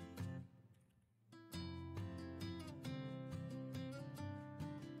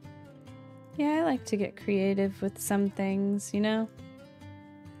 yeah, I like to get creative with some things, you know?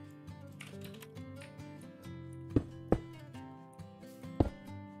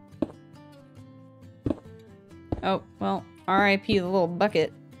 Oh, well, RIP the little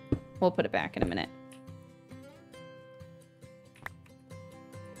bucket. We'll put it back in a minute.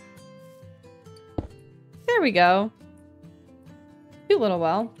 There we go. Do little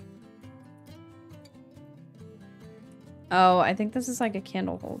well. Oh, I think this is like a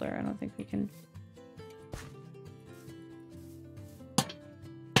candle holder. I don't think we can...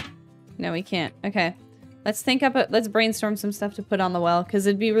 No, we can't. Okay. Let's think up let's brainstorm some stuff to put on the well, because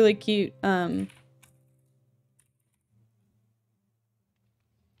it'd be really cute. I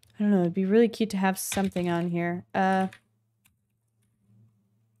don't know, it'd be really cute to have something on here.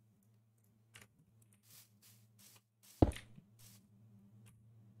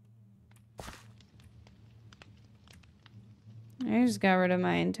 I just got rid of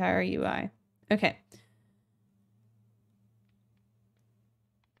my entire UI. Okay.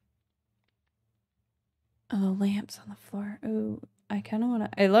 Oh, lamps on the floor. Oh, I kind of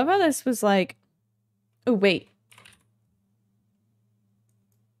want to... I love how this was like... Oh, wait.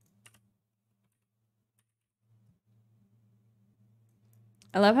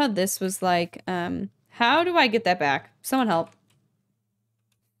 I love how this was like... How do I get that back? Someone help.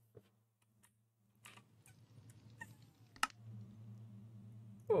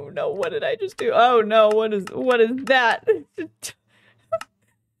 Oh no, what did I just do? Oh no, what is that?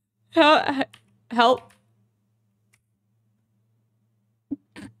 Help.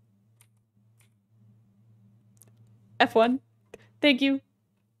 F1. Thank you.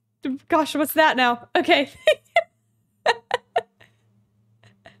 Gosh, what's that now? Okay.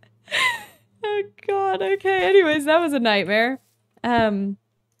 Oh god, okay. Anyways, that was a nightmare. Oh.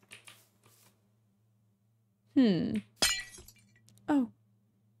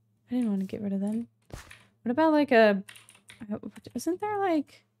 I didn't want to get rid of them. What about like a... Isn't there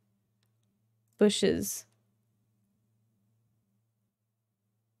like... bushes?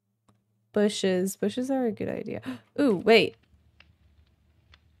 Bushes. Bushes are a good idea. Ooh, wait.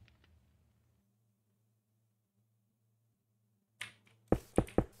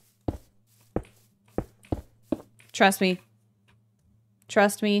 Trust me.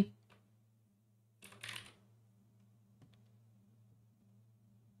 Trust me.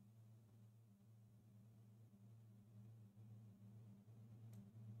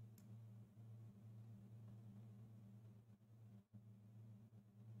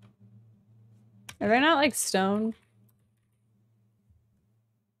 Are they not like stone?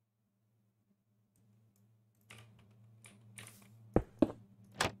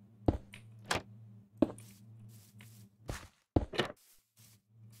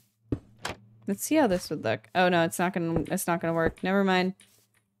 Let's see how this would look. Oh no, it's not gonna work. Never mind.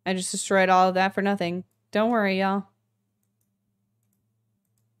 I just destroyed all of that for nothing. Don't worry, y'all.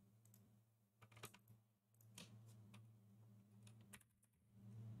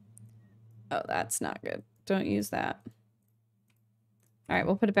 Oh, that's not good. Don't use that. Alright,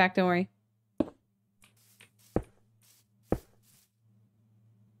 we'll put it back, don't worry.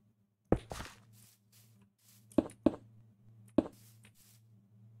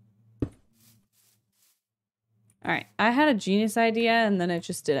 Alright, I had a genius idea and then it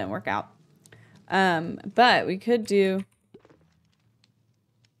just didn't work out. But we could do...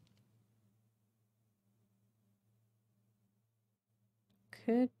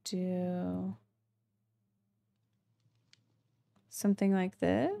 could do something like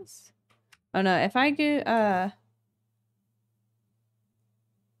this. Oh no, if I go,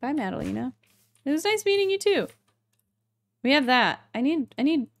 bye Madalena. It was nice meeting you too. We have that.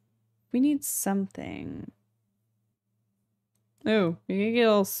 We need something. Oh, you can get a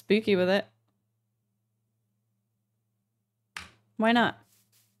little spooky with it. Why not?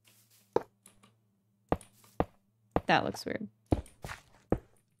 That looks weird.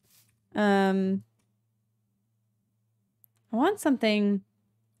 I want something.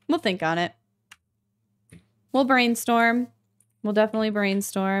 We'll think on it. We'll brainstorm. We'll definitely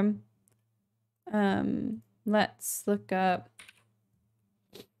brainstorm. Let's look up.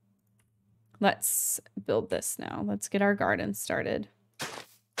 Let's build this now. Let's get our garden started.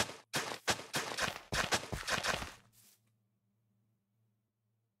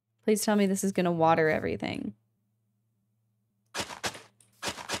 Please tell me this is gonna water everything.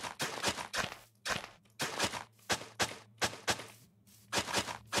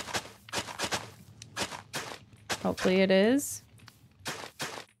 Hopefully it is.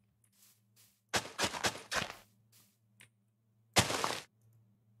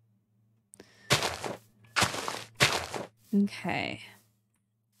 Okay.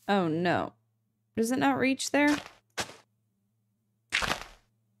 Oh no. Does it not reach there?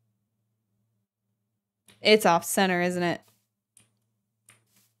 It's off center, isn't it?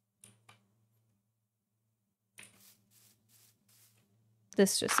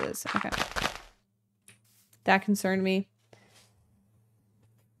 This just is. Okay. That concerned me.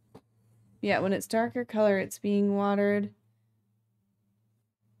 Yeah, when it's darker color, it's being watered.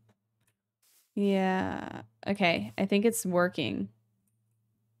 Yeah. Okay, I think it's working.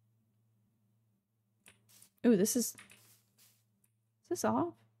 Ooh, is this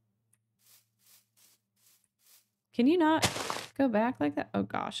off? Can you not go back like that? Oh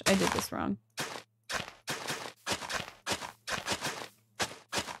gosh, I did this wrong.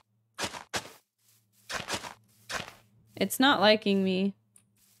 It's not liking me.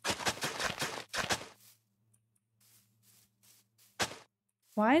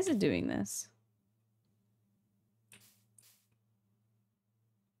 Why is it doing this?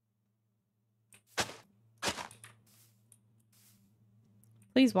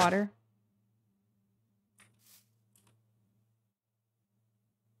 Please water.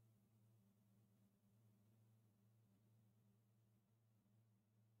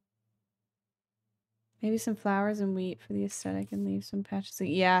 Maybe some flowers and wheat for the aesthetic and leave some patches.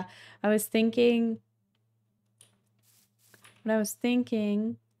 Yeah, I was thinking... What I was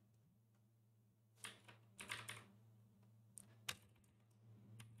thinking...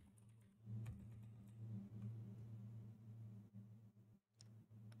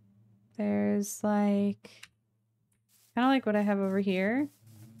 There's like... Kind of like what I have over here.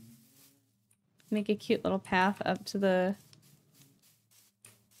 Make a cute little path up to the...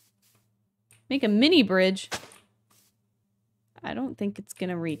 Make a mini bridge. I don't think it's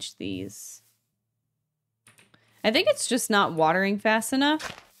gonna reach these. I think it's just not watering fast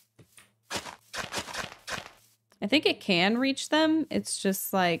enough. I think it can reach them. It's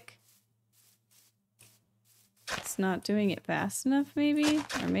just like... It's not doing it fast enough, maybe?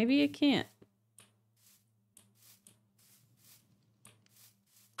 Or maybe it can't.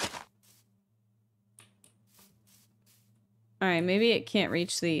 Alright, maybe it can't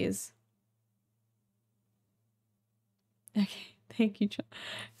reach these. Okay, thank you, Joel.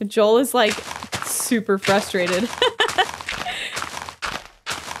 Joel is like super frustrated.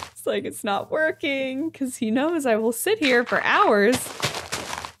 It's like it's not working because he knows I will sit here for hours.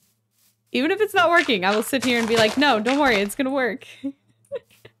 Even if it's not working, I will sit here and be like, no, don't worry, it's gonna work.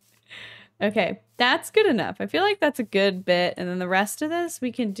 Okay, that's good enough. I feel like that's a good bit. And then the rest of this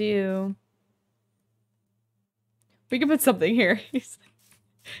we can do. We can put something here.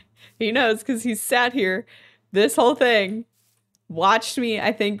 He knows because he's sat here this whole thing, watched me,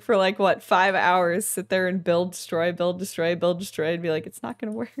 I think, for like, what, 5 hours, sit there and build, destroy, build, destroy, build, destroy, and be like, it's not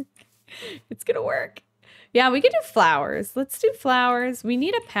gonna work. It's gonna work. Yeah, we could do flowers. Let's do flowers. We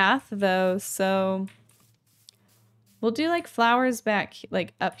need a path, though, so we'll do, like, flowers back,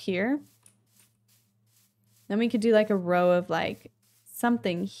 like, up here. Then we could do, like, a row of, like,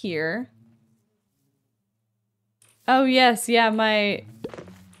 something here. Oh, yes, yeah,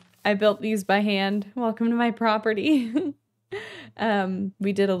 I built these by hand. Welcome to my property.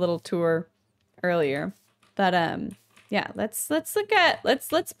 We did a little tour earlier, but yeah, let's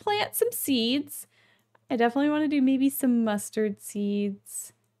plant some seeds. I definitely want to do maybe some mustard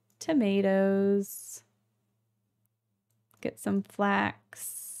seeds, tomatoes, get some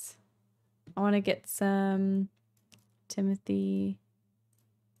flax. I want to get some Timothy.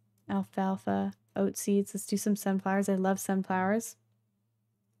 alfalfa, oat seeds. Let's do some sunflowers. I love sunflowers.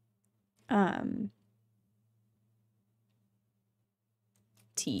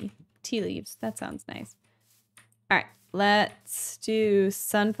 Tea leaves. That sounds nice. All right, let's do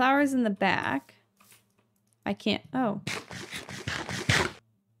sunflowers in the back. I can't. Oh,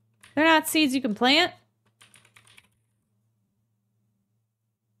 they're not seeds you can plant.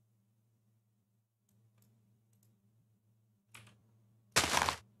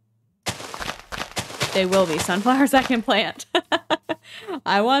 They will be sunflowers I can plant.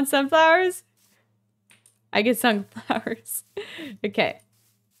 I want sunflowers. I get sunflowers. Okay.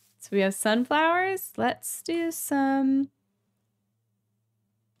 So we have sunflowers. Let's do some.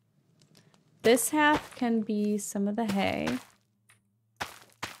 This half can be some of the hay.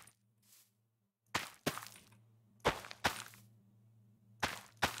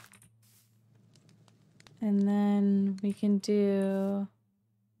 And then we can do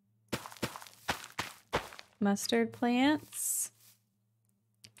mustard plants.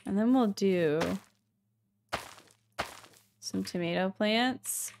 And then we'll do some tomato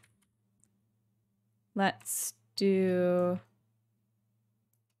plants. Let's do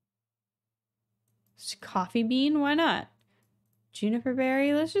coffee bean. Why not? Juniper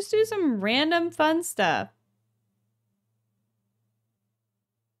berry. Let's just do some random fun stuff.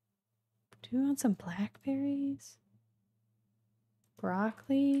 Do we want some blackberries?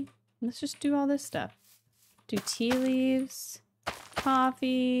 Broccoli. Let's just do all this stuff. Do tea leaves,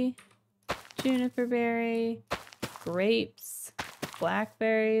 coffee, juniper berry, grapes,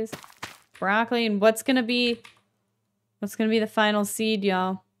 blackberries, broccoli, and what's gonna be the final seed,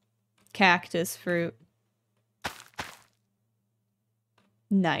 y'all? Cactus fruit.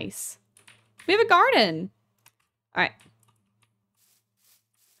 Nice. We have a garden. All right.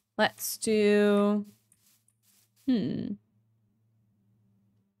 Let's do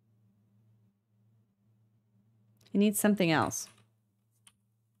I need something else.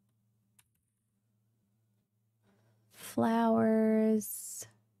 Flowers.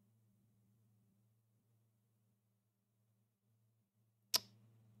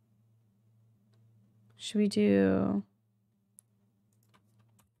 Should we do...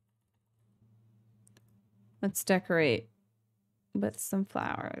 Let's decorate with some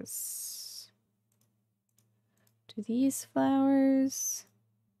flowers. Do these flowers.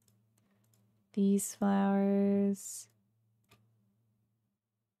 These flowers.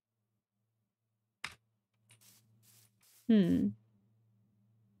 Ooh,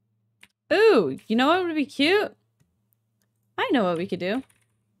 you know what would be cute? I know what we could do.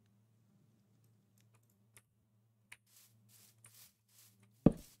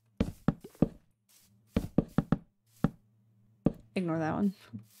 Ignore that one.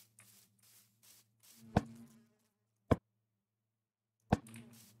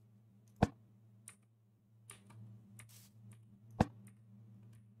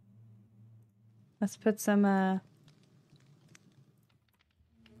 Let's put some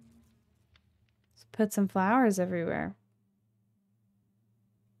flowers everywhere.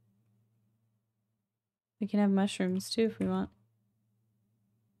 We can have mushrooms too if we want.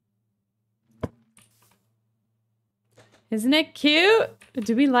 Isn't it cute?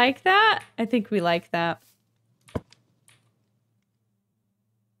 Do we like that? I think we like that.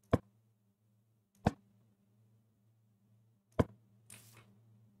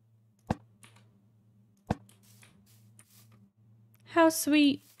 How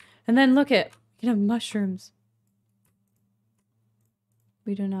sweet. And then look at, you can have mushrooms.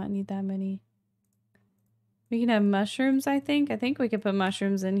 We do not need that many. We can have mushrooms, I think. I think we can put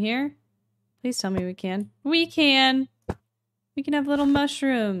mushrooms in here. Please tell me we can. We can! We can have little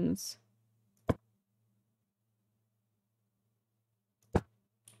mushrooms.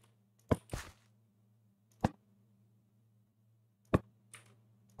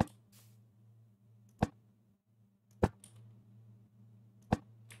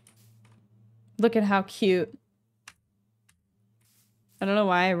 Look at how cute. I don't know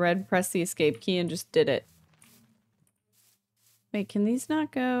why I read press the escape key and just did it. Wait, can these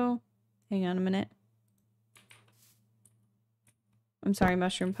not go? Hang on a minute. I'm sorry,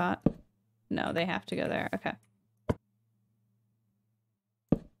 mushroom pot. No, they have to go there. Okay.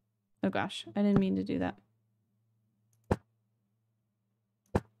 Oh gosh, I didn't mean to do that.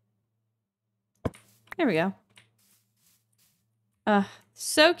 There we go.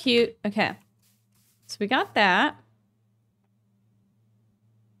 So cute. Okay. So we got that.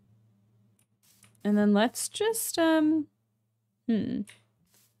 And then let's just,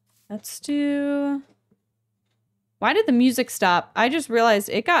 let's do... Why did the music stop? I just realized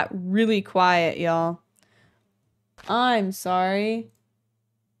it got really quiet, y'all. I'm sorry.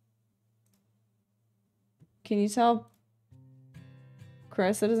 Can you tell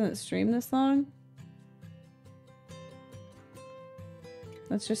Carissa doesn't stream this long?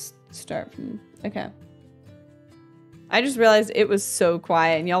 Let's just start from... Okay. I just realized it was so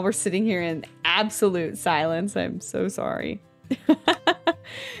quiet and y'all were sitting here in absolute silence. I'm so sorry.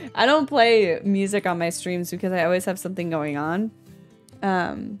 I don't play music on my streams because I always have something going on.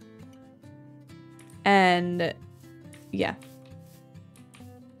 And yeah.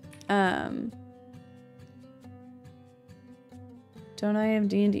 Don't I have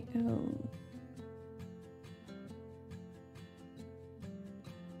D&D? Oh.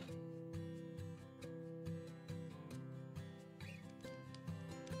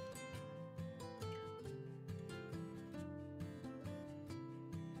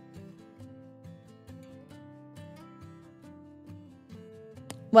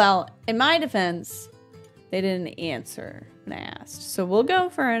 Well, in my defense, they didn't answer when I asked. So we'll go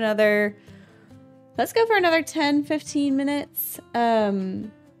for another... Let's go for another 10, 15 minutes.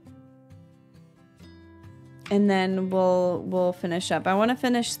 And then we'll finish up. I want to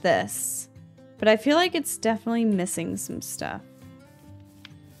finish this. But I feel like it's definitely missing some stuff.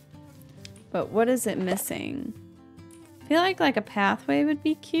 But what is it missing? I feel like a pathway would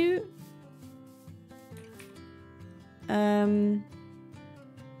be cute.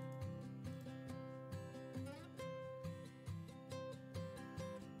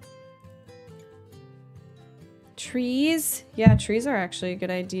 Trees? Yeah, trees are actually a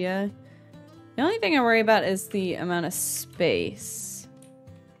good idea. The only thing I worry about is the amount of space.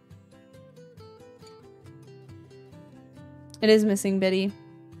 It is missing Biddy.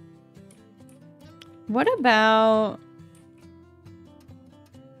 What about...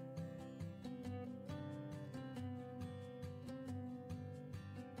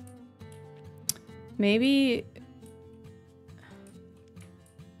 maybe...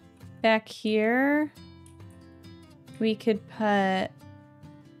 back here... we could put...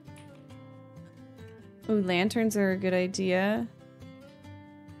 ooh, lanterns are a good idea.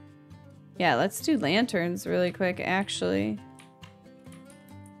 Yeah, let's do lanterns really quick, actually.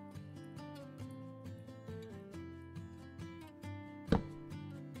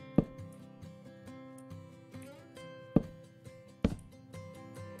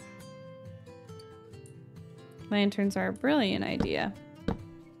 Lanterns are a brilliant idea.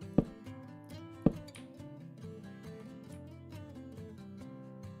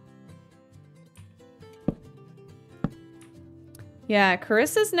 Yeah,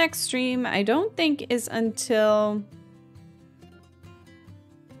 Carissa's next stream, I don't think is until... I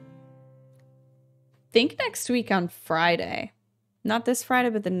think next week on Friday. Not this Friday,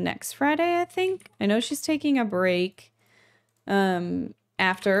 but the next Friday, I think. I know she's taking a break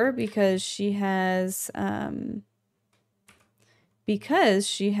after because she has...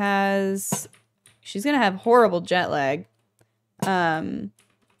 she's gonna have horrible jet lag.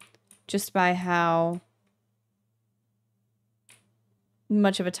 Just by how...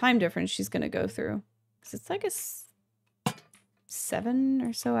 much of a time difference she's going to go through. Because it's like a 7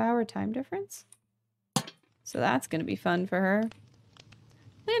 or so hour time difference. So that's going to be fun for her.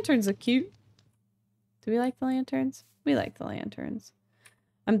 Lanterns are cute. Do we like the lanterns? We like the lanterns.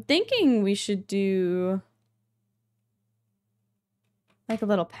 I'm thinking we should do like a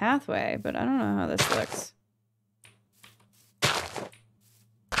little pathway, but I don't know how this looks.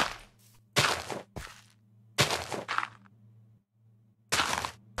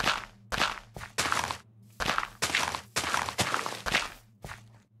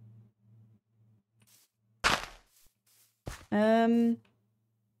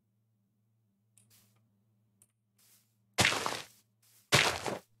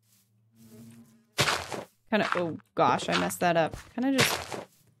 Kind of, oh gosh, I messed that up. Kind of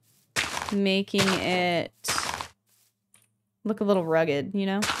just making it look a little rugged, you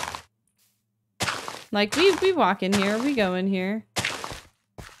know? Like, we walk in here, we go in here.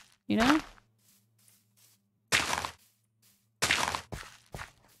 You know?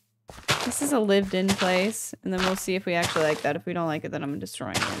 This is a lived-in place, and then we'll see if we actually like that. If we don't like it, then I'm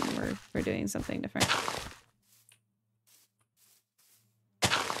destroying it, and we're doing something different.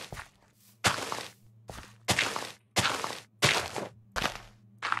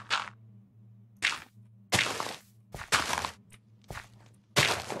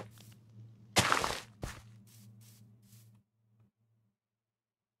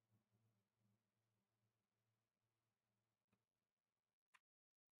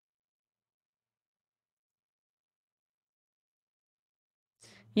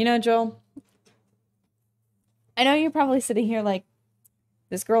 You know, Joel, I know you're probably sitting here like,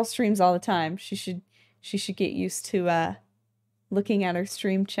 this girl streams all the time. She should get used to looking at her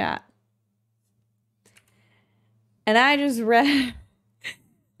stream chat. And I just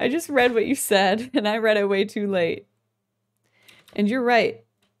read what you said, and I read it way too late. And you're right.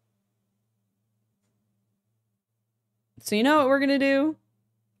 So you know what we're gonna do?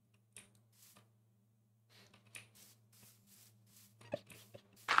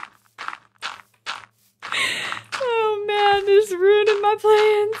 Oh man, this ruined my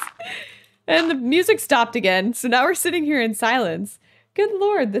plans. And the music stopped again, so now we're sitting here in silence. Good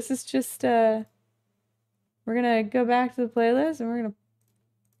lord, this is just, we're gonna go back to the playlist and we're gonna...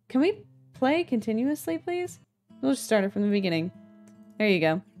 Can we play continuously, please? We'll just start it from the beginning. There you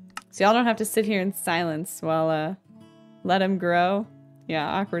go. So y'all don't have to sit here in silence while, let him grow. Yeah,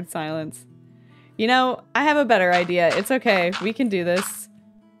 awkward silence. You know, I have a better idea. It's okay. We can do this.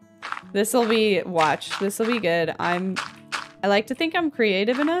 This'll be... Watch. This'll be good. I like to think I'm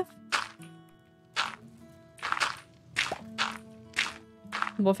creative enough.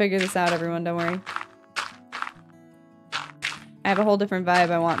 We'll figure this out, everyone. Don't worry. I have a whole different vibe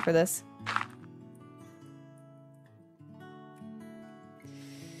I want for this.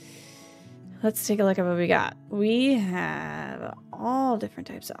 Let's take a look at what we got. We have all different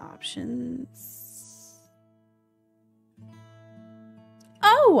types of options.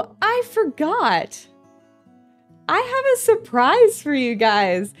 Oh, I forgot. I have a surprise for you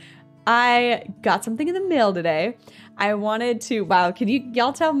guys. I got something in the mail today. I wanted to... Wow, can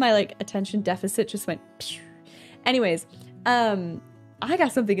y'all tell my, like, attention deficit just went... Anyways, I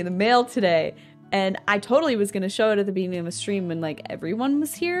got something in the mail today. And I totally was going to show it at the beginning of a stream when, like, everyone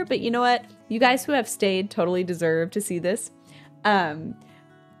was here. But you know what? You guys who have stayed totally deserve to see this.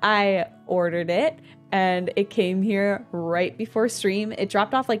 I ordered it, and it came here right before stream. It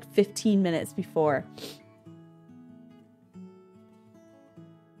dropped off, like, 15 minutes before.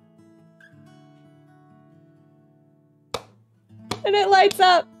 And it lights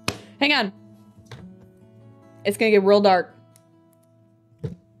up. Hang on. It's going to get real dark.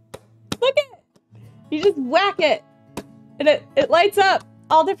 Look at it. You just whack it, and it lights up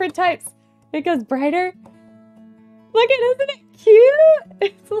all different types. It goes brighter. Look at it, isn't it cute?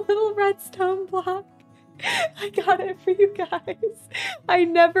 It's a little redstone block. I got it for you guys. I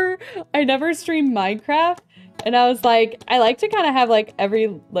never streamed Minecraft, and I was like, I like to kind of have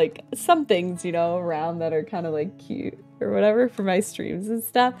like some things, you know, around that are kind of like cute or whatever for my streams and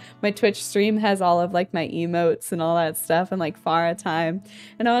stuff. My Twitch stream has all of like my emotes and all that stuff and like Farah time.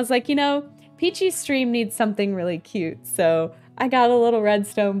 And I was like, you know, Peachy's stream needs something really cute. So I got a little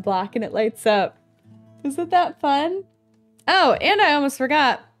redstone block and it lights up. Isn't that fun? Oh, and I almost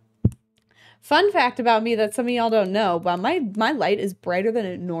forgot. Fun fact about me that some of y'all don't know, but my light is brighter than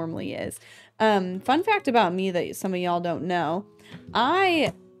it normally is. Fun fact about me that some of y'all don't know.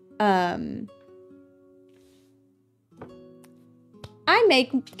 I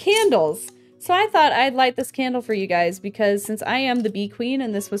make candles. So I thought I'd light this candle for you guys because since I am the bee queen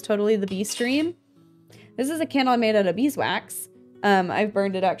and this was totally the bee stream, this is a candle I made out of beeswax. I've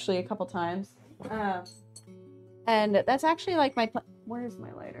burned it actually a couple times. And that's actually like my plan. Where's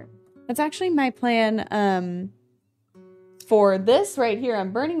my lighter? That's actually my plan for this right here.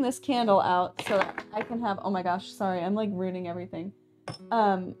 I'm burning this candle out so that I can have, oh my gosh, sorry, I'm like ruining everything.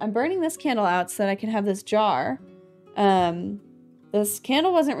 I'm burning this candle out so that I can have this jar. This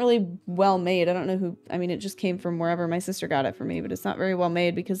candle wasn't really well made. I don't know who, I mean, it just came from wherever my sister got it for me, but it's not very well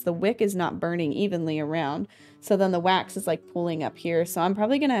made because the wick is not burning evenly around. So then the wax is like pulling up here. So I'm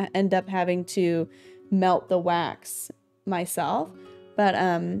probably going to end up having to melt the wax myself. But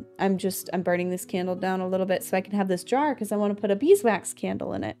I'm burning this candle down a little bit so I can have this jar because I want to put a beeswax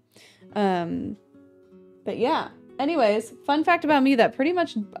candle in it. But yeah, anyways, fun fact about me that pretty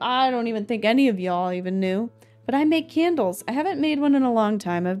much I don't even think any of y'all even knew. But I make candles. I haven't made one in a long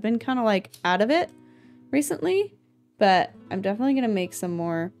time. I've been kind of like out of it recently, but I'm definitely going to make some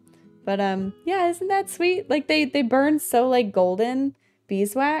more. But yeah, isn't that sweet? Like they burn so like golden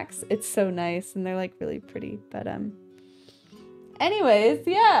beeswax. It's so nice and they're like really pretty. But anyways,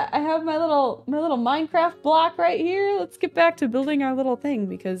 yeah, I have my little Minecraft block right here. Let's get back to building our little thing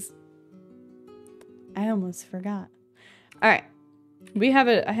because I almost forgot. All right.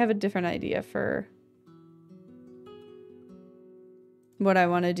 I have a different idea for what I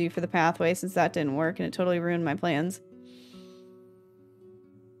want to do for the pathway since that didn't work and it totally ruined my plans.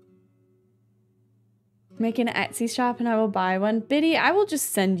 Make an Etsy shop and I will buy one. Biddy, I will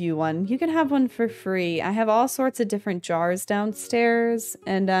just send you one. You can have one for free. I have all sorts of different jars downstairs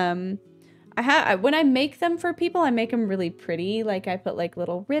and when I make them for people, I make them really pretty. Like I put like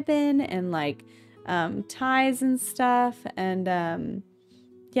little ribbon and like ties and stuff and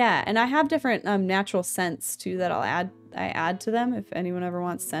yeah, and I have different natural scents too that I'll add I add to them if anyone ever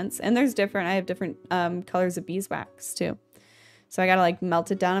wants scents. And there's different, I have different colors of beeswax too. So I gotta like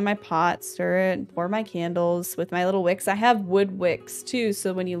melt it down in my pot, stir it, pour my candles with my little wicks. I have wood wicks too,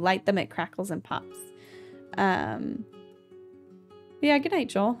 so when you light them, it crackles and pops. Yeah, good night,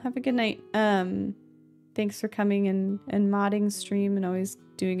 Joel. Have a good night. Thanks for coming and modding stream and always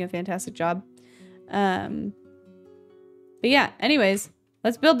doing a fantastic job. But yeah, anyways,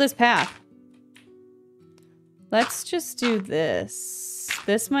 let's build this path. Let's just do this.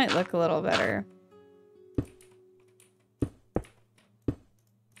 This might look a little better.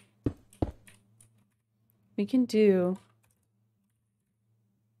 We can do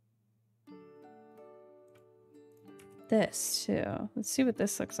this too. Let's see what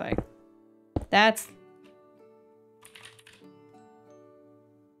this looks like. That's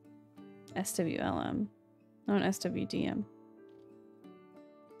SWLM. Oh, an SWDM.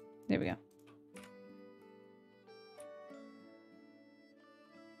 There we go.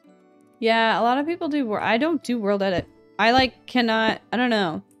 Yeah, a lot of people do. I don't do world edit. I like cannot. I don't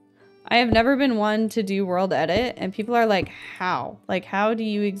know. I have never been one to do world edit, and people are like, how? Like, how do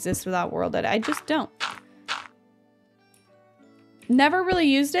you exist without world edit? I just don't. Never really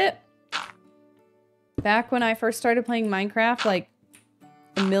used it. Back when I first started playing Minecraft, like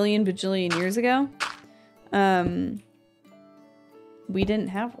a million bajillion years ago, we didn't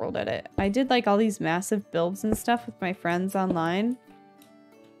have world edit. I did like all these massive builds and stuff with my friends online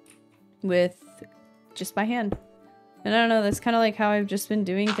with just by hand. And I don't know, that's kind of like how I've just been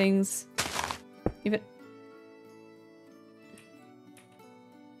doing things. Even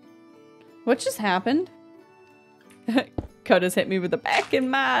what just happened? Coda's hit me with the back in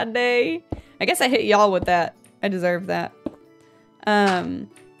my day. I guess I hit y'all with that. I deserve that. But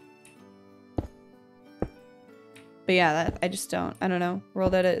yeah, I just don't. I don't know.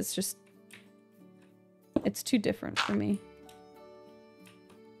 World edit is just... it's too different for me.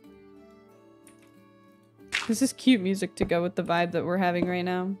 This is cute music to go with the vibe that we're having right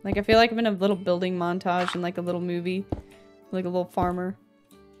now. Like, I feel like I'm in a little building montage in like a little movie. Like a little farmer.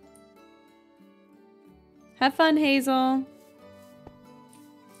 Have fun, Hazel.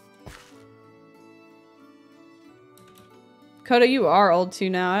 Coda, you are old too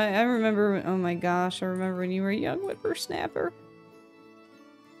now. I remember, oh my gosh, I remember when you were a young whippersnapper.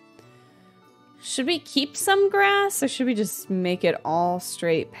 Should we keep some grass or should we just make it all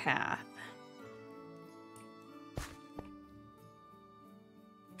straight path?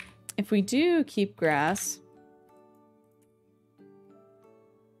 If we do keep grass,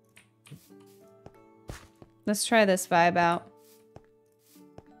 let's try this vibe out.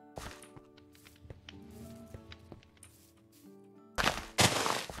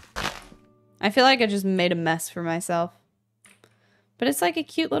 I feel like I just made a mess for myself. But it's like a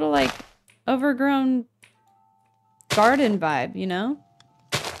cute little, like, overgrown garden vibe, you know?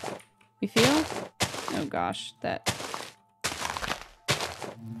 You feel? Oh gosh, that...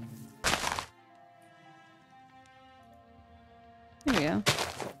 There we go.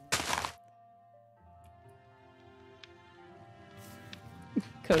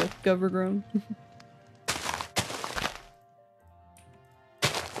 Coda, overgrown.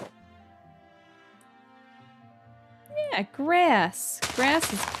 Yeah, grass.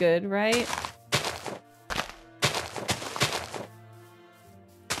 Grass is good, right?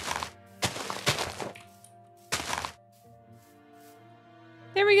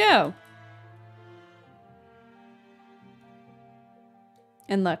 There we go.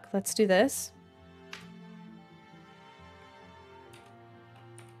 And look, let's do this.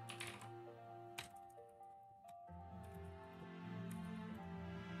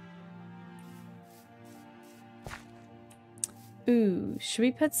 Ooh, should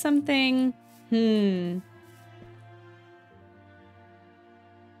we put something?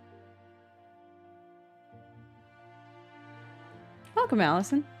 Welcome,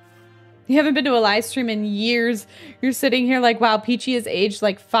 Allison. You haven't been to a live stream in years. You're sitting here like, wow, Peachy has aged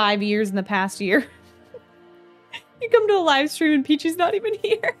like 5 years in the past year. You come to a live stream and Peachy's not even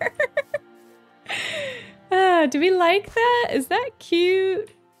here. Do we like that? Is that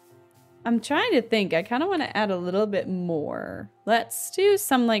cute? I'm trying to think. I kind of want to add a little bit more. Let's do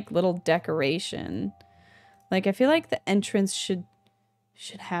some like little decoration. Like I feel like the entrance should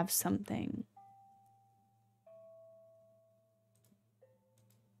have something.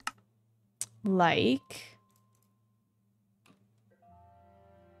 Like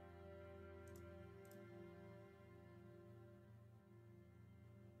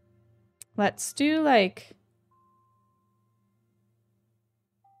let's do like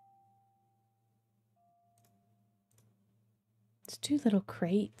let's do little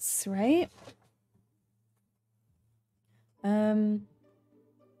crates, right? Okay,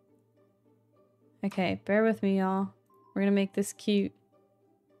 bear with me, y'all. We're gonna make this cute.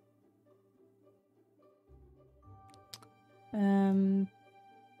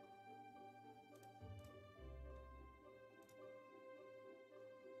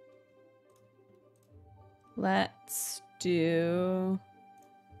 Let's do...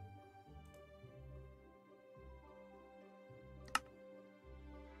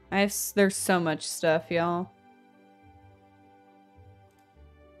 there's so much stuff, y'all.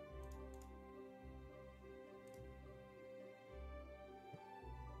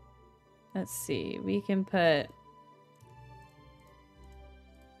 Let's see, we can put...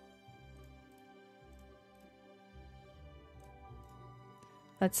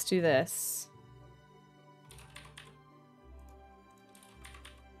 Let's do this.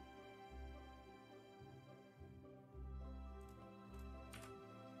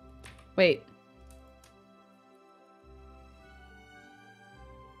 Wait.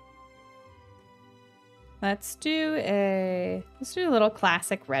 Let's do a little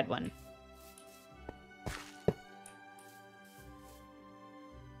classic red one.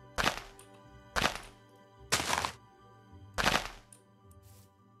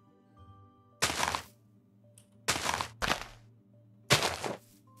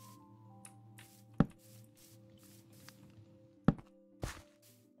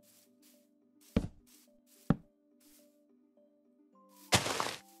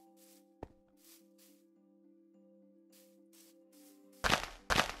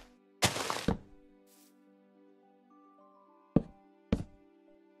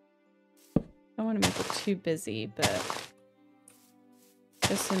 I don't want to make it too busy, but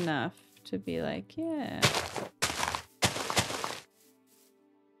just enough to be like, yeah.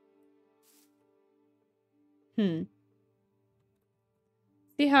 See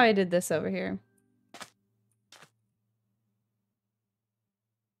how I did this over here?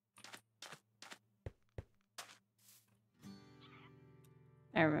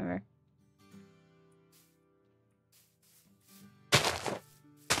 I remember.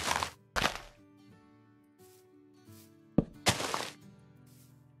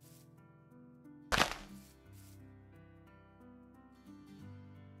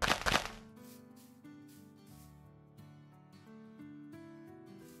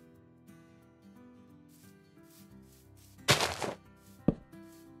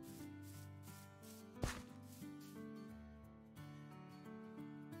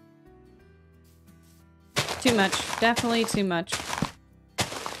 Too much. Definitely too much.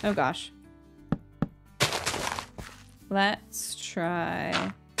 Oh gosh. Let's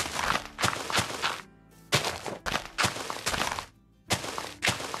try...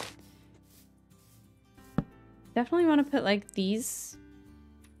 Definitely want to put like these.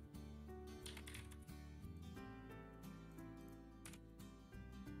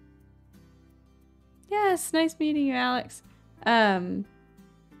 Yes, nice meeting you, Alex.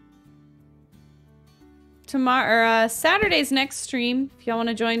 Tomorrow, Saturday's next stream, if y'all want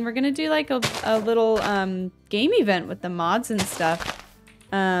to join, we're gonna do like a little game event with the mods and stuff,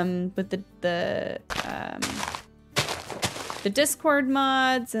 with the Discord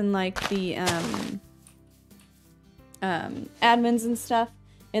mods and like the admins and stuff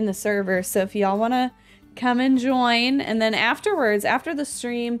in the server. So if y'all want to come and join, and then afterwards, after the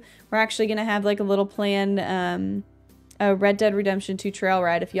stream, we're actually gonna have like a little planned a Red Dead Redemption 2 trail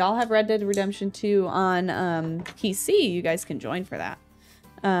ride. If y'all have Red Dead Redemption 2 on PC, you guys can join for that.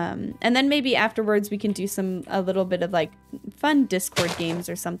 And then maybe afterwards we can do a little bit of like fun Discord games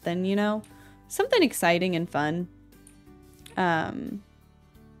or something, you know? Something exciting and fun. But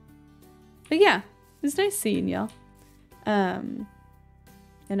yeah, it was nice seeing y'all. And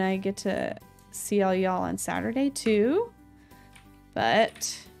I get to see all y'all on Saturday too.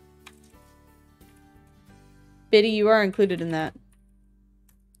 But... Biddy, you are included in that.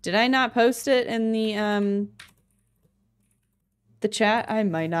 Did I not post it in the chat? I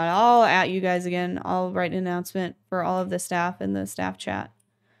might not. I'll at you guys again. I'll write an announcement for all of the staff in the staff chat.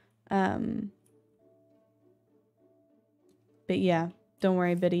 But yeah, don't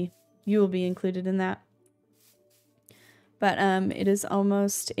worry, Biddy. You will be included in that. But it is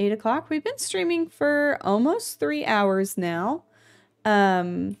almost 8 o'clock. We've been streaming for almost 3 hours now.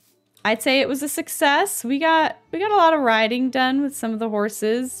 I'd say it was a success. We got a lot of riding done with some of the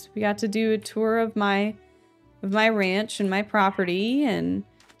horses. We got to do a tour of my ranch and my property, and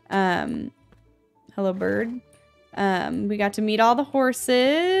hello bird. We got to meet all the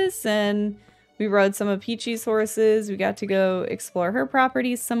horses, and we rode some of Peachy's horses. We got to go explore her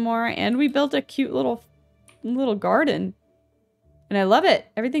property some more, and we built a cute little garden. And I love it.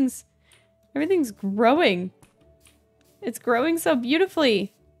 Everything's growing. It's growing so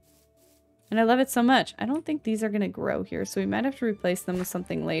beautifully. And I love it so much. I don't think these are going to grow here, so we might have to replace them with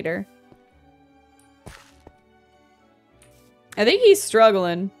something later. I think he's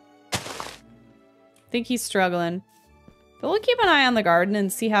struggling. But we'll keep an eye on the garden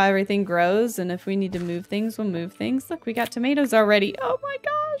and see how everything grows. And if we need to move things, we'll move things. Look, we got tomatoes already. Oh my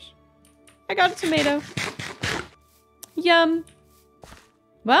gosh. I got a tomato. Yum.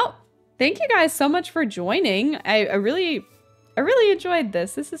 Well, thank you guys so much for joining. I really enjoyed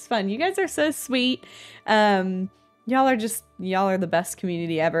this. This is fun. You guys are so sweet. Y'all are the best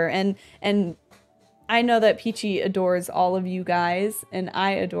community ever. And I know that Peachy adores all of you guys, and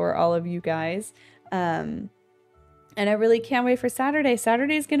I adore all of you guys. And I really can't wait for Saturday.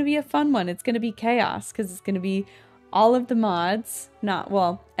 Saturday is going to be a fun one. It's going to be chaos because it's going to be all of the mods,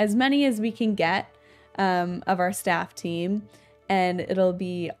 as many as we can get of our staff team. And it'll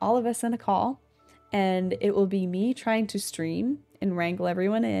be all of us in a call. And it will be me trying to stream and wrangle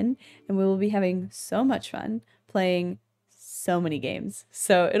everyone in. And we will be having so much fun playing so many games.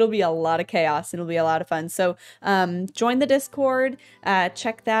 So it'll be a lot of chaos. It'll be a lot of fun. So join the Discord.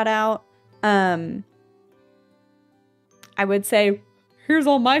 Check that out. I would say, here's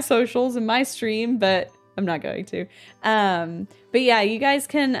all my socials and my stream, but I'm not going to. But yeah, you guys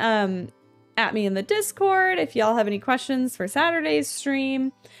can at me in the Discord if y'all have any questions for Saturday's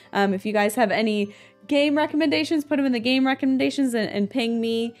stream. If you guys have any game recommendations, put them in the game recommendations and ping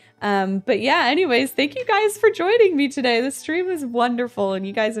me. But yeah, anyways, thank you guys for joining me today. The stream was wonderful and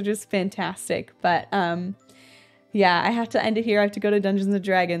you guys are just fantastic. But yeah, I have to end it here. I have to go to Dungeons &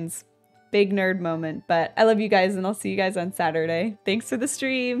 Dragons. Big nerd moment. But I love you guys and I'll see you guys on Saturday. Thanks for the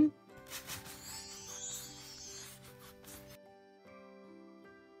stream.